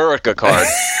believe it's Murica card.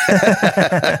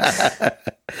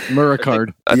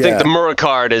 Murricard. I think the Murica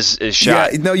card is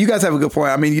shot. Yeah, no, you guys have a good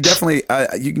point. I mean, you definitely,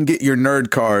 you can get your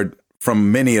nerd card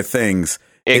from many of things.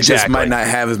 Exactly. It just might not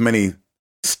have as many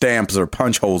stamps or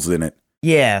punch holes in it.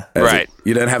 Yeah. Right.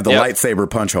 You don't have the Yep. lightsaber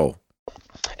punch hole.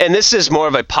 And this is more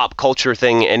of a pop culture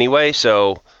thing anyway,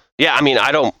 so yeah, I mean,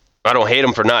 I don't hate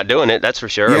him for not doing it, that's for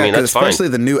sure. Yeah, I mean, that's fine. especially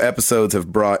the new episodes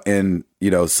have brought in,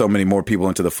 so many more people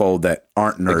into the fold that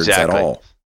aren't nerds Exactly. at all.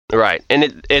 Right.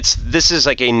 And this is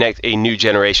like a new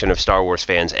generation of Star Wars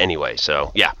fans anyway,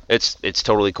 so yeah, it's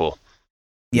totally cool.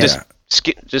 Yeah.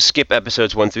 Just skip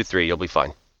episodes 1 through 3, you'll be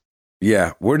fine.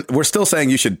 Yeah, we're still saying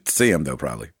you should see them though,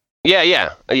 probably.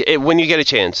 Yeah. When you get a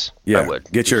chance, Yeah, I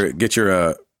would. get your get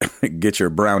your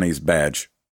brownies badge.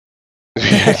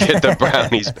 Get the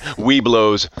brownies.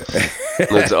 Weeblos.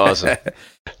 That's awesome.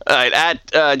 All right, at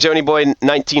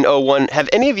JonyBoy1901, have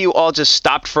any of you all just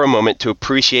stopped for a moment to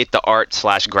appreciate the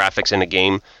art/graphics in a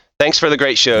game? Thanks for the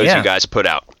great shows you guys put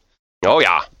out. Oh,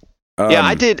 yeah. Yeah,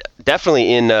 I did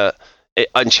definitely in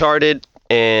Uncharted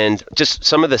and just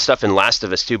some of the stuff in Last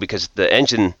of Us, too, because the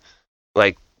engine,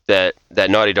 like, that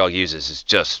Naughty Dog uses is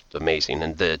just amazing,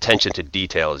 and the attention to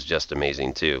detail is just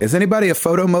amazing too. Is anybody a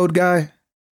photo mode guy?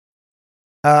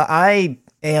 I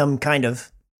am kind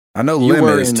of. I know Lim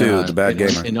is too, the bad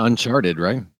gamer. In Uncharted,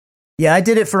 right? Yeah, I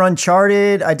did it for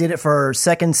Uncharted. I did it for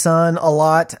Second Son a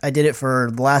lot. I did it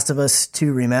for The Last of Us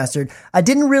 2 Remastered. I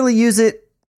didn't really use it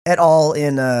at all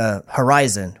in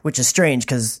Horizon, which is strange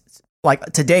because, like,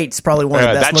 to date, it's probably one of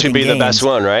the best. That should be games. The best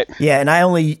one, right? Yeah, and I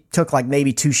only took like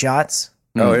maybe 2 shots.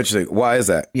 Oh, interesting. Why is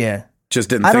that? Yeah, just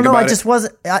didn't. I don't know. I just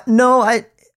wasn't.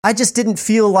 I just didn't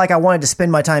feel like I wanted to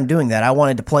spend my time doing that. I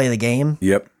wanted to play the game.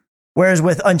 Yep. Whereas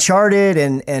with Uncharted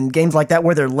and games like that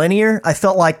where they're linear, I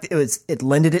felt like it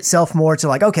lended itself more to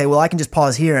like, okay, well, I can just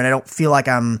pause here and I don't feel like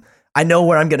I know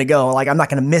where I'm going to go. Like I'm not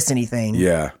going to miss anything.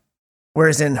 Yeah.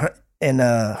 Whereas in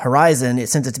Horizon,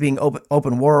 since it's being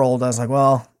open world, I was like,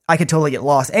 well, I could totally get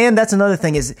lost. And that's another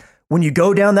thing is when you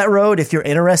go down that road, if you're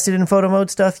interested in photo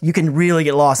mode stuff, you can really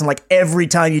get lost. And like every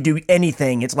time you do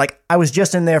anything, it's like I was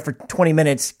just in there for 20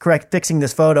 minutes, fixing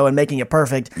this photo and making it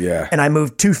perfect. Yeah. And I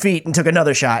moved 2 feet and took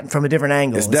another shot from a different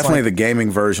angle. It's definitely the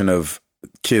gaming version of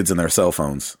kids and their cell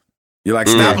phones. You're like,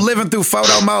 stop living through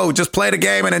photo mode. Just play the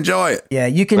game and enjoy it. Yeah,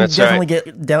 you can definitely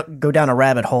go down a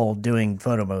rabbit hole doing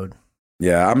photo mode.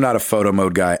 Yeah, I'm not a photo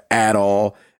mode guy at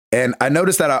all. And I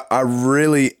noticed that I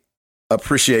really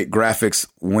appreciate graphics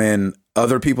when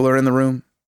other people are in the room,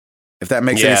 if that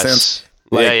makes any sense.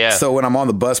 Like, yeah. So when I'm on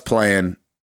the bus playing,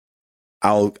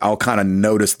 I'll kind of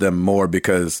notice them more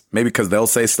because they'll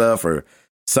say stuff or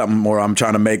something more. I'm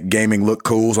trying to make gaming look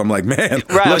cool. So I'm like, man,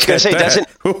 right. I was going to say, that.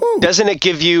 doesn't it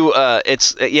give you,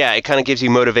 it kind of gives you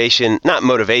motivation, not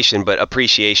motivation, but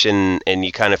appreciation. And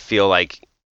you kind of feel like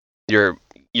you're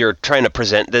trying to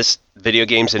present this video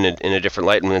games in a different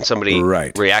light. And when somebody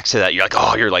reacts to that, you're like,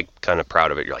 oh, you're like kind of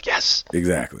proud of it. You're like, yes,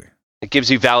 exactly. It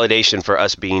gives you validation for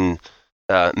us being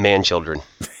man children.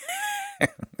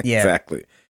 Yeah, exactly.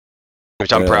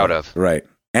 Which I'm proud of. Right.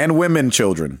 And women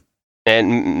children.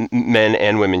 And men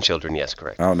and women children. Yes,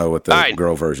 correct. I don't know what the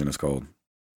girl version is called.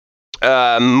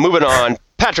 Moving on.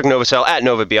 Patrick Novacell at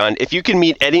Nova Beyond. If you can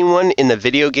meet anyone in the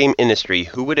video game industry,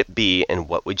 who would it be and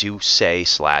what would you say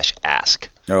 / ask?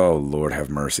 Oh, Lord have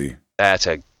mercy. That's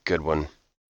a good one.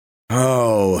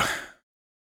 Oh,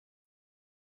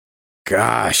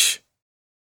 gosh.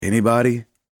 Anybody?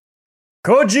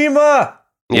 Kojima.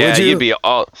 Yeah, you'd be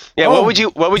all. Yeah, what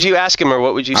would you ask him, or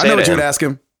what would you say? I know what to you'd him? ask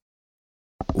him.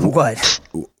 What?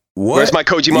 Where's my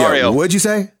Koji Mario? Yeah, what'd you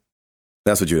say?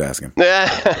 That's what you'd ask him.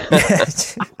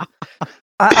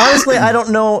 Honestly, I don't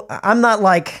know. I'm not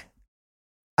like,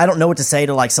 I don't know what to say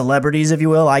to like celebrities, if you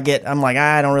will. I'm like,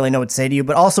 I don't really know what to say to you,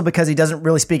 but also because he doesn't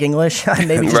really speak English,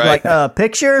 maybe just like,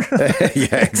 picture.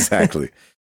 Yeah, exactly.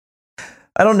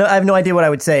 I don't know. I have no idea what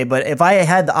I would say, but if I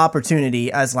had the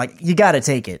opportunity, I was like, you got to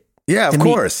take it. Yeah, of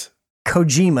course.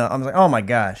 Kojima. I'm like, oh my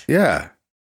gosh. Yeah.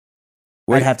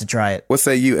 I'd have to try it. What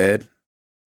say you, Ed?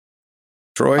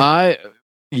 Troy? My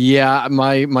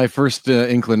first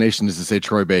inclination is to say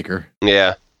Troy Baker.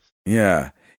 Yeah.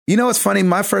 Yeah. You know, it's funny.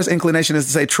 My first inclination is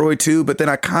to say Troy too, but then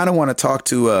I kind of want to talk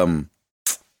to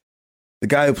the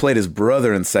guy who played his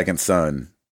brother in Second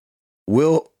Son.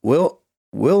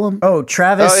 Willem? Oh,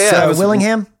 Travis,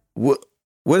 Willingham?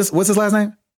 What's his last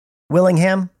name?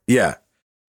 Willingham? Yeah.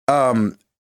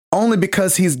 Only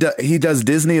because he does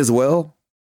Disney as well.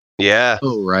 Yeah.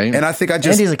 Oh, right. And I think and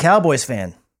he's a Cowboys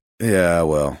fan. Yeah,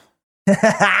 well.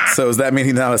 So does that mean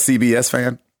he's not a CBS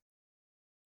fan?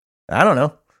 I don't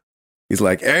know. He's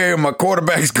like, hey, my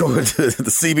quarterback's going to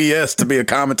the CBS to be a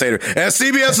commentator. And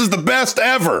CBS is the best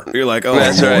ever. You're like, oh,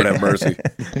 Lord have mercy.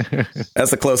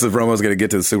 That's the closest Romo's going to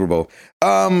get to the Super Bowl.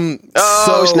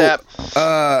 Snap.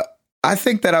 I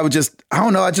think that I would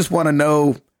I just want to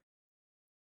know,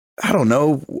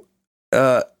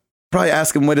 probably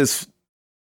ask him what his,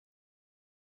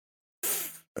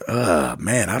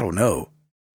 man, I don't know.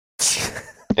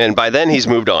 And by then he's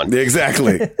moved on.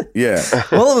 Exactly. Yeah.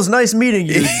 Well, it was nice meeting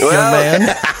you, young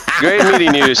man. Great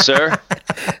meeting you, sir.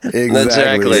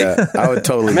 Exactly. Yeah. I would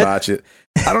totally botch it.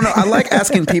 I don't know. I like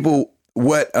asking people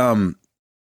what's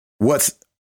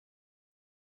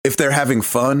if they're having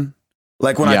fun.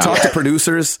 Like when I talk to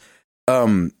producers,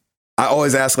 I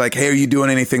always ask like, hey, are you doing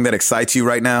anything that excites you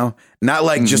right now? Not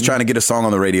like just trying to get a song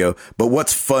on the radio, but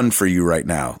what's fun for you right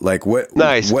now? Like what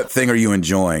thing are you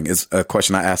enjoying is a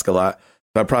question I ask a lot.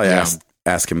 So I'd probably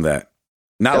ask him that.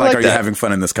 Not like, are you having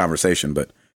fun in this conversation,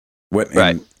 but what?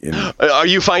 Are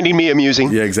you finding me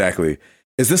amusing? Yeah, exactly.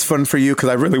 Is this fun for you? Because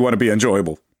I really want to be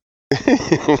enjoyable.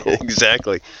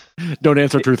 Exactly. Don't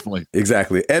answer truthfully.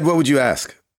 Exactly. Ed, what would you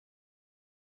ask?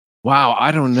 Wow,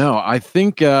 I don't know. I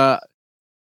think I'm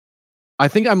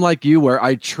like you, where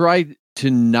I try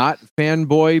to not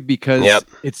fanboy because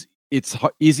it's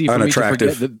easy for me to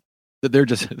forget that they're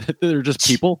just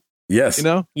people. Yes. You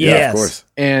know? Yes. Yeah, of course.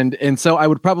 And so I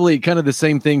would probably kind of the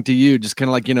same thing to you, just kind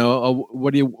of like,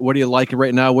 what do you like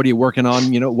right now? What are you working on?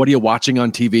 What are you watching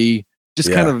on TV?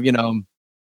 Just kind of,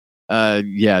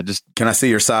 just. Can I see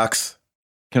your socks?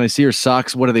 Can I see your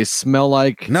socks? What do they smell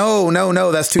like? No,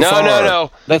 that's too far.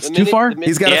 No. That's too far?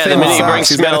 He's got a thing with socks. Bring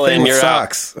smell in, you're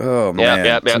socks. Oh, man.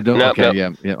 Yep. Okay.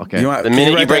 The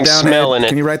minute you bring smell in it.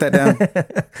 Can you write that down?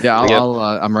 Yeah,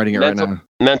 I'm writing it right now.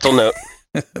 Mental note.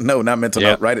 No, not mental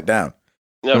note. Write it down.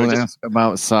 No, don't ask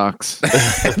about socks.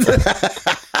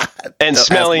 And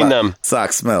smelling them.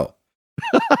 Sock smell.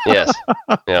 Yes.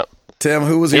 Yeah. Tim,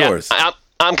 who was yours?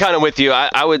 I'm kind of with you.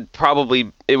 It would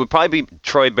probably be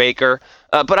Troy Baker.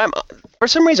 But for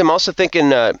some reason, I'm also thinking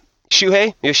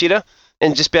Shuhei Yoshida,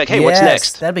 and just be like, hey, what's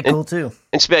next? That'd be cool too.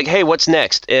 And just be like, hey, what's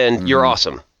next? And you're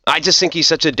awesome. I just think he's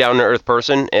such a down-to-earth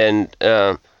person, and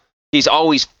he's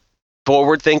always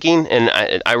forward-thinking, and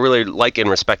I really like and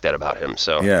respect that about him.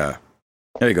 So yeah,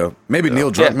 there you go. Maybe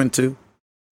Neil Druckmann too.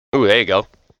 Ooh, there you go.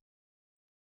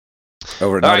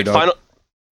 Over at Naughty Dog.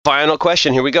 Final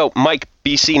question. Here we go. Mike,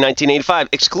 BC 1985,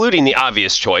 excluding the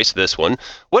obvious choice, this one.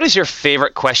 What is your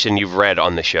favorite question you've read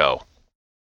on the show?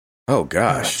 Oh,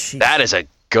 gosh. That is a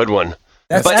good one.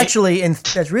 That's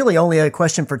that's really only a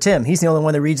question for Tim. He's the only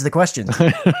one that reads the questions.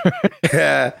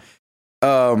 Yeah.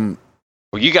 Well,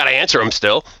 you got to answer them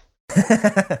still.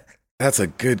 That's a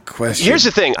good question. Here's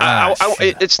the thing.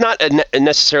 It's not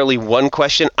necessarily one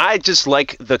question. I just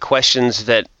like the questions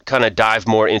that kind of dive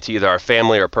more into either our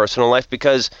family or personal life,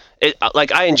 because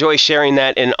I enjoy sharing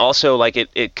that, and also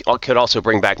it could also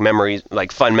bring back memories,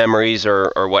 like fun memories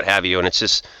or what have you. And it's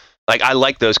just I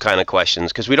like those kind of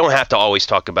questions, because we don't have to always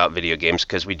talk about video games,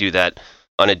 because we do that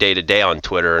on a day-to-day on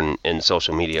Twitter and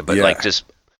social media. But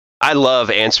I love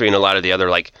answering a lot of the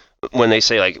other, when they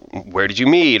say where did you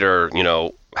meet, or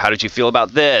how did you feel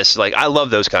about this? I love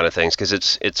those kind of things, because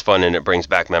it's fun and it brings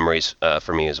back memories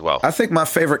for me as well. I think my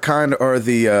favorite kind are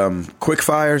the quick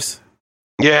fires.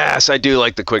 Yes, I do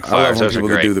like the quick fires. I love when those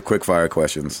people are great. do the quick fire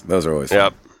questions. Those are always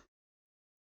fun.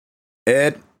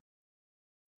 Ed?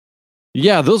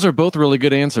 Yeah, those are both really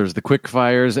good answers. The quick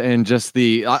fires and just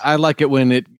I like it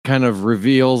when it kind of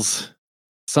reveals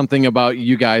something about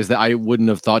you guys that I wouldn't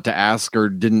have thought to ask or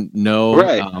didn't know.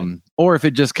 Right. Or if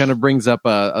it just kind of brings up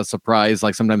a surprise,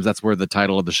 sometimes that's where the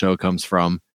title of the show comes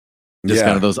from. Just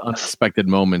kind of those unexpected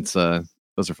moments.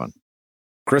 Those are fun.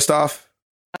 Christoph?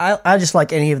 I just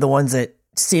like any of the ones that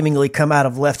seemingly come out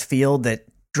of left field, that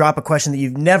drop a question that you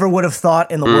never would have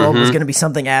thought in the world was going to be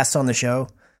something asked on the show.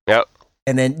 Yep.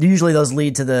 And then usually those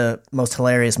lead to the most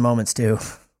hilarious moments too.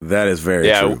 That is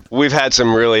very true. We've had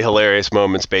some really hilarious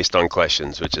moments based on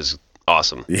questions, which is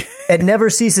awesome. It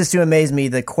never ceases to amaze me,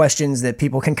 the questions that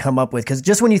people can come up with, because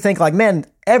just when you think man,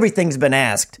 everything's been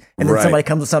asked, and then somebody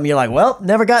comes with something, you're like, well,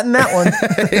 never gotten that one.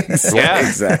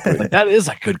 Exactly. That is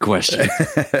a good question.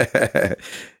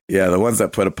 Yeah, the ones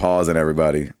that put a pause in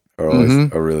everybody are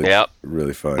always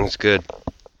really fun. That's good.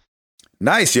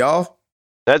 Nice, y'all.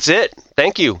 That's it.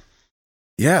 Thank you.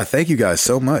 Yeah, thank you guys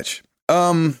so much.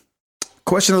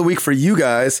 Question of the week for you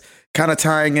guys, kind of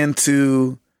tying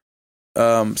into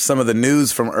some of the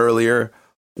news from earlier.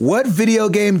 What video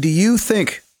game do you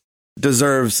think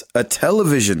deserves a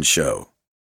television show?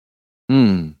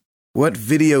 What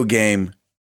video game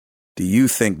do you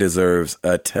think deserves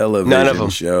a television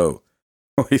show?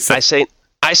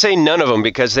 I say none of them,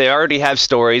 because they already have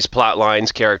stories, plot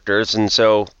lines, characters, and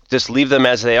so just leave them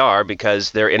as they are,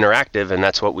 because they're interactive, and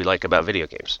that's what we like about video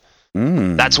games.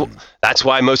 That's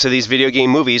why most of these video game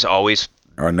movies always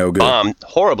are no good, bomb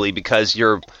horribly, because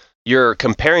you're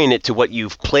comparing it to what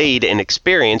you've played and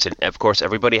experienced, and of course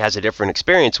everybody has a different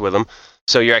experience with them,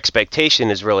 so your expectation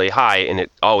is really high, and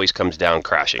it always comes down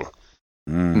crashing.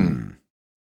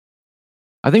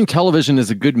 I think television is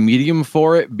a good medium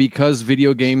for it, because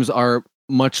video games are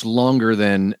much longer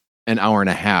than an hour and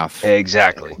a half.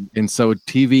 Exactly. And so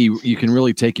TV, you can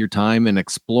really take your time in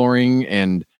exploring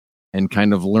and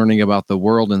kind of learning about the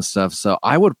world and stuff. So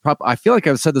I would I feel like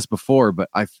I've said this before, but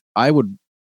I would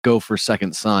go for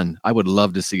Second Son. I would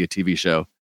love to see a TV show.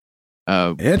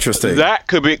 Interesting. That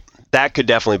could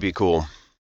definitely be cool.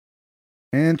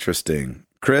 Interesting.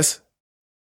 Chris?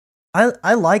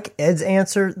 I like Ed's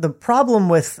answer. The problem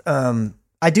with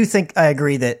I do think I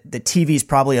agree that the TV is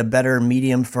probably a better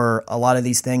medium for a lot of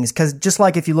these things, because just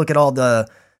like if you look at all the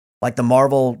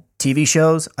Marvel TV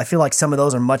shows, I feel like some of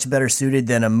those are much better suited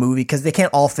than a movie, because they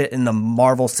can't all fit in the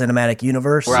Marvel Cinematic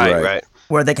Universe. Right.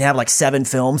 Where they can have 7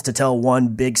 films to tell one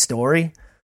big story.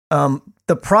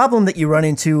 The problem that you run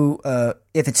into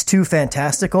if it's too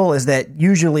fantastical is that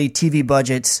usually TV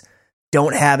budgets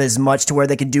don't have as much to where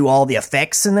they can do all the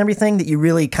effects and everything that you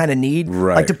really kind of need.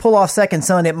 Right. Like to pull off Second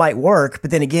Son, it might work,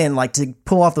 but then again, like to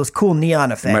pull off those cool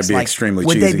neon effects, it might be like, extremely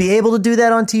would cheesy. they be able to do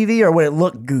that on TV or would it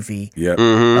look goofy? Yeah.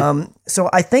 Mm-hmm. So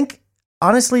I think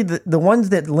honestly, the ones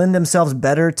that lend themselves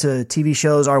better to TV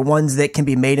shows are ones that can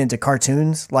be made into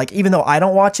cartoons. Like even though I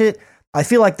don't watch it, I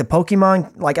feel like the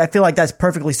Pokemon, like I feel like that's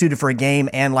perfectly suited for a game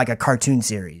and like a cartoon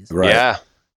series. Right. Yeah.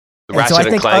 And so I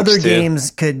think other too.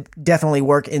 games could definitely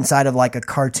work inside of like a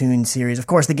cartoon series. Of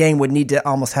course, the game would need to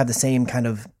almost have the same kind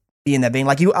of be in that vein.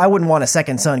 Like I wouldn't want a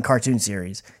Second Son cartoon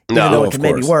series, even though it could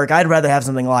maybe work. I'd rather have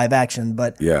something live action.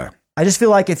 But yeah, I just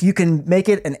feel like if you can make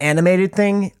it an animated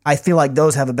thing, I feel like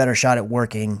those have a better shot at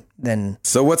working than.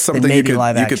 So what's something you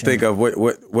could think of?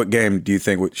 What game do you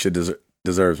think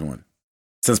deserves one?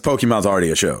 Since Pokemon's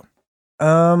already a show.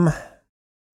 I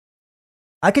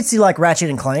could see like Ratchet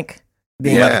and Clank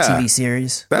being like a TV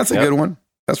series. That's a good one.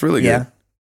 That's really good.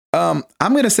 I'm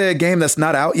going to say a game that's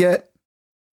not out yet.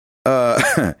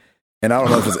 And I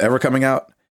don't know if it's ever coming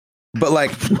out. But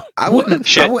like, I wouldn't.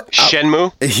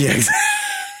 Shenmue?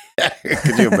 Yeah.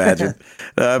 Could you imagine?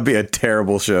 That'd be a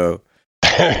terrible show.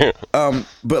 But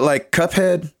like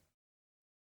Cuphead.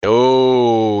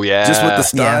 Oh, yeah. Just with the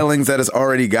stylings that it's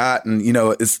already got. And, you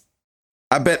know,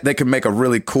 I bet they could make a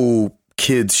really cool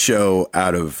kids show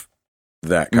out of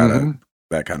that kind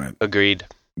of agreed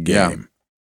game. Yeah.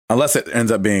 Unless it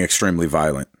ends up being extremely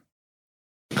violent.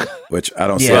 Which I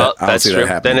don't see. Well, I don't see that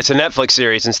happening. Then it's a Netflix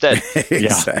series instead.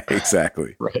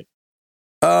 Exactly. Right.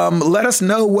 Let us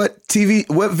know what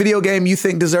video game you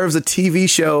think deserves a TV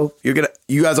show.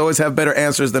 You guys always have better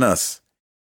answers than us,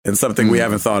 and something we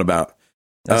haven't thought about.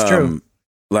 That's true.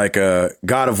 Like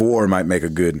God of War might make a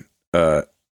good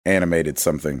animated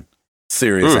something,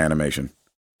 serious animation.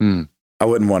 I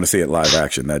wouldn't want to see it live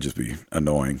action. That'd just be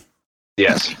annoying.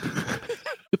 Yes.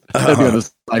 That'd be on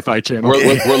the Sci-Fi Channel.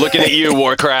 We're looking at you,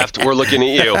 Warcraft. We're looking at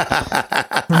you.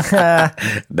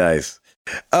 Nice.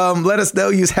 Let us know.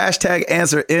 Use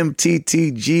 #AnswerMTTG,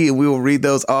 and we will read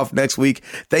those off next week.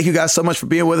 Thank you guys so much for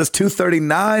being with us.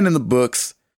 239 in the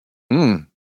books. Oh,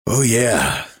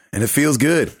 yeah. And it feels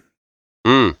good.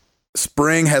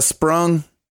 Spring has sprung.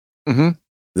 The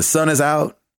sun is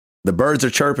out. The birds are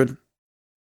chirping.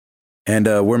 And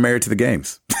we're married to the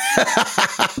games.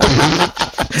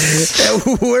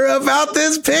 We're about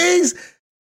this piece.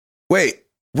 Wait,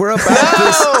 we're about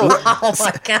this. Oh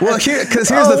my God. Well, here's the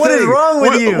thing. What is wrong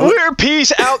with you? We're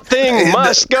peace out thing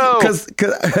must go.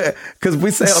 Because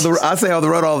we say I say on the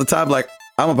road all the time, like,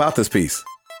 I'm about this piece.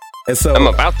 And so I'm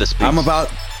about this piece.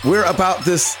 We're about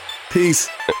this piece.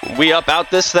 We about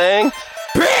this thing.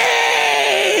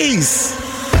 Peace.